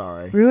numbers. I'm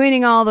sorry.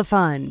 Ruining all the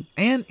fun.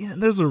 And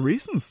there's a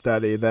recent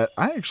study that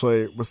I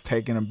actually was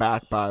taken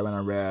aback by when I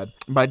read,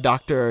 by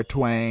Dr.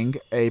 Twang,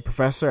 a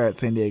professor at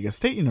San Diego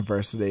State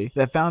University,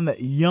 that found that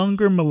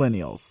younger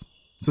millennials,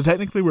 so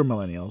technically we're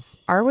millennials.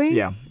 Are we?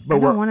 Yeah. But I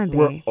don't want to be.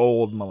 We're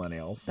old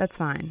millennials. That's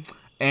fine.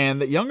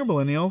 And that younger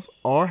millennials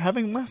are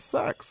having less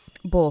sex.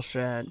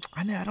 Bullshit.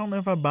 I know, I don't know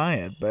if I buy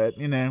it, but,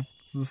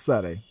 it's a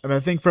study. I mean, I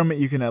think from it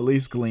you can at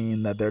least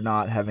glean that they're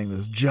not having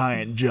this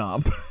giant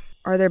jump.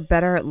 Are they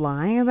better at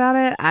lying about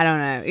it? I don't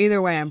know.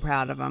 Either way, I'm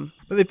proud of them.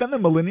 But they found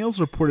that millennials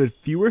reported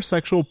fewer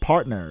sexual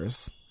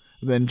partners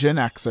than Gen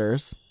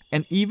Xers,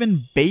 and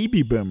even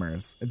baby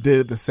boomers did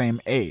at the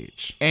same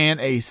age. And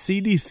a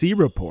CDC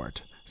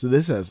report, so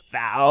this has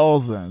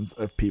thousands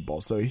of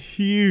people, so a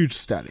huge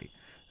study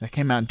that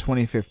came out in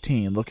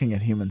 2015 looking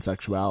at human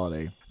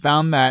sexuality,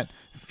 found that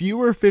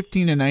fewer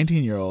 15 and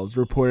 19-year-olds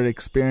reported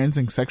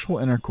experiencing sexual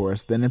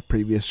intercourse than in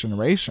previous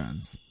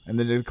generations. And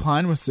the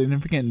decline was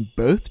significant in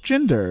both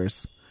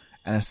genders,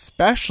 and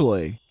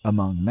especially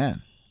among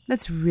men.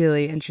 That's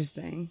really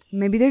interesting.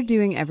 Maybe they're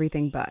doing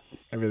everything but.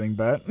 Everything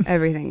but?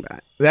 Everything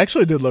but. They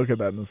actually did look at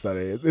that in the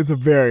study. It's a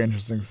very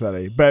interesting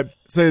study. But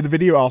so the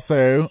video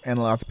also, and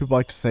lots of people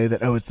like to say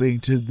that, it's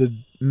leading to the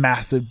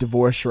massive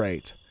divorce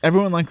rate.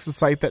 Everyone likes to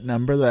cite that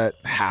number that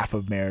half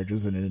of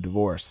marriages end in a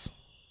divorce.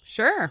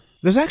 Sure.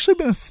 There's actually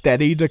been a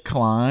steady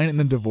decline in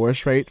the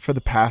divorce rate for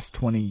the past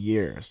 20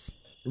 years.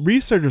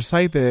 Researchers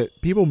cite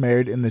that people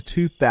married in the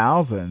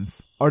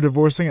 2000s are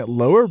divorcing at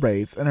lower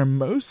rates and are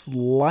most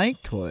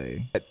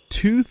likely at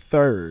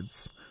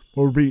 2/3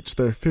 will reach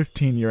their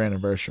 15-year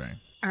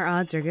anniversary. Our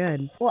odds are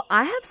good. Well,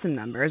 I have some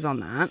numbers on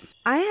that.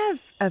 I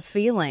have a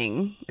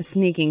feeling, a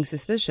sneaking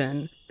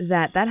suspicion,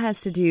 that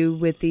has to do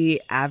with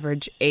the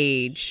average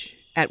age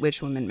at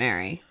which women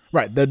marry.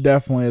 Right, there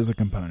definitely is a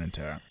component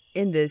to it.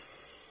 In the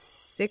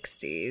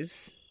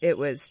 60s, it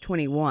was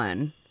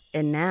 21,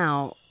 and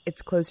now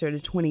it's closer to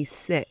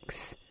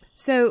 26.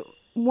 So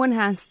one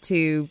has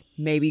to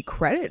maybe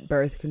credit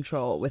birth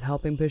control with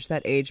helping push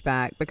that age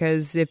back,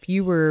 because if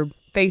you were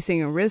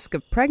facing a risk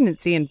of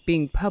pregnancy and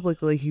being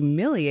publicly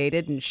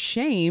humiliated and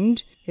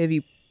shamed if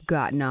you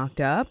got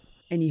knocked up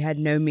and you had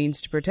no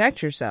means to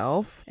protect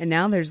yourself, and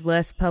now there's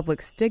less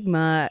public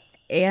stigma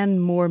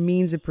and more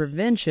means of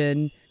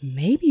prevention,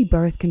 maybe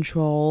birth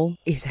control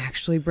is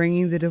actually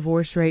bringing the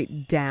divorce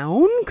rate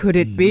down? Could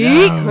it be?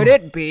 No. Could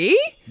it be?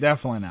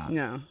 Definitely not.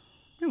 No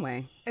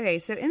way. Okay,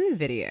 so in the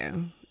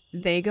video,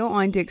 they go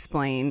on to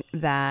explain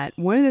that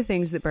one of the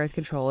things that birth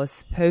control is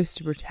supposed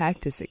to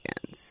protect us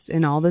against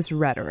in all this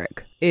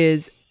rhetoric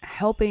is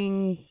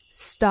helping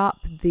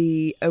stop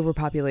the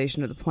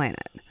overpopulation of the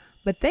planet.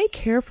 but they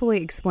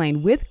carefully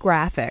explain with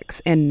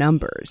graphics and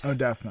numbers. Oh,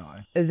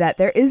 definitely. That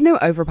there is no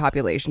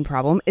overpopulation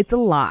problem. It's a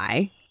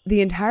lie.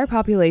 The entire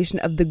population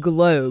of the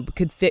globe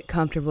could fit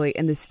comfortably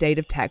in the state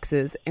of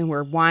Texas, and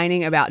we're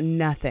whining about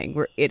nothing.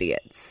 We're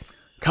idiots.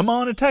 Come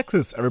on to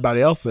Texas.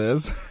 Everybody else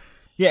is.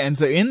 Yeah, and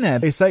so in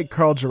that, they cite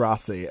Carl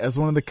Gerasi as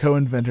one of the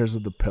co-inventors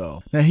of the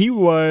pill. Now, he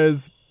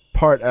was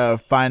part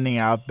of finding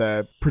out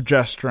that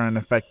progesterone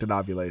affected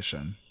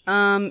ovulation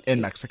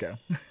in Mexico.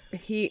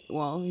 He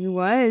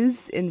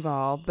was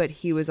involved, but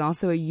he was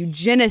also a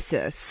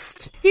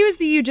eugenicist. He was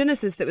the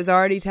eugenicist that was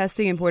already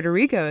testing in Puerto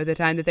Rico at the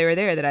time that they were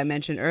there that I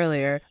mentioned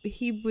earlier.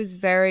 He was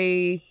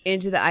very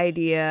into the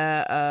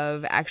idea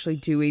of actually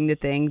doing the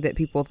thing that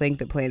people think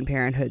that Planned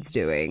Parenthood's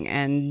doing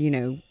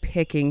and,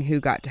 picking who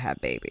got to have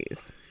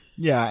babies.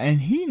 Yeah,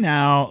 and he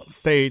now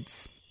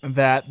states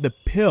that the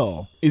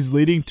pill is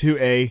leading to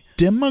a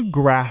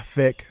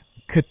demographic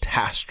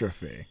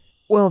catastrophe.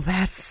 Well,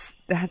 that's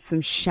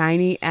some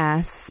shiny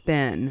ass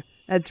spin.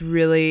 That's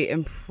really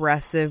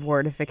impressive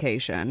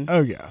wordification.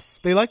 Oh, yes.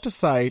 They like to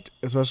cite,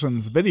 especially in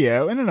this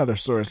video and in other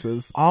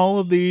sources, all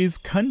of these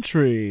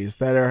countries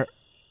that are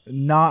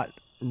not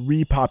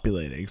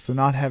repopulating, so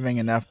not having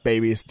enough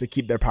babies to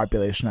keep their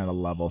population at a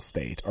level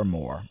state or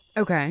more.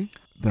 Okay.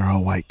 They're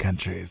all white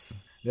countries.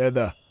 They're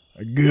the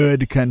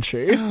good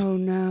countries. Oh,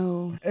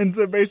 no. And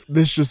so basically,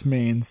 this just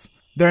means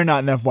there are not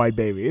enough white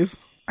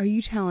babies. Are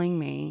you telling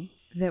me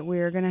that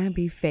we're going to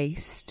be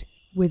faced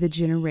with a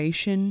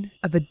generation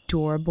of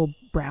adorable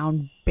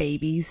brown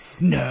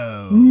babies?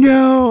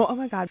 No. Oh,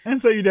 my God.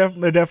 And so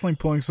they're definitely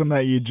pulling some of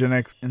that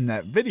eugenics in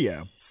that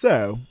video.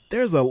 So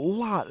there's a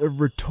lot of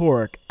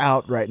rhetoric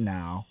out right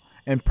now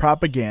and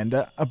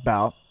propaganda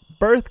about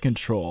birth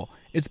control.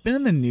 It's been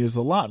in the news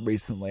a lot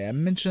recently. I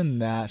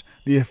mentioned that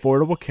the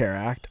Affordable Care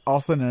Act,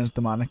 also known as the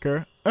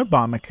moniker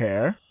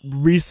Obamacare,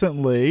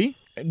 recently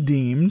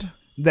deemed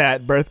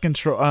that birth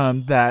control,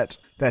 that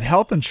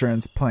health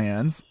insurance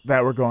plans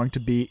that were going to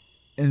be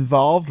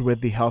involved with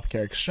the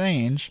healthcare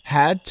exchange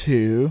had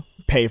to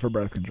pay for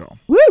birth control.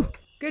 Woo!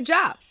 Good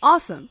job.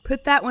 Awesome.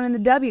 Put that one in the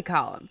W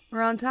column.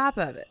 We're on top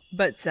of it.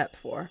 But except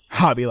for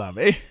Hobby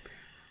Lobby.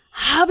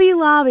 Hobby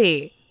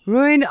Lobby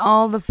ruined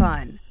all the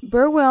fun.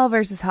 Burwell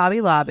versus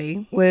Hobby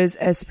Lobby was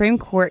a Supreme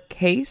Court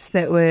case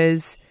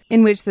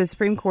in which the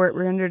Supreme Court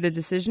rendered a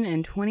decision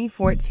in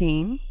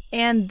 2014,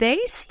 and they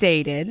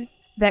stated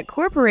that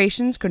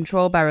corporations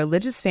controlled by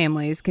religious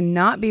families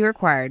cannot be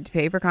required to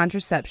pay for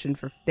contraception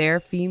for their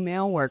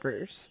female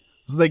workers.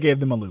 So they gave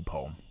them a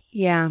loophole.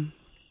 Yeah,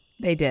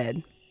 they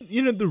did.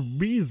 The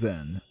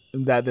reason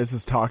that this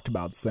is talked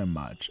about so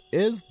much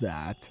is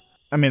that,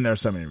 there are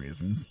so many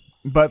reasons,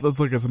 but let's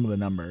look at some of the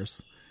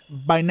numbers.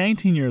 By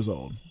 19 years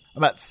old,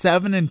 about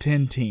 7 in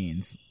 10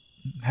 teens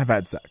have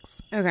had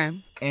sex.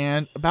 Okay.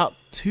 And about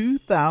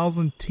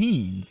 2,000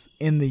 teens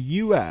in the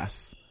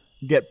U.S.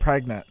 get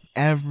pregnant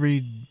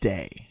every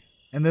day.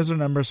 And those are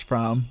numbers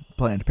from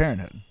Planned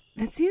Parenthood.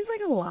 That seems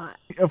like a lot.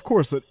 Of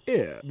course it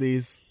is.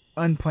 These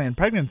unplanned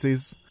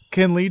pregnancies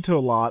can lead to a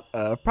lot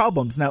of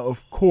problems. Now,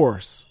 of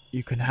course,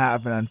 you can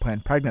have an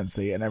unplanned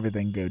pregnancy and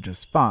everything go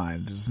just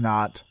fine. It does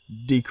not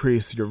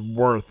decrease your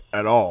worth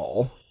at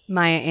all.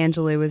 Maya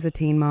Angelou was a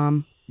teen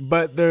mom.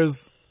 But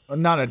there's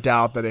not a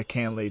doubt that it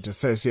can lead to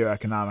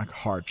socioeconomic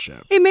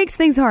hardship. It makes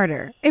things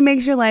harder. It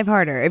makes your life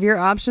harder. If your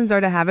options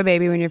are to have a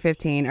baby when you're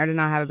 15 or to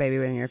not have a baby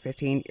when you're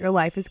 15, your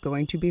life is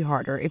going to be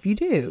harder if you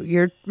do.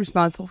 You're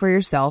responsible for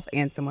yourself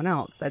and someone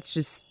else. That's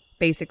just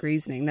basic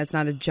reasoning. That's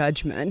not a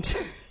judgment.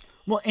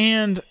 Well,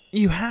 and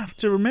you have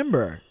to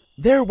remember,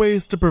 there are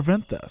ways to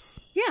prevent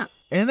this. Yeah.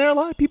 And there are a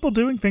lot of people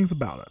doing things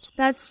about it.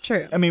 That's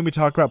true. We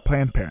talk about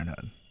Planned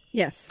Parenthood.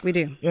 Yes, we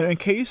do. In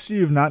case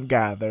you've not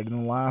gathered,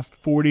 in the last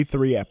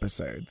 43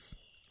 episodes,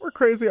 we're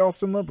crazy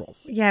Austin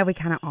liberals. Yeah, we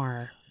kind of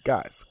are.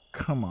 Guys,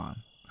 come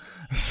on.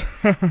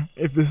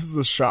 If this is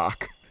a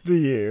shock to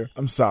you,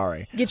 I'm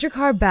sorry. Get your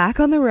car back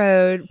on the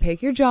road,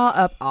 pick your jaw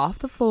up off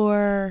the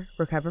floor,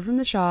 recover from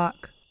the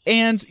shock.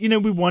 And,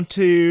 we want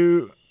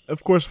to,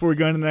 of course, before we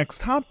go into the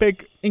next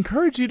topic,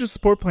 encourage you to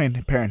support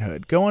Planned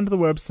Parenthood. Go onto the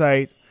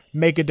website,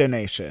 make a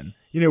donation.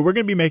 We're going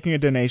to be making a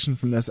donation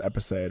from this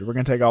episode. We're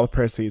going to take all the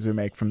proceeds we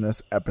make from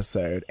this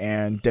episode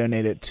and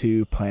donate it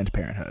to Planned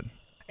Parenthood.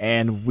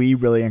 And we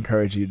really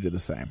encourage you to do the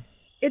same.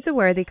 It's a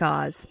worthy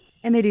cause,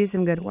 and they do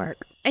some good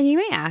work. And you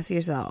may ask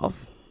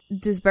yourself,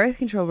 does birth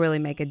control really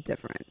make a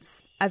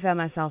difference? I found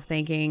myself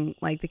thinking,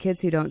 like the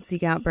kids who don't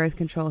seek out birth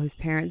control, whose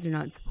parents are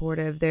not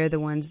supportive, they're the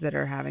ones that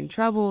are having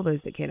trouble,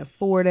 those that can't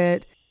afford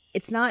it.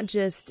 It's not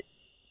just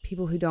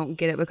people who don't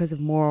get it because of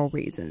moral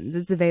reasons.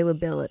 It's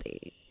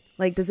availability.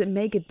 Like, does it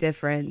make a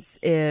difference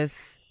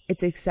if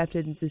it's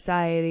accepted in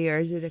society, or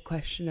is it a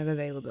question of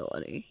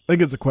availability? I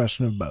think it's a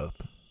question of both.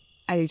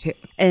 I do too.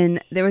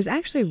 And there was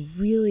actually a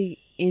really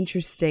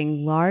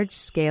interesting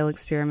large-scale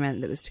experiment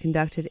that was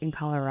conducted in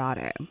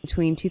Colorado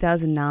between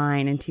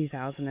 2009 and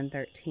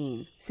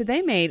 2013. So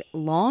they made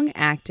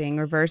long-acting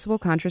reversible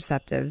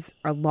contraceptives,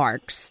 or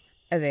LARCs,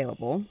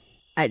 available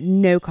at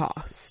no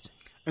cost.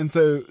 And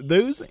so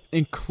those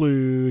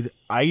include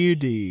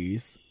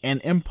IUDs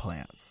and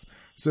implants.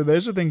 So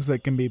those are things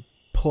that can be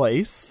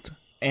placed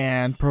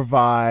and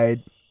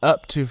provide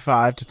up to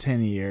 5 to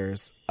 10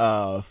 years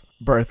of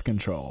birth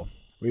control,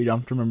 where you don't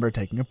have to remember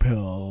taking a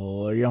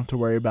pill, or you don't have to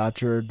worry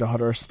about your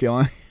daughter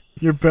stealing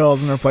your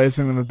pills and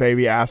replacing them with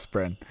baby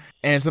aspirin.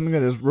 And it's something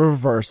that is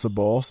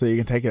reversible, so you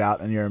can take it out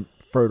and you're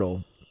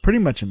fertile pretty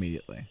much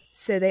immediately.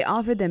 So they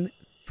offered them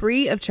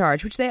free of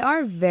charge, which they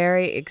are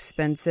very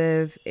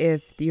expensive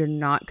if you're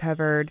not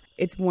covered.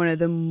 It's one of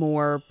the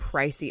more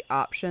pricey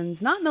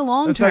options. Not in the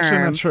long term. That's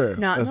actually not true.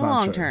 Not in the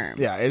long term.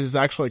 Yeah, it is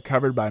actually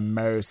covered by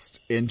most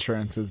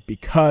insurances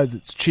because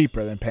it's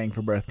cheaper than paying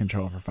for birth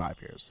control for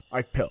 5 years.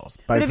 Like pills.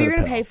 But if you're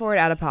going to pay for it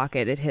out of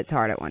pocket, it hits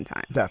hard at one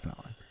time.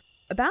 Definitely.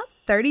 About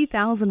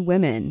 30,000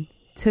 women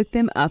took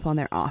them up on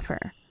their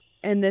offer.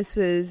 And this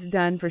was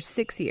done for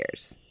 6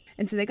 years.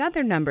 And so they got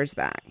their numbers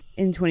back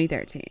in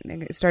 2013.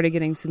 They started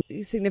getting some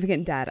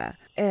significant data.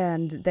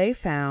 And they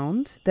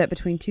found that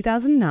between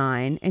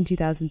 2009 and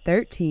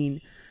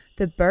 2013,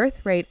 the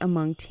birth rate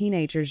among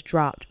teenagers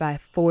dropped by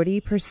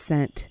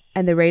 40%,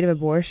 and the rate of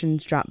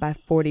abortions dropped by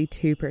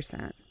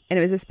 42%. And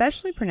it was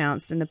especially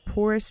pronounced in the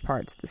poorest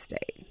parts of the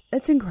state.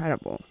 That's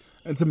incredible.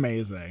 It's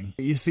amazing.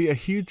 You see a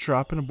huge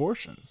drop in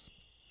abortions.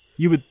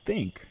 You would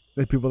think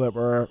that people that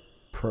were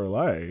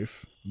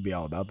pro-life would be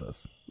all about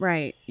this.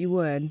 Right, you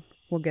would.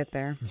 We'll get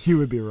there. You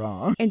would be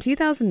wrong. In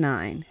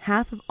 2009,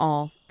 half of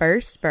all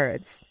first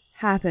births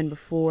happened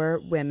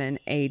before women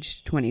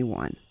aged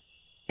 21.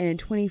 And in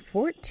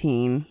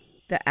 2014,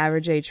 the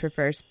average age for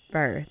first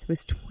birth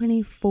was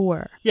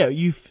 24. Yeah,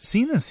 you've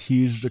seen this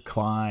huge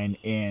decline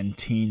in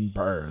teen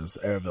births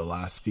over the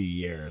last few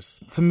years.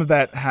 Some of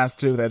that has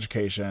to do with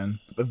education,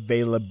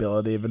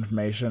 availability of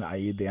information,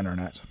 i.e. the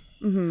internet.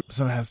 Mm-hmm.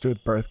 Some of it has to do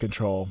with birth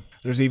control.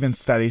 There's even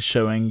studies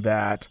showing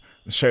that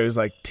shows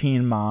like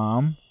Teen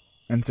Mom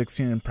and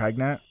 16 and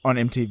Pregnant on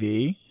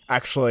MTV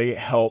actually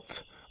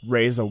helped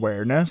raise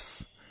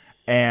awareness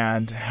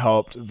and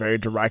helped very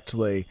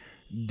directly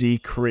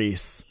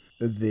decrease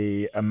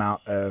the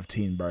amount of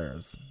teen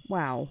births.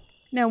 Wow.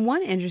 Now,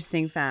 one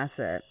interesting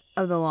facet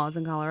of the laws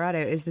in Colorado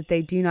is that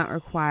they do not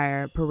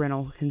require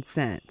parental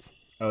consent.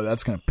 Oh,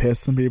 that's going to piss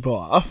some people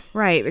off.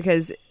 Right,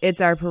 because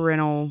it's our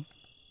parental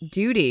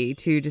duty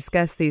to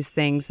discuss these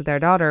things with our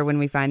daughter when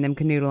we find them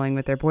canoodling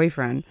with their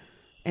boyfriend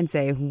and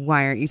say,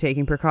 why aren't you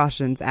taking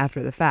precautions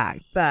after the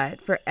fact? But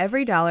for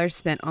every dollar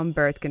spent on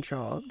birth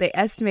control, they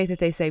estimate that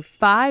they save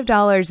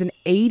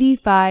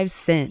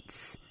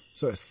 $5.85.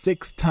 So a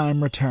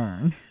 6-time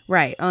return.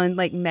 Right, on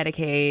like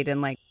Medicaid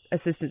and like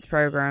assistance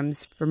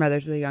programs for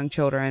mothers with young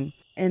children.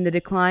 And the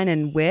decline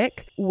in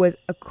WIC was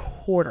a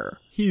quarter.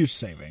 Huge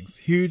savings.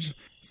 Huge.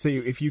 So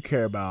if you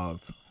care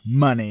about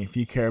money, if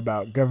you care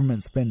about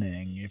government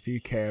spending, if you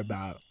care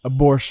about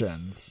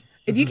abortions...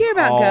 If you care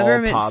about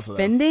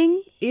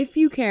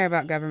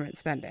government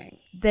spending,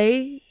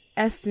 they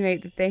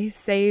estimate that they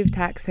save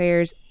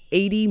taxpayers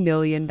 $80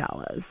 million.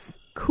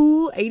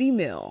 Cool, 80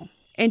 mil.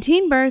 And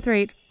teen birth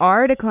rates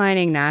are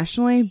declining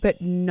nationally,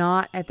 but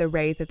not at the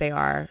rate that they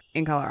are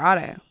in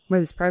Colorado, where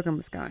this program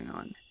was going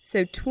on.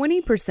 So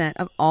 20%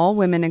 of all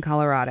women in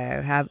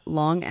Colorado have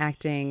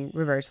long-acting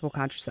reversible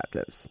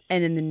contraceptives.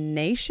 And in the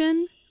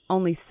nation,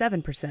 only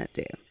 7%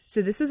 do.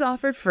 So this was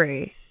offered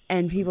free,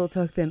 and people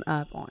took them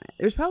up on it.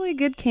 There was probably a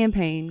good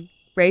campaign,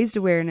 raised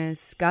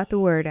awareness, got the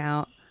word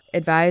out,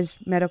 advised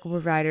medical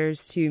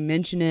providers to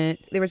mention it.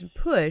 There was a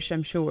push,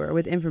 I'm sure,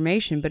 with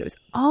information, but it was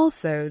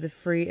also the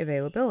free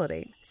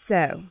availability.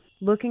 So,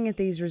 looking at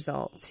these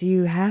results,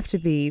 you have to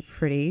be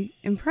pretty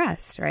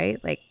impressed,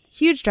 right? Like,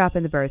 huge drop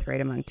in the birth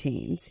rate among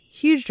teens,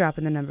 huge drop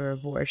in the number of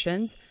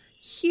abortions,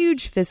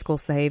 huge fiscal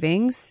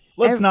savings.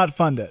 Let's not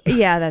fund it.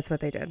 Yeah, that's what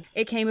they did.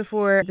 It came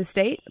before the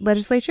state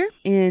legislature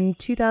in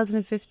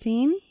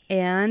 2015,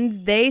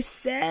 and they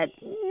said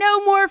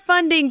no more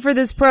funding for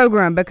this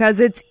program because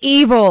it's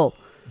evil.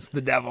 It's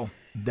the devil.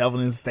 The devil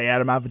needs to stay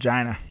out of my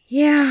vagina.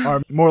 Yeah.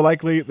 Or more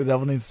likely, the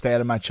devil needs to stay out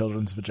of my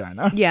children's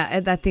vagina.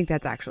 Yeah, I think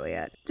that's actually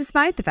it.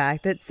 Despite the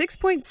fact that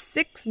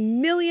 6.6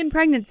 million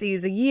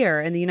pregnancies a year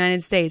in the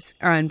United States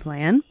are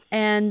unplanned,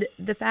 and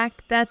the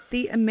fact that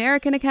the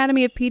American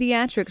Academy of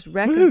Pediatrics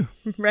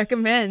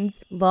recommends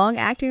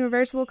long-acting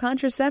reversible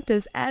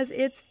contraceptives as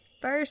its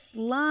first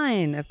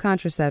line of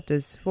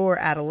contraceptives for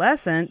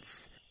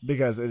adolescents.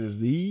 Because it is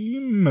the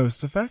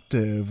most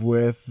effective,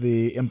 with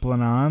the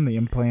Implanon, the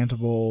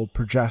implantable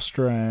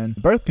progesterone,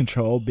 birth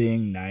control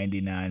being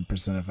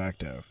 99%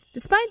 effective.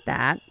 Despite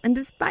that, and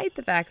despite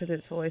the fact that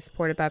it's fully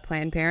supported by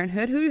Planned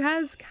Parenthood, who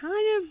has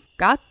kind of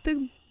got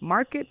the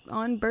market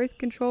on birth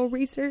control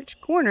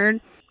research cornered,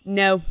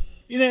 no.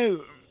 You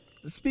know,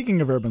 speaking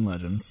of urban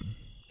legends.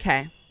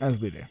 Okay. As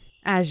we do.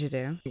 As you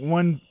do.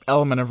 One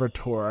element of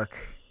rhetoric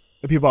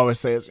that people always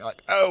say is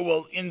like, oh,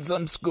 well, in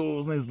some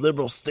schools in these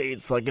liberal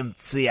states, like in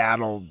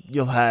Seattle,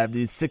 you'll have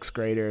these 6th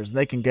graders.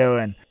 They can go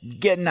and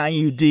get an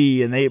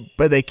IUD,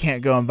 but they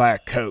can't go and buy a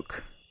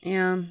Coke.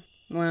 Yeah,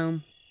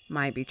 well,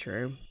 might be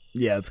true.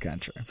 Yeah, it's kind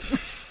of true.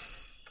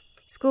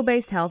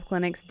 School-based health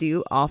clinics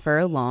do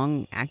offer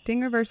long-acting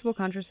reversible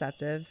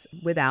contraceptives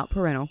without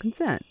parental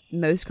consent.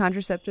 Most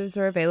contraceptives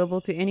are available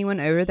to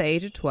anyone over the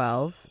age of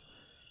 12.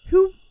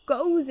 Who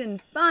goes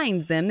and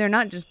finds them? They're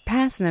not just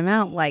passing them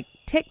out like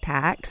Tic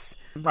Tacs.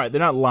 Right, they're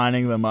not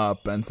lining them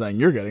up and saying,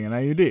 you're getting an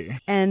IUD.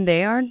 And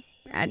they are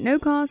at no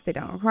cost. They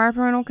don't require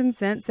parental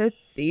consent. So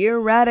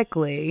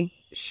theoretically,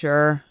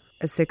 sure,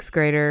 a 6th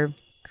grader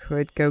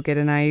could go get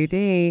an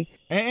IUD.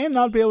 And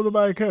not be able to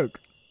buy a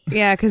Coke.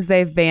 Yeah, because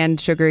they've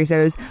banned sugary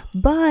sodas.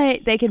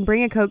 But they can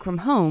bring a Coke from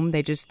home.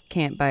 They just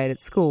can't buy it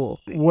at school.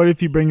 What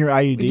if you bring your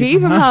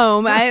IUD from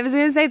home? I was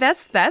going to say,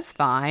 that's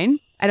fine.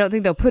 I don't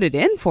think they'll put it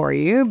in for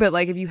you. But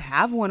like if you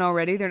have one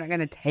already, they're not going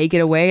to take it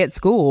away at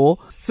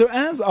school. So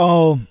as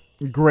all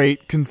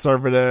great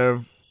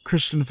conservative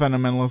Christian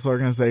fundamentalist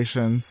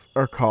organizations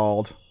are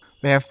called,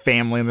 they have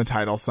family in the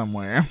title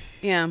somewhere.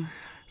 Yeah.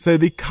 So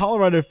the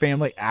Colorado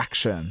Family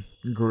Action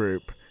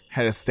Group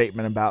had a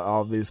statement about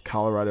all of these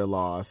Colorado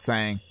laws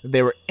saying that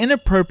they were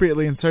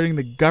inappropriately inserting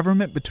the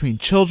government between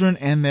children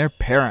and their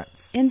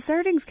parents.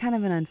 Inserting's kind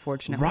of an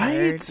unfortunate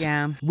word.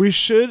 Yeah. We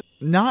should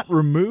not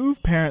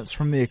remove parents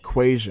from the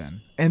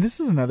equation. And this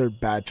is another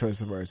bad choice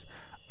of words.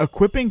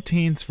 Equipping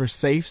teens for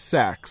safe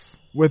sex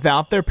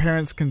without their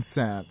parents'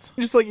 consent.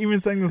 Just like even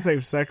saying the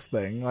safe sex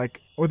thing,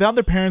 like without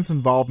their parents'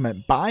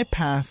 involvement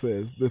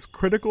bypasses this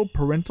critical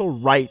parental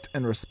right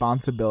and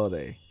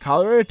responsibility.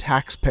 Colorado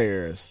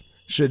taxpayers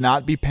should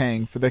not be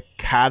paying for the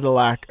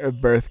Cadillac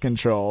of birth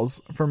controls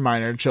for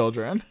minor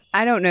children.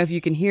 I don't know if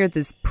you can hear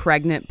this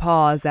pregnant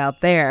pause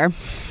out there.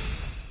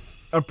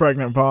 A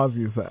pregnant pause,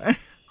 you say?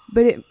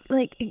 But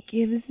it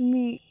gives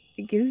me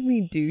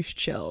douche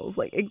chills.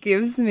 Like it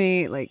gives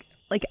me like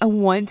I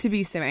want to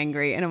be so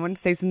angry and I want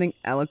to say something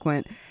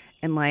eloquent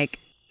and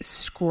like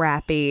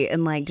scrappy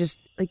and like just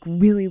like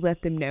really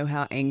let them know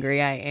how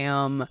angry I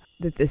am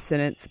that this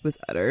sentence was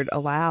uttered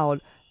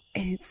aloud.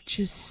 And it's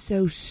just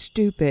so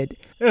stupid.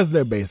 There's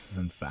no basis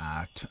in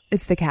fact.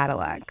 It's the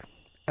Cadillac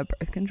of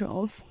birth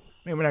controls.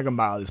 I mean, we're not going to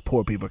buy all these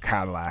poor people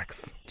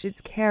Cadillacs.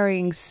 It's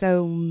carrying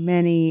so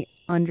many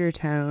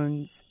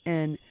undertones,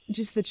 and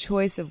just the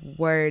choice of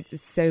words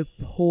is so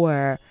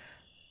poor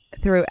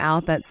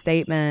throughout that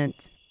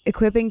statement.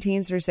 Equipping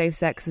teens for safe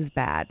sex is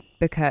bad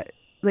because,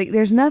 like,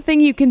 there's nothing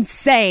you can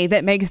say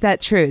that makes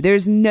that true.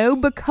 There's no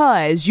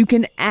because you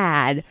can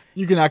add.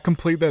 You cannot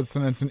complete that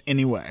sentence in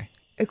any way.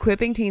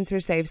 Equipping teens for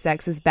safe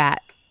sex is bad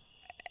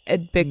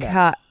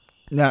because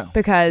no.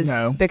 Because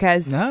I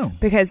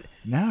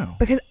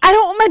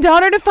don't want my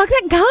daughter to fuck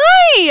that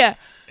guy.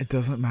 It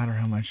doesn't matter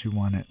how much you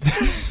want it.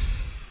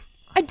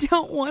 I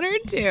don't want her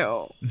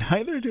to.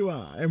 Neither do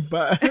I,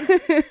 but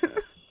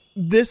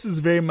this is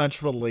very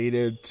much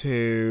related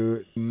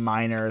to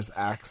minors'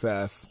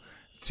 access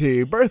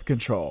to birth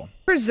control.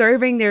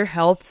 Preserving their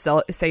health,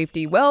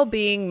 safety,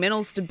 well-being,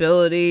 mental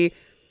stability,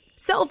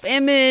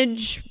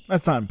 self-image,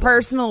 that's not important.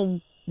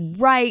 Personal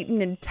right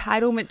and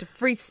entitlement to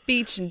free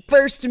speech and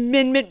First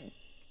Amendment,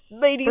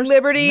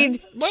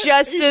 liberty,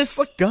 justice.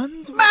 What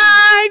guns?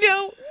 I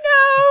don't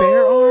know.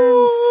 Bare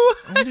arms.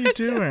 What are you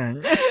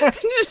doing?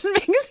 It just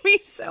makes me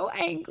so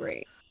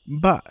angry.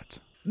 But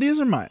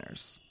these are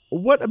minors.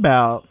 What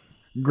about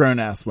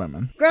grown-ass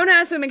women?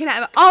 Grown-ass women can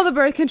have all the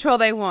birth control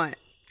they want.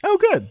 Oh,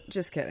 good.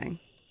 Just kidding.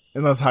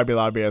 Unless Hobby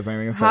Lobby has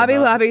anything to say Hobby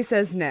about Lobby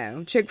says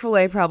no.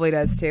 Chick-fil-A probably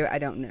does too. I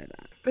don't know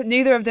that. But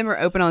neither of them are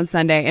open on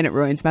Sunday, and it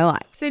ruins my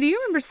life. So do you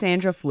remember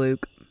Sandra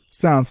Fluke?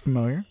 Sounds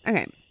familiar.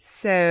 Okay.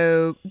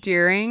 So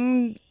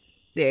during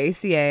the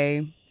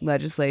ACA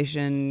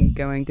legislation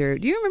going through,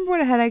 do you remember what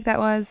a headache that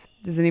was?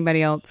 Does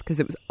anybody else? Because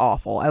it was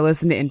awful. I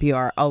listened to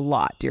NPR a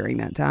lot during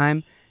that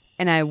time,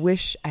 and I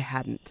wish I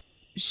hadn't.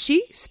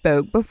 She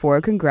spoke before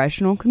a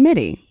congressional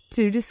committee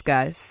to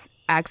discuss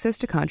access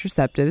to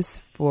contraceptives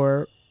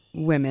for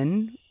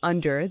women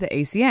under the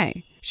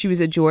ACA. She was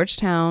a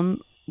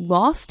Georgetown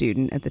law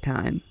student at the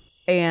time,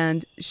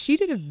 and she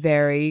did a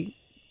very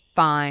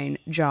fine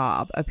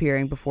job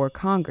appearing before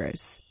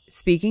Congress,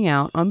 speaking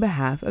out on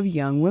behalf of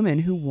young women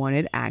who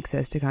wanted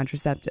access to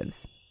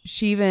contraceptives.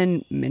 She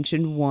even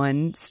mentioned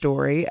one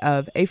story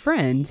of a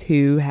friend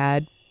who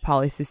had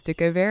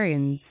polycystic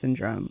ovarian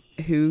syndrome,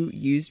 who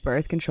used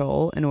birth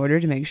control in order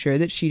to make sure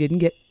that she didn't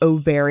get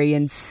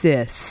ovarian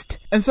cyst.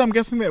 And so I'm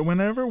guessing that went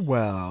over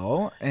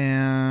well,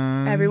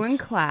 and everyone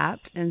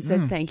clapped and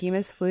said, "Thank you,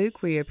 Miss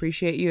Fluke. We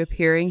appreciate you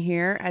appearing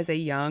here as a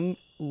young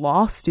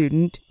law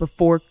student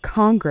before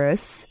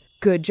Congress.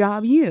 Good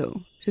job,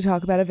 you." To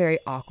talk about a very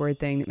awkward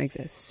thing that makes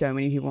so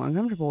many people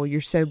uncomfortable. You're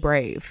so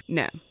brave.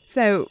 No.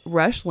 So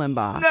Rush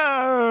Limbaugh.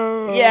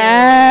 No.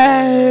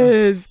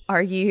 Yes.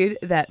 Argued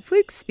that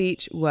Fluke's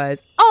speech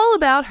was all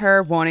about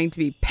her wanting to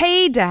be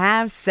paid to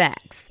have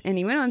sex. And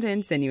he went on to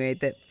insinuate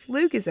that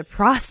Fluke is a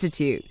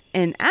prostitute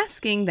and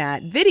asking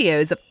that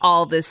videos of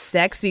all this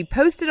sex be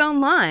posted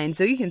online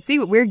so you can see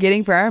what we're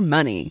getting for our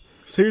money.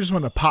 So you just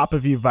want to pop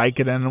a few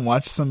Vicodin and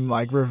watch some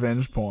like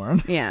revenge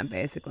porn. Yeah,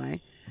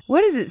 basically.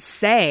 What does it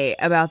say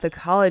about the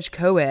college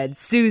co-ed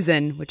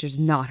Susan, which is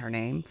not her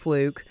name,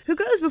 Fluke, who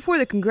goes before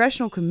the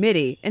congressional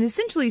committee and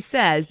essentially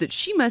says that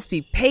she must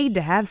be paid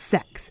to have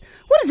sex?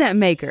 What does that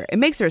make her? It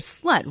makes her a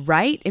slut,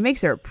 right? It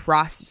makes her a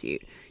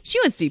prostitute. She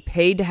wants to be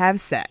paid to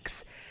have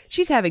sex.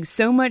 She's having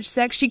so much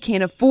sex she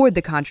can't afford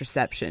the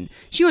contraception.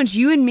 She wants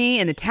you and me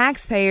and the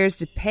taxpayers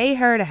to pay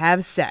her to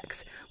have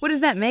sex. What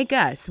does that make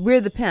us? We're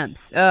the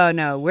pimps. Oh,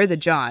 no, we're the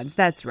Johns.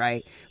 That's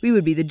right. We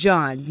would be the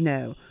Johns.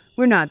 No,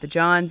 we're not the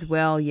Johns.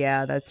 Well,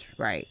 yeah, that's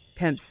right.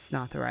 Pimps is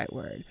not the right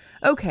word.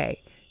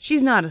 Okay,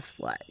 she's not a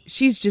slut.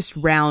 She's just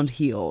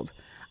round-heeled.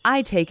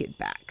 I take it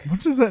back.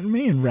 What does that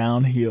mean,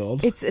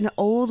 round-heeled? It's an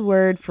old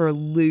word for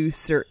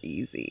loose or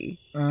easy.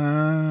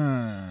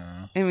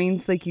 It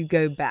means like you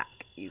go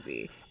back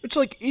easy. Which,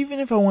 like, even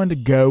if I wanted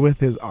to go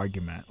with his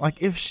argument,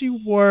 like, if she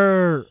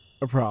were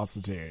a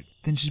prostitute,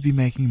 then she'd be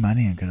making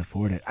money and could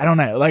afford it. I don't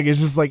know. Like,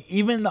 it's just like,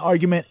 even the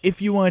argument, if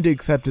you wanted to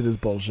accept it as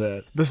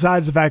bullshit,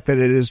 besides the fact that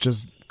it is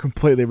just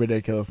completely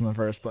ridiculous in the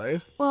first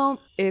place. Well,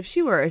 if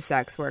she were a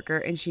sex worker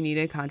and she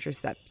needed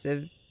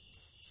contraceptives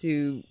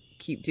to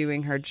keep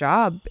doing her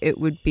job, it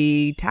would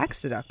be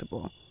tax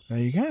deductible. There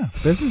you go.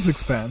 Business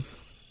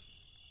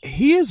expense.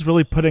 He is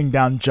really putting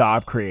down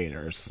job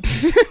creators.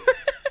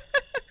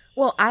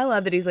 Well, I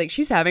love that he's like,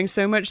 she's having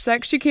so much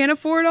sex she can't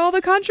afford all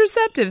the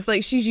contraceptives.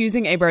 Like, she's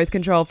using a birth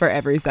control for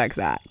every sex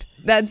act.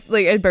 That's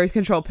like a birth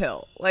control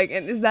pill. Like,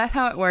 is that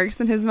how it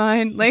works in his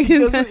mind? Like, he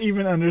doesn't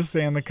even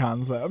understand the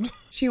concept.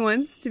 She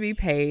wants to be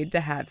paid to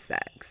have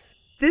sex.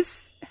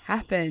 This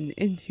happened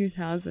in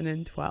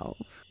 2012.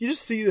 You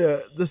just see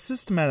the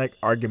systematic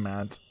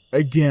argument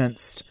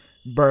against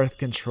birth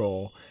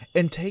control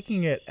and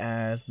taking it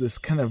as this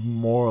kind of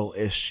moral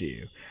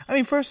issue. I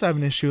mean, first I have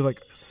an issue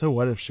like, so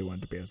what if she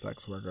wanted to be a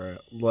sex worker?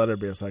 Let her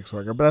be a sex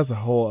worker, but that's a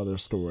whole other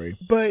story.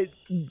 But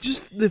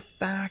just the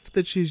fact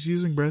that she's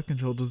using birth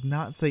control does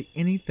not say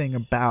anything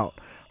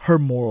about her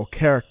moral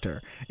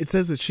character. It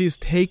says that she's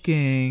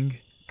taking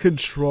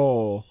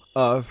control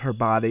of her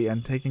body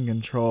and taking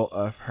control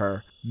of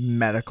her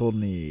medical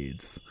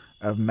needs,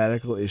 of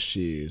medical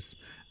issues,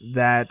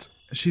 that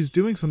she's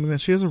doing something that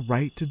she has a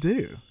right to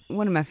do.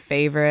 One of my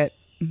favorite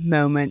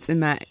moments in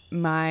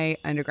my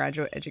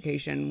undergraduate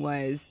education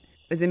was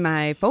in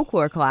my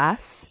folklore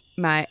class.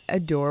 My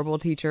adorable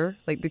teacher,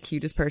 like the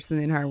cutest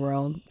person in her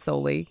world,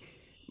 solely,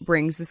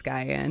 brings this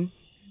guy in,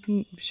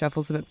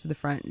 shuffles him up to the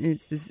front, and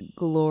it's this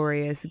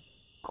glorious,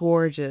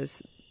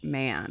 gorgeous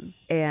man.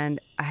 And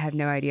I have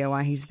no idea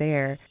why he's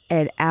there.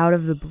 And out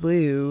of the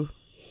blue,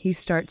 he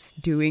starts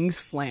doing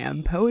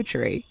slam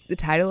poetry. The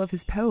title of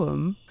his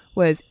poem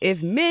was,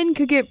 "If men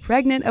could get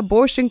pregnant,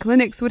 abortion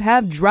clinics would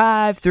have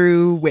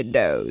drive-through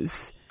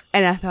windows."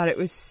 And I thought it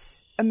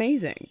was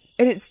amazing.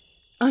 And it's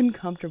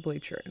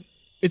uncomfortably true.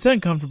 It's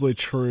uncomfortably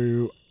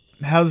true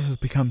how this has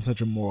become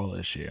such a moral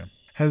issue.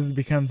 Has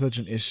become such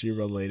an issue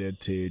related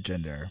to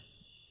gender.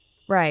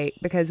 Right,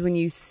 because when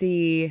you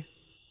see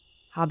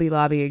Hobby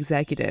Lobby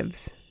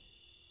executives,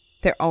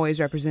 they're always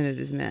represented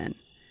as men.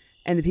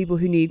 And the people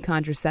who need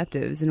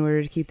contraceptives in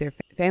order to keep their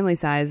family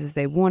size as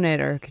they want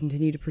it or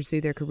continue to pursue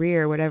their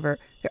career or whatever,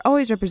 they're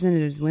always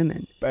represented as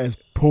women. As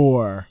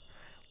poor,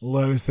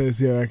 low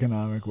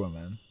socioeconomic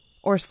women.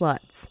 Or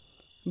sluts.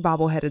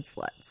 Bobble-headed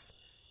sluts.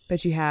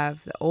 But you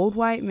have the old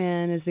white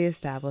men as the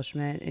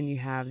establishment, and you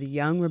have the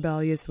young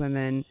rebellious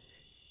women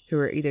who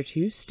are either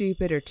too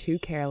stupid or too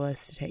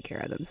careless to take care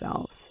of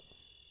themselves.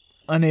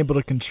 Unable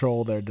to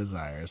control their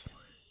desires.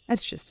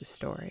 That's just a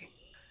story.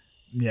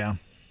 Yeah.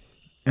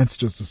 It's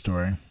just a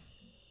story.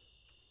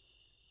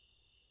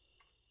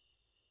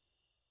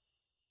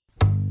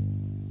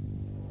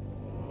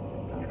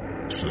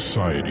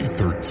 Society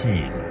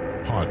 13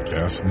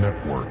 Podcast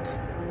Network.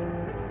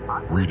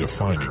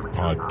 Redefining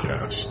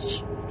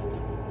podcasts.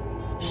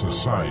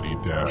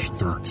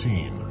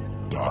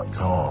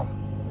 Society-13.com.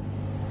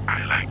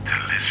 I like to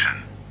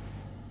listen.